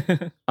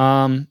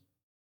know.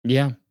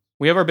 Yeah.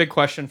 We have our big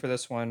question for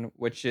this one,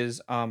 which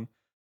is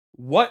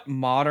what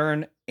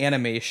modern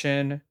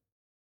animation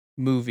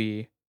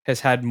movie has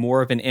had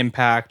more of an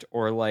impact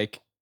or like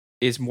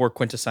is more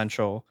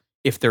quintessential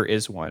if there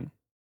is one,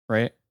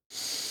 right?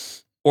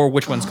 Or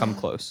which ones come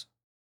close?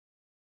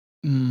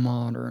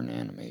 Modern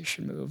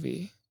animation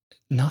movie.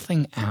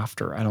 Nothing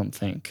after, I don't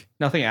think.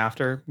 Nothing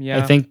after. Yeah.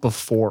 I think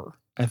before.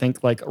 I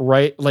think like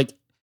right like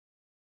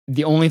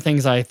the only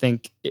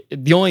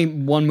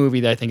one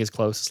movie that I think is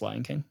close is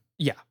Lion King.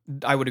 Yeah,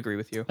 I would agree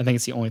with you. I think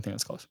it's the only thing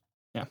that's close.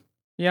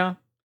 Yeah.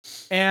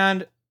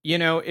 And, you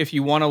know, if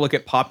you want to look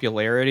at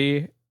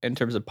popularity in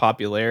terms of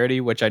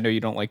popularity, which I know you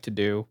don't like to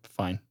do,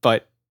 Fine.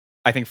 but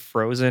I think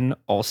Frozen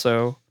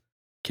also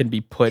can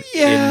be put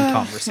in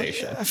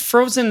conversation.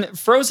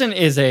 Frozen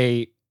is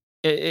it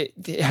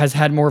has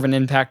had more of an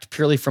impact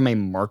purely from a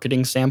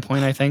marketing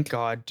standpoint, I think.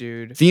 God,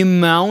 dude. The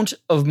amount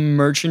of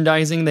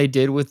merchandising they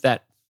did with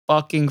that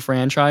fucking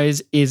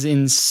franchise is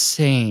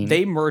insane.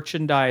 They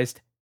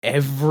merchandised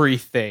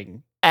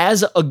everything.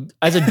 As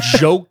a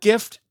joke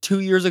gift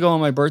 2 years ago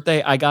on my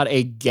birthday, I got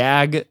a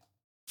gag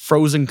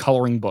Frozen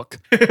coloring book.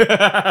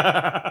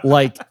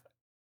 Like,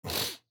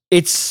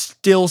 it's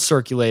still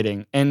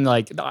circulating, and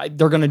like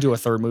they're gonna do a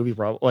third movie,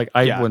 bro. Like,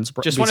 I wouldn't.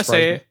 Just want to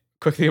say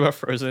quick thing about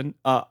Frozen.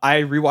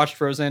 I rewatched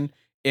Frozen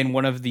in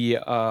one of the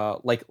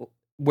like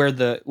where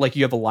the like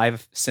you have a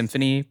live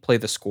symphony play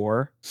the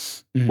score,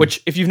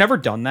 which if you've never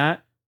done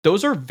that,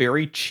 those are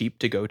very cheap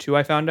to go to.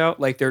 I found out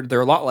like they're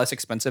a lot less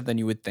expensive than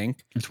you would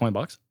think.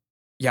 $20.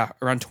 Yeah,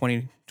 around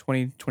 20,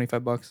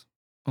 $25.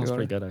 That's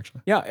pretty good,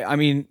 actually. Yeah, I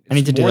mean, I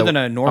need to do more that. than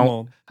a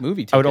normal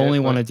movie ticket. I would only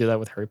want to do that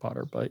with Harry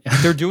Potter, but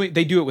yeah.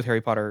 They do it with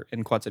Harry Potter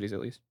in Quad Cities at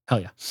least.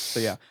 Hell yeah. So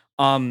yeah.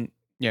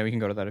 Yeah, we can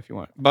go to that if you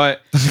want.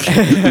 But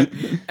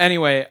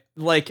anyway,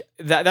 like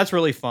that's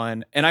really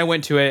fun. And I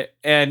went to it,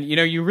 and you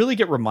know, you really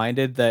get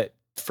reminded that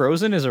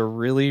Frozen is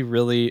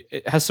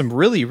it has some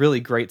really, really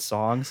great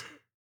songs.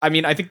 I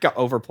mean, I think it got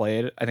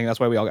overplayed. I think that's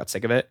why we all got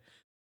sick of it.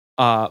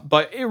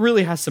 But it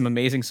really has some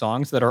amazing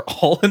songs that are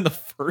all in the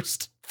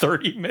first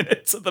 30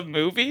 minutes of the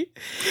movie.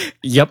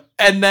 Yep.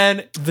 And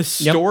then the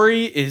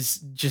story is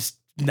just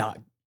not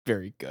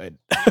very good.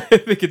 I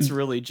think it's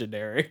really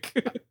generic.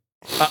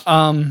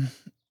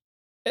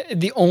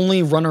 The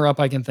only runner-up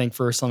I can think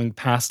for something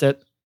past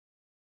it.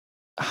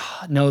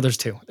 No, there's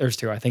two.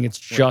 I think it's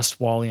just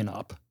Wall-E and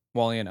Up.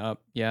 Wall-E and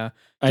Up, yeah.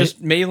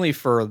 Just mainly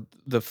for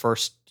the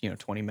first,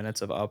 20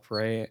 minutes of Up,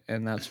 right?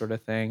 And that sort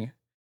of thing.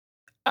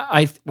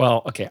 I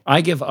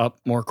give Up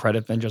more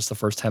credit than just the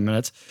first 10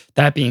 minutes.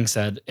 That being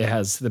said, it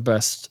has the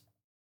best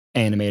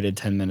animated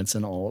 10 minutes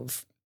in all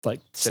of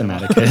like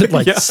cinematic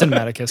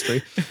cinematic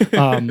history.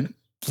 And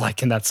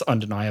that's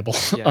undeniable.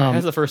 Yeah,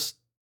 it has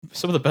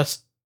some of the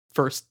best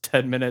first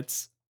 10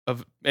 minutes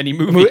of any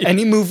movie.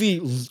 Any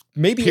movie,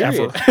 maybe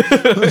Period.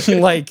 ever.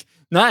 Like,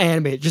 not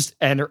animated, just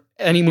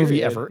any movie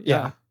Period. ever.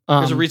 Yeah.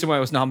 There's a reason why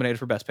it was nominated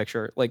for Best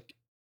Picture. Like,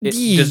 it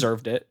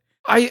deserved it.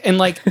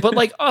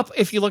 But up,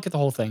 if you look at the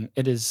whole thing,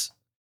 it is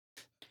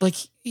like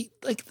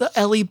the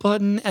Ellie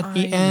button at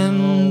the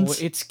end.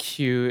 It's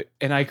cute,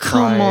 and I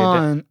cried. Come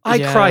on, I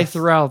cry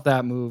throughout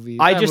that movie.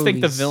 I just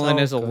think the villain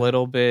is a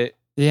little bit,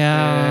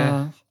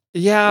 yeah,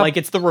 like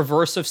it's the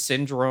reverse of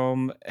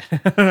Syndrome. I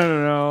don't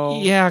know.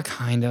 Yeah,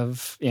 kind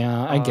of.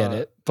 Yeah, I get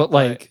it,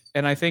 but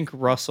and I think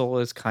Russell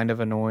is kind of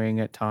annoying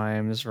at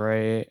times,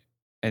 right?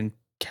 And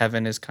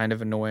Kevin is kind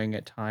of annoying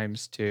at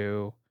times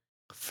too.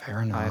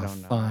 Fair enough. I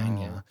don't know. Fine,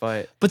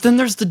 yeah. But then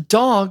there's the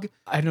dog.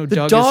 I know the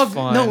Doug dog is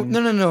fun.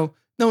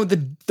 No.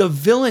 The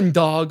villain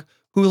dog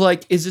who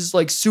like is this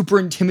like super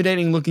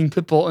intimidating looking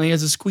pit bull, and he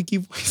has a squeaky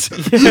voice.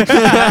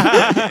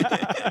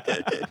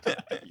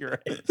 You're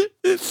right.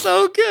 It's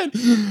so good.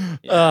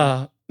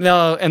 Yeah.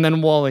 No, and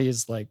then Wall-E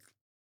is like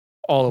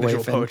all the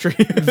Visual way poetry.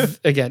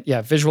 Again,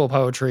 yeah, visual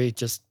poetry,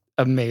 just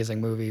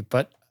amazing movie.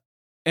 But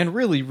And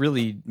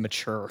really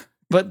mature.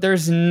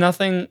 there's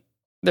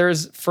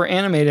for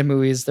animated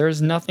movies,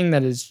 there's nothing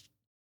that is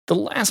the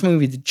last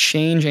movie to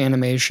change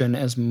animation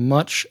as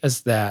much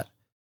as that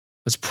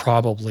was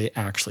probably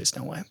actually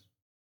Snow White.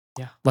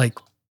 Yeah. Like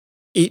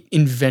it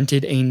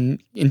invented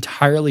an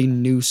entirely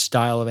new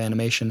style of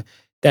animation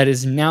that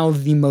is now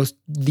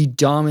the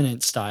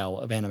dominant style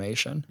of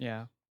animation.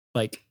 Yeah.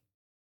 Like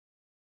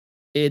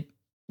it,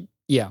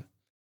 yeah.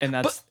 And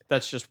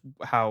that's just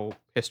how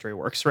history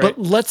works, right? But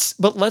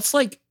let's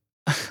like,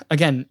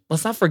 again,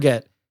 let's not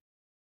forget,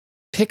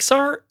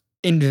 Pixar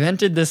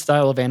invented this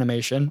style of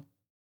animation,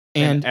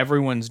 and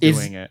everyone's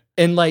doing it.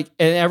 and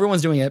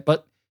everyone's doing it.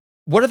 But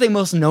what are they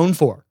most known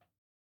for?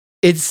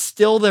 It's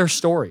still their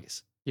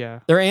stories. Yeah.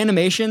 Their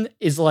animation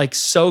is like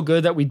so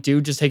good that we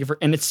do just take it for,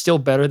 and it's still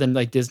better than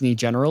like Disney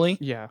generally.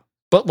 Yeah.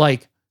 But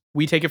like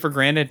we take it for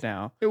granted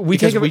now. We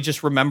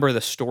just remember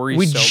the stories.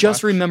 We so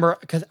just much. Remember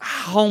because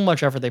how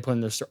much effort they put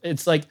in their story.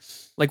 It's like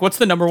what's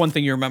the number one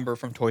thing you remember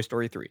from Toy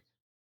Story 3?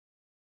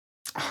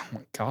 Oh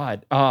my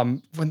god.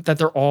 That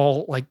they're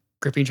all like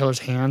gripping each other's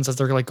hands as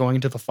they're like going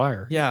into the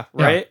fire. Yeah,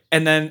 right? Yeah.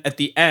 And then at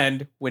the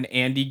end, when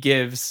Andy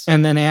gives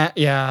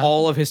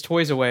all of his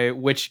toys away,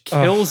 which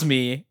kills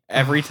me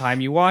every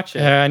time you watch it.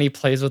 Yeah, and he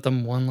plays with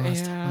them one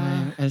last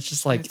time. And it's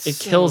just like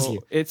kills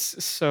you. It's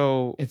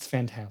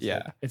fantastic.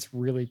 Yeah. It's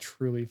really,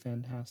 truly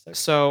fantastic.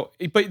 So,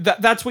 but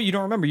that's what you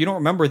don't remember. You don't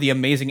remember the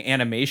amazing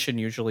animation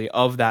usually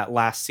of that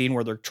last scene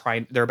where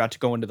they're about to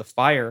go into the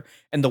fire,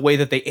 and the way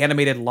that they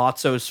animated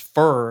Lotso's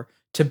fur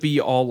to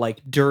be all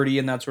like dirty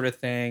and that sort of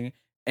thing.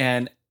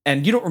 And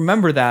you don't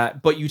remember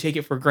that, but you take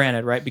it for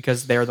granted, right?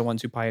 Because they're the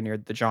ones who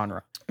pioneered the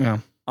genre. Yeah.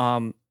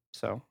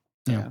 So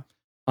yeah.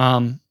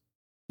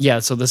 Yeah.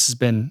 So this has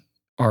been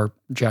our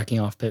jacking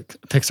off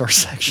Pixar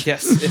section.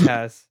 Yes, it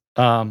has.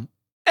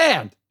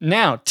 And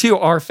now to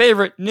our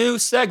favorite new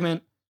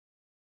segment: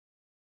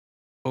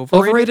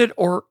 overrated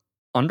or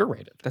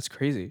underrated. That's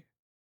crazy.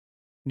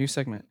 New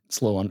segment.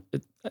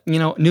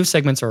 New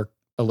segments are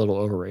a little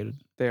overrated.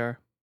 They are.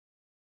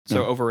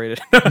 So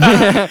overrated.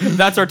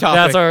 That's our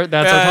topic. That's our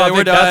topic.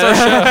 We're done.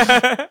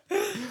 That's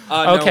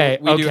our show. Okay.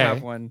 No, we do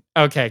have one.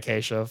 Okay,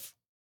 Keshav.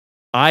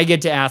 I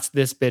get to ask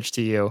this bitch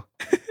to you.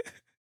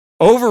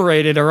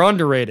 Overrated or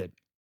underrated?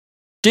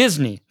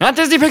 Disney. Not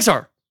Disney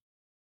Pixar.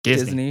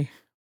 Disney.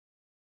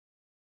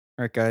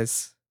 All right,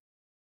 guys.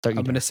 I'm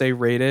going to say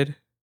rated.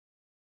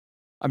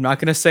 I'm not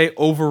going to say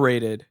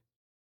overrated.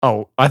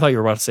 Oh, I thought you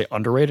were about to say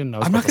underrated.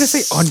 I'm not going to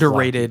say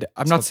underrated.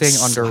 I'm not saying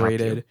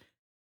underrated.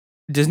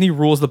 Disney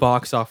rules the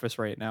box office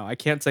right now. I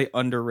can't say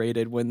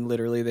underrated when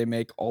literally they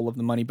make all of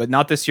the money, but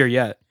not this year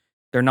yet.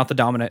 They're not the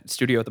dominant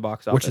studio at the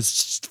box office. Which is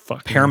just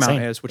fucking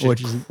Paramount insane.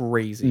 which is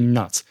crazy.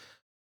 Nuts.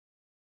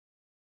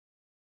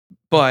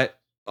 But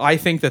I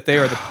think that they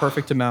are the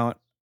perfect amount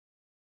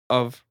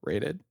of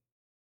rated.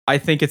 I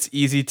think it's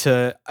easy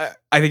to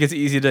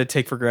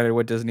take for granted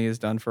what Disney has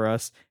done for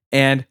us.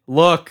 And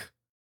look,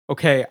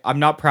 okay, I'm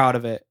not proud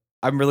of it.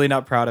 I'm really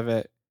not proud of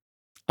it.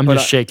 I'm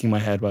just shaking my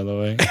head, by the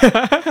way.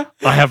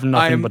 I have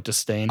nothing but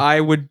disdain. I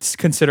would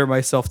consider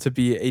myself to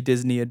be a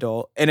Disney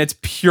adult, and it's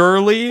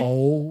purely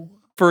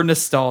for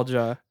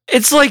nostalgia.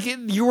 It's like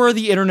you are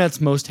the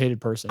internet's most hated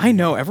person. I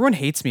know. Everyone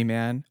hates me,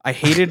 man. I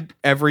hated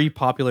every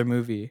popular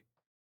movie.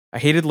 I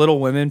hated Little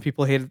Women.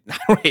 People hated... I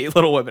don't hate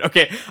Little Women.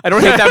 Okay, I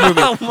don't hate that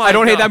movie. I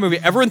don't hate that movie.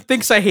 Everyone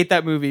thinks I hate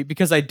that movie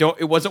because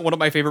it wasn't one of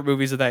my favorite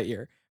movies of that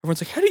year.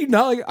 Everyone's like, how do you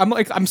not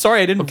like... I'm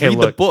sorry, I didn't read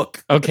the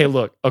book. Okay,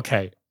 look.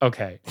 Okay.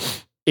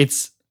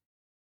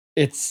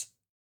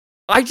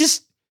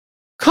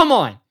 Come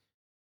on.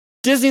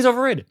 Disney's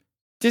overrated.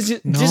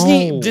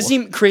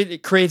 Disney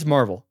creates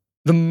Marvel,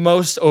 the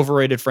most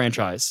overrated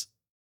franchise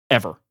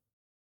ever.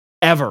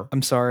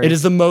 I'm sorry. It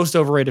is the most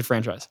overrated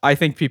franchise. I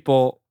think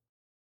people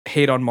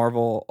hate on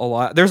Marvel a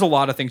lot. There's a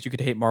lot of things you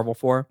could hate Marvel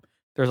for.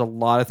 There's a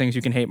lot of things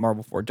you can hate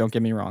Marvel for. Don't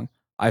get me wrong.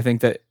 I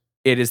think that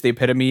it is the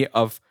epitome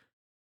of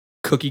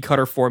cookie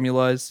cutter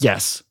formulas.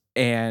 Yes.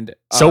 And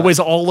so is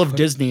all of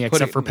Disney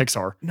except for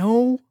Pixar.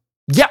 No.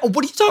 Yeah,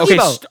 what are you talking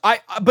about?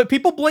 But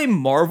people blame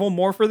Marvel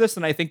more for this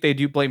than I think they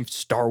do blame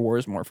Star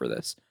Wars more for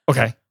this.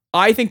 Okay.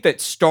 I think that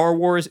Star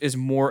Wars is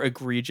more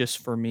egregious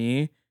for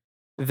me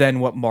than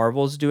what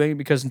Marvel's doing,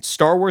 because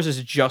Star Wars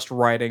is just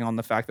riding on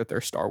the fact that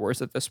they're Star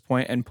Wars at this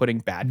point and putting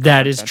bad.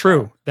 That is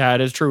true. Out.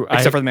 That is true.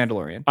 Except for The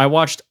Mandalorian. I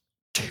watched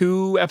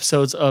 2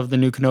 episodes of the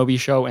new Kenobi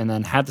show and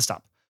then had to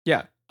stop.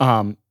 Yeah.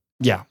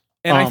 Yeah.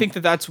 And I think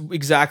that that's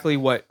exactly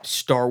what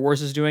Star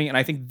Wars is doing, and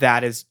I think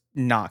that is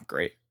not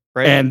great.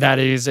 Right? And that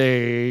is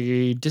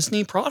a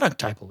Disney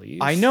product, I believe.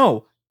 I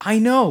know.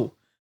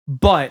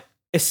 But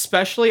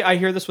especially, I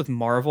hear this with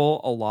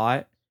Marvel a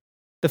lot.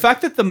 The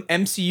fact that the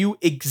MCU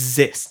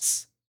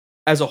exists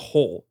as a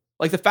whole,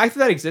 like the fact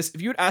that exists,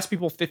 if you would ask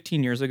people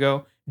 15 years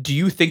ago, do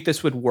you think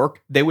this would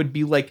work? They would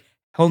be like,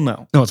 Hell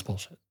no. No, it's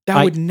bullshit.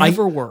 That would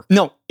never work.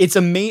 No, it's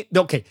amazing.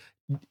 Okay.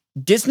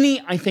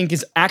 Disney, I think,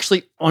 is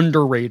actually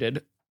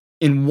underrated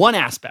in one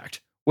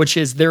aspect, which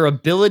is their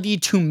ability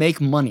to make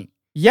money.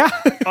 Yeah.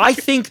 I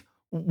think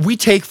we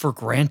take for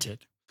granted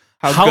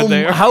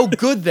how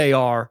good they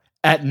are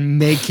at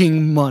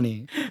making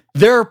money.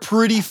 They're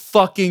pretty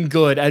fucking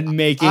good at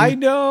making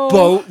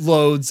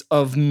boatloads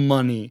of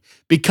money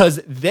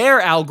because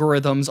their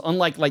algorithms,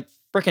 unlike like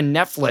freaking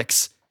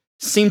Netflix,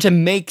 seem to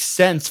make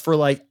sense for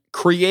like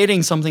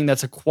creating something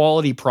that's a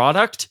quality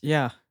product.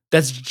 Yeah.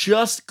 That's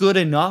just good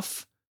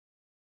enough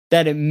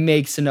that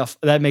makes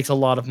a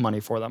lot of money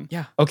for them.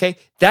 Yeah. Okay.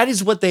 That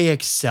is what they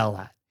excel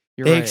at.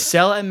 They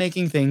excel at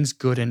making things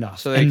good enough.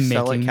 So they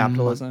excel at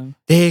capitalism.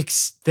 Thank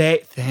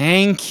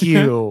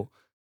you.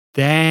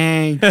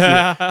 Thank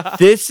you.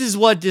 This is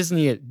what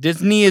Disney is.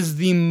 Disney is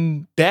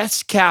the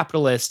best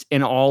capitalist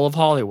in all of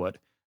Hollywood.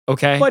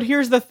 Okay. But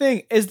here's the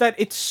thing is that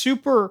it's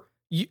super,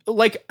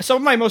 like some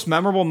of my most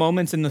memorable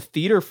moments in the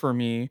theater for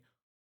me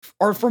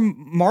are from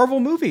Marvel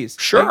movies.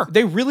 Sure.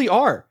 They really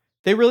are.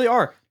 They really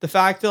are. The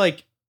fact that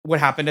like what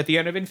happened at the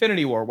end of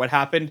Infinity War, what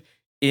happened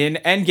in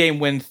Endgame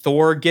when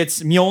Thor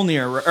gets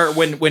Mjolnir, or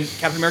when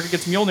Captain America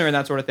gets Mjolnir and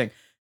that sort of thing.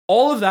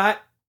 All of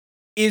that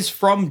is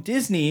from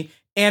Disney.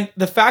 And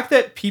the fact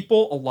that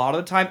people, a lot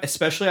of the time,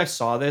 especially I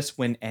saw this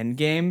when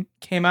Endgame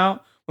came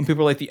out, when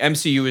people were like, the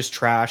MCU is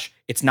trash,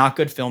 it's not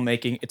good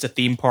filmmaking, it's a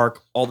theme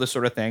park, all this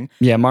sort of thing.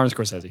 Yeah, Martin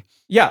Scorsese.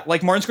 Yeah,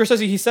 like Martin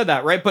Scorsese, he said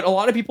that, right? But a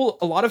lot of people,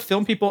 a lot of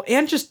film people,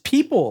 and just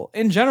people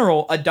in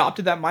general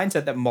adopted that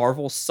mindset that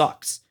Marvel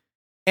sucks.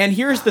 And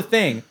here's the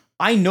thing.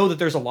 I know that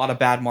there's a lot of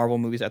bad Marvel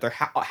movies out there.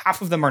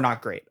 Half of them are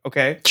not great,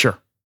 okay? Sure.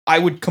 I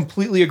would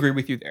completely agree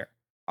with you there.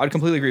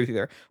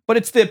 But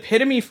it's the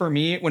epitome for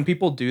me when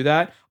people do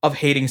that of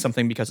hating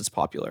something because it's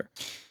popular,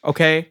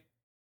 okay?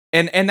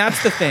 And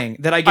that's the thing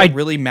that I get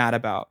really mad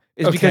about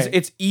is because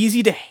it's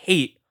easy to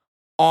hate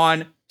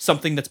on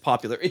something that's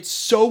popular. It's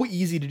so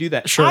easy to do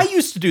that. Sure. I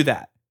used to do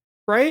that,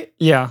 right?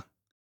 Yeah.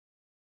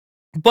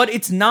 But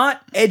it's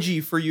not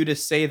edgy for you to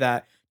say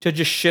that, to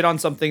just shit on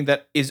something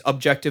that is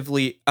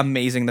objectively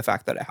amazing, the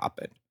fact that it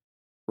happened,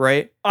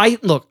 right?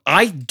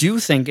 I do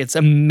think it's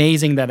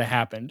amazing that it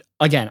happened.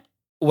 Again,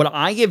 what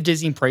I give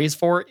Disney praise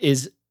for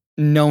is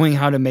knowing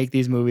how to make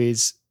these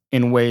movies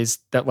in ways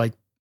that like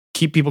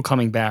keep people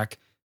coming back,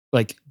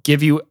 like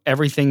give you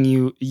everything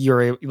you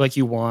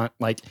want.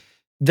 Like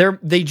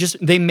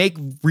they make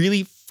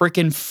really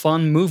freaking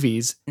fun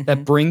movies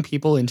that bring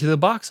people into the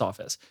box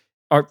office.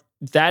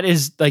 That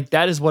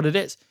is what it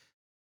is.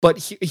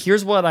 But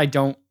here's what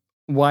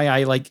why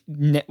I like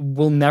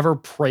will never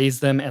praise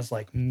them as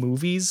like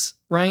movies,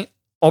 right?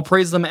 I'll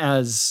praise them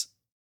as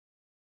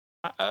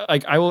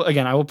I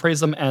will praise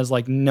them as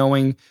like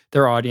knowing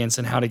their audience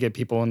and how to get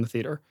people in the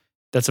theater.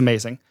 That's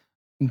amazing.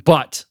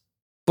 But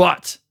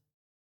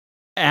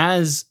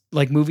as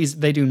like movies,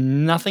 they do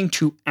nothing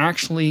to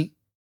actually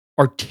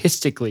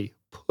artistically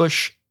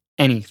push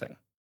anything.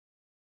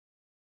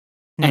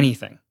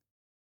 Anything.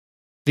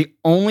 The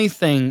only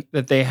thing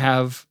that they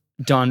have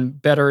done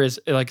better is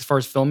like as far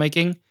as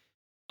filmmaking,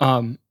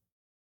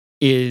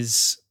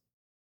 is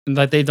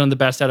that they've done the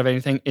best out of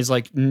anything is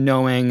like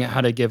knowing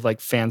how to give like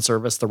fan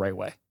service the right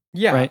way.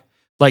 Yeah. Right.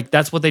 Like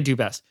that's what they do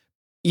best.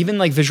 Even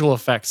like visual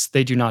effects,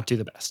 they do not do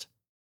the best.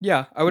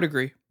 Yeah, I would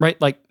agree. Right.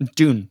 Like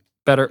Dune,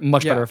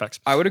 much better effects.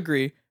 I would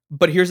agree.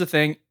 But here's the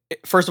thing.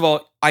 First of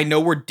all, I know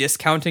we're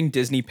discounting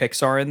Disney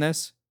Pixar in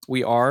this.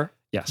 We are.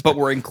 Yes. But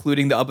we're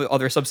including the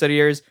other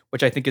subsidiaries,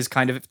 which I think is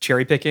kind of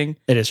cherry picking.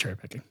 It is cherry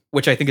picking.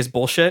 Which I think is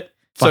bullshit.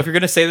 Fine. So if you're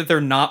going to say that they're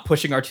not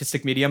pushing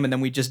artistic medium and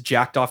then we just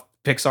jacked off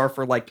Pixar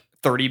for like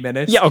 30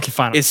 minutes. Yeah, okay,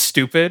 fine. Is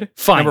stupid.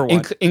 Fine. Number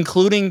one.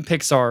 Including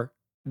Pixar.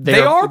 They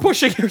are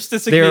pushing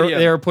artistic medium.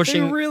 They are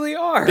pushing. They really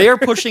are. They are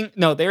pushing.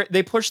 No,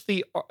 they push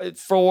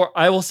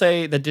I will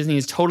say that Disney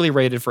is totally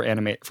rated for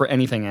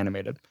anything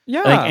animated.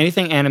 Yeah. I think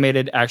anything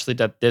animated actually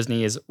that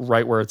Disney is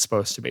right where it's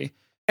supposed to be.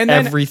 And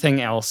then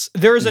everything else.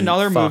 There is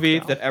another movie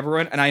that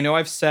everyone, and I know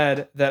I've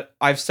said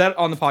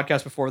on the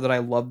podcast before that I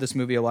love this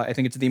movie a lot. I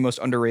think it's the most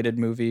underrated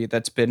movie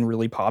that's been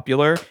really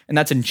popular, and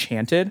that's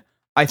Enchanted.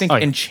 I think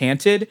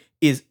Enchanted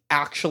is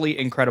actually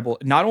incredible.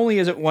 Not only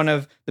is it one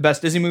of the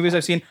best Disney movies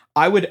I've seen,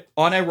 I would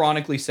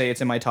unironically say it's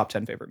in my top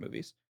 10 favorite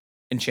movies.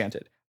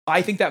 Enchanted.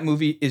 I think that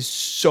movie is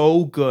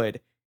so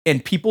good,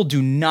 and people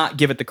do not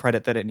give it the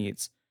credit that it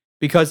needs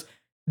because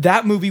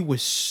that movie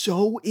was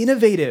so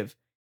innovative.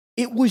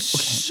 It was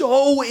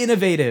so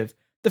innovative.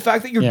 The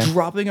fact that you're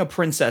dropping a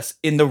princess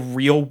in the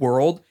real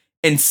world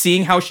and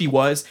seeing how she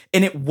was,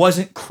 and it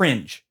wasn't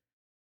cringe.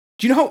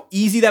 Do you know how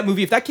easy that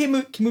movie? If that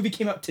movie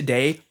came out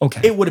today,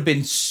 it would have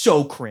been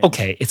so cringe.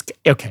 Okay, it's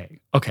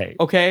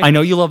okay. I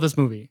know you love this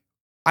movie.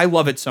 I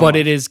love it so much. But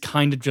it is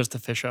kind of just a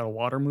fish out of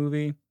water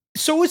movie.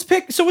 So is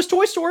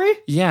Toy Story.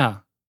 Yeah,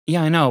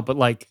 I know. But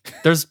like,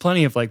 there's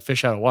plenty of like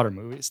fish out of water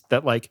movies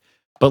that like,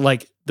 but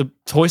like the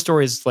Toy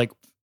Story is like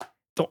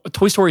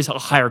Toy Story is a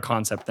higher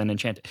concept than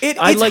Enchanted. It's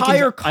like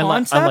higher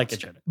concept, I like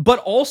Enchanted. but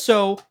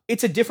also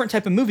it's a different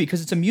type of movie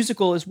because it's a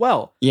musical as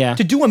well. Yeah.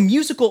 To do a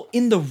musical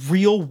in the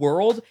real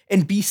world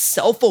and be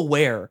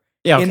self-aware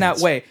in that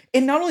way.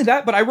 And not only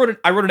that, but I wrote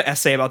an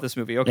essay about this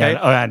movie, okay?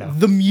 Yeah, I know.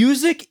 The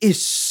music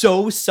is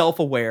so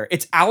self-aware.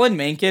 It's Alan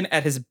Menken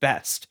at his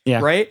best,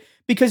 right?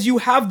 Because you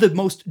have the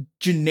most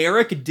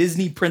generic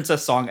Disney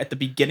princess song at the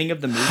beginning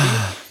of the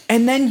movie,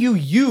 and then you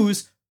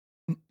use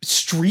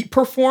street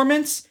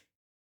performance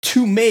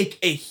to make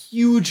a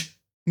huge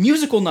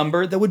musical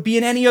number that would be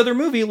in any other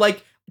movie,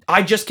 like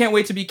I Just Can't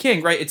Wait to Be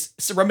King, right?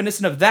 It's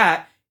reminiscent of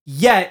that,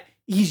 yet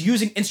he's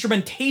using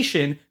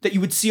instrumentation that you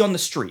would see on the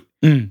street.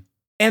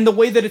 And the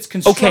way that it's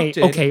constructed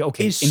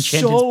is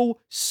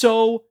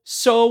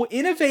so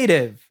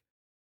innovative.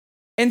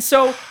 And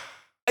so,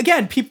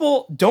 again,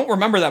 people don't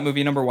remember that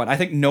movie, number one. I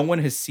think no one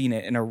has seen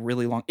it in a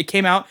really long... It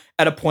came out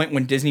at a point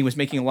when Disney was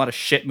making a lot of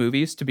shit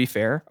movies, to be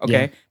fair,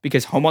 okay? Yeah.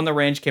 Because Home on the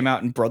Range came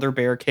out and Brother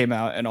Bear came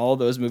out and all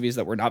those movies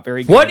that were not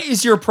very good. What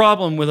is your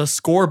problem with a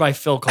score by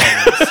Phil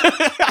Collins?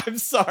 I'm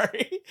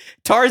sorry.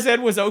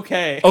 Tarzan was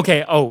okay.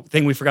 Okay,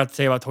 thing we forgot to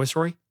say about Toy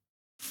Story?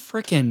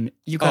 Frickin'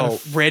 you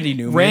got Randy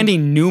Newman. Randy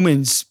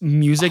Newman's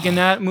music in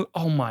that movie.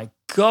 Oh my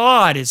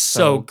God, is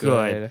so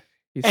good.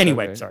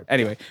 Anyway, so good. Sorry.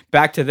 Anyway,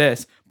 back to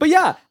this. But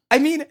yeah, I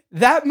mean,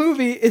 that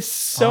movie is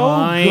so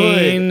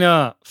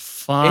good.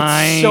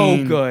 Fine. It's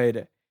so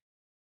good.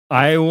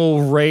 I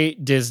will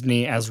rate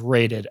Disney as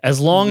rated, as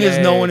long as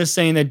no one is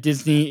saying that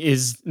Disney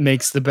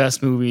makes the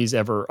best movies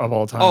ever of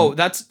all time. Oh,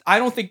 I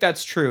don't think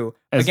that's true.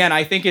 Again,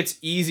 I think it's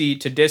easy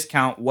to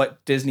discount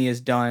what Disney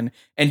has done.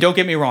 And don't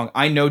get me wrong,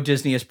 I know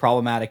Disney is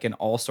problematic in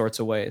all sorts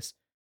of ways.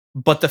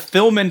 But the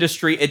film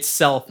industry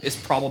itself is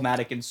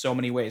problematic in so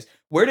many ways.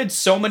 Where did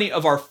so many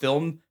of our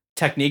film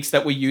techniques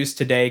that we use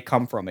today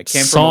come from? It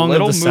came from a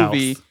little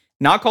movie,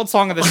 not called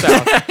Song of the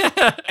South.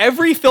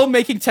 Every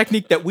filmmaking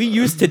technique that we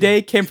use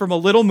today came from a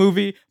little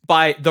movie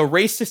by the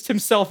racist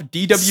himself,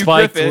 D.W.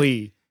 Griffith.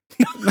 Lee.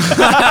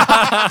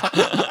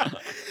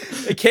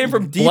 It came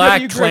from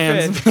D.W.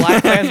 Griffith.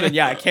 Black Klansman.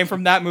 Yeah, it came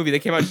from that movie that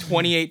came out in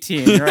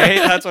 2018, right?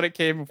 That's what it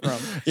came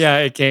from. Yeah,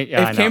 it came.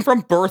 Yeah, it came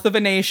from Birth of a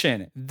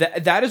Nation.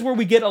 That is where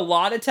we get a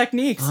lot of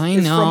techniques. I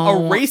it's know. From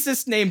a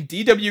racist named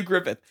D.W.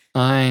 Griffith.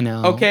 I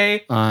know.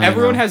 Okay?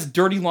 Everyone has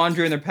dirty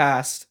laundry in their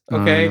past.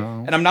 Okay?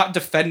 And I'm not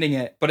defending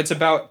it, but it's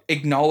about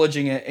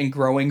acknowledging it and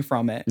growing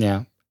from it.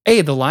 Yeah.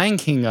 Hey, The Lion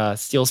King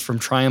steals from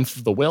Triumph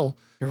of the Will.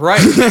 You're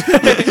right.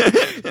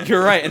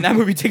 You're right. And that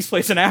movie takes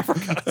place in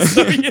Africa.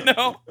 So,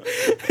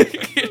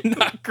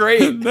 not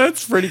great.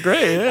 That's pretty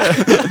great.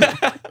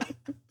 Yeah.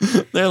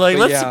 They're like,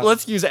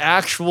 let's use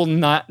actual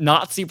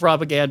Nazi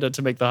propaganda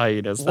to make the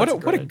hyenas. What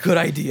a good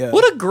idea.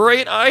 What a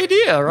great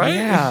idea, right?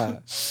 Yeah.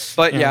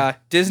 But yeah,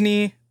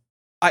 Disney,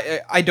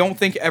 I don't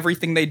think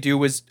everything they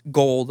do is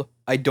gold.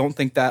 I don't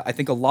think that. I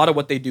think a lot of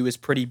what they do is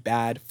pretty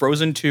bad.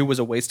 Frozen 2 was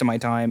a waste of my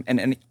time and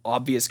an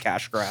obvious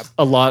cash grab.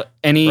 I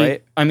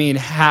mean,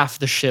 half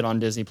the shit on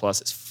Disney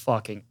Plus is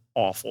fucking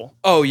awful.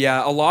 Oh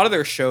yeah, a lot of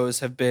their shows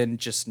have been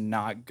just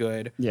not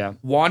good. Yeah.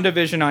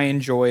 WandaVision I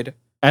enjoyed.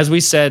 As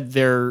we said,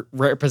 their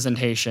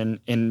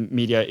representation in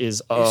media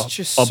is it's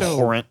just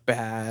abhorrent. So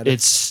bad.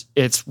 It's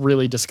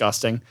really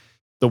disgusting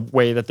the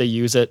way that they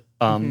use it.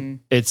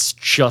 It's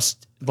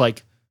just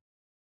like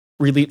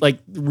really like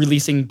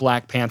releasing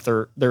Black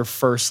Panther, their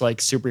first like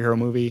superhero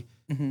movie,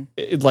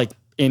 like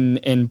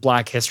in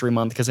Black History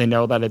Month because they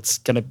know that it's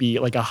gonna be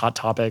like a hot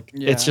topic.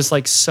 Yeah. It's just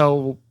like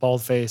so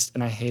bald-faced,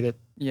 and I hate it.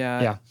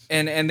 Yeah.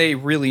 And they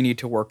really need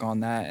to work on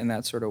that in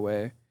that sort of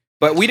way.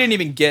 But we didn't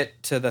even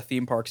get to the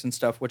theme parks and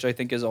stuff, which I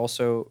think is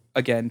also,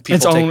 again,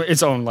 its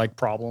own like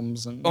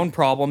problems and own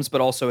problems,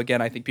 but also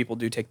again, I think people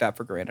do take that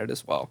for granted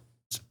as well.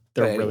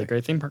 They're really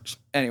great theme parks.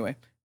 Anyway,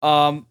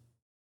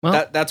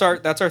 that's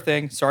our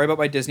thing. Sorry about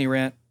my Disney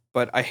rant,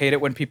 but I hate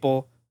it when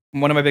people.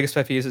 One of my biggest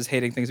pet peeves is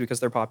hating things because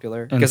they're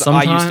popular. Because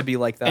I used to be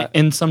like that,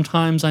 and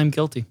sometimes I'm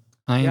guilty.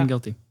 I am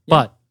guilty,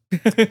 but.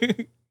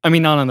 I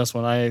mean, not on this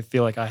one. I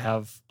feel like I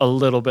have a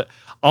little bit.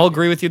 I'll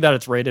agree with you that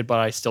it's rated, but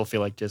I still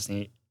feel like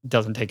Disney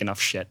doesn't take enough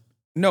shit.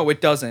 No,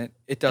 it doesn't.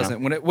 It doesn't.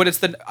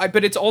 Yeah.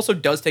 But it also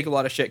does take a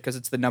lot of shit because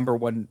it's the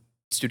 #1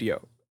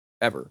 studio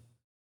ever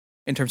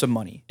in terms of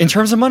money. In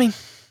terms of money,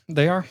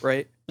 they are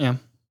right. Yeah.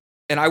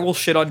 And I will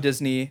shit on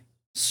Disney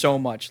so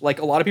much. Like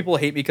a lot of people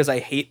hate me because I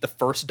hate the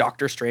first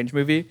Doctor Strange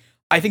movie.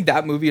 I think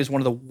that movie is one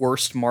of the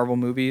worst Marvel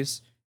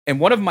movies and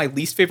one of my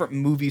least favorite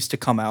movies to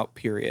come out.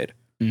 Period.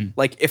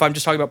 Like, if I'm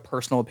just talking about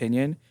personal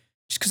opinion,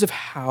 just because of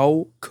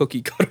how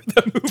cookie cutter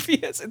that movie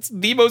is. It's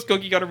the most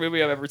cookie cutter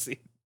movie I've ever seen.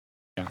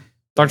 Yeah.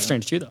 Doctor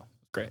Strange 2, though.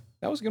 Great.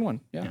 That was a good one.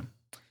 Yeah.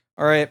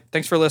 All right.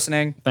 Thanks for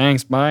listening.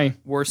 Thanks. Bye.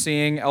 We're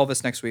seeing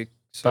Elvis next week.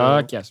 So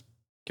Fuck yes.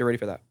 Get ready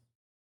for that.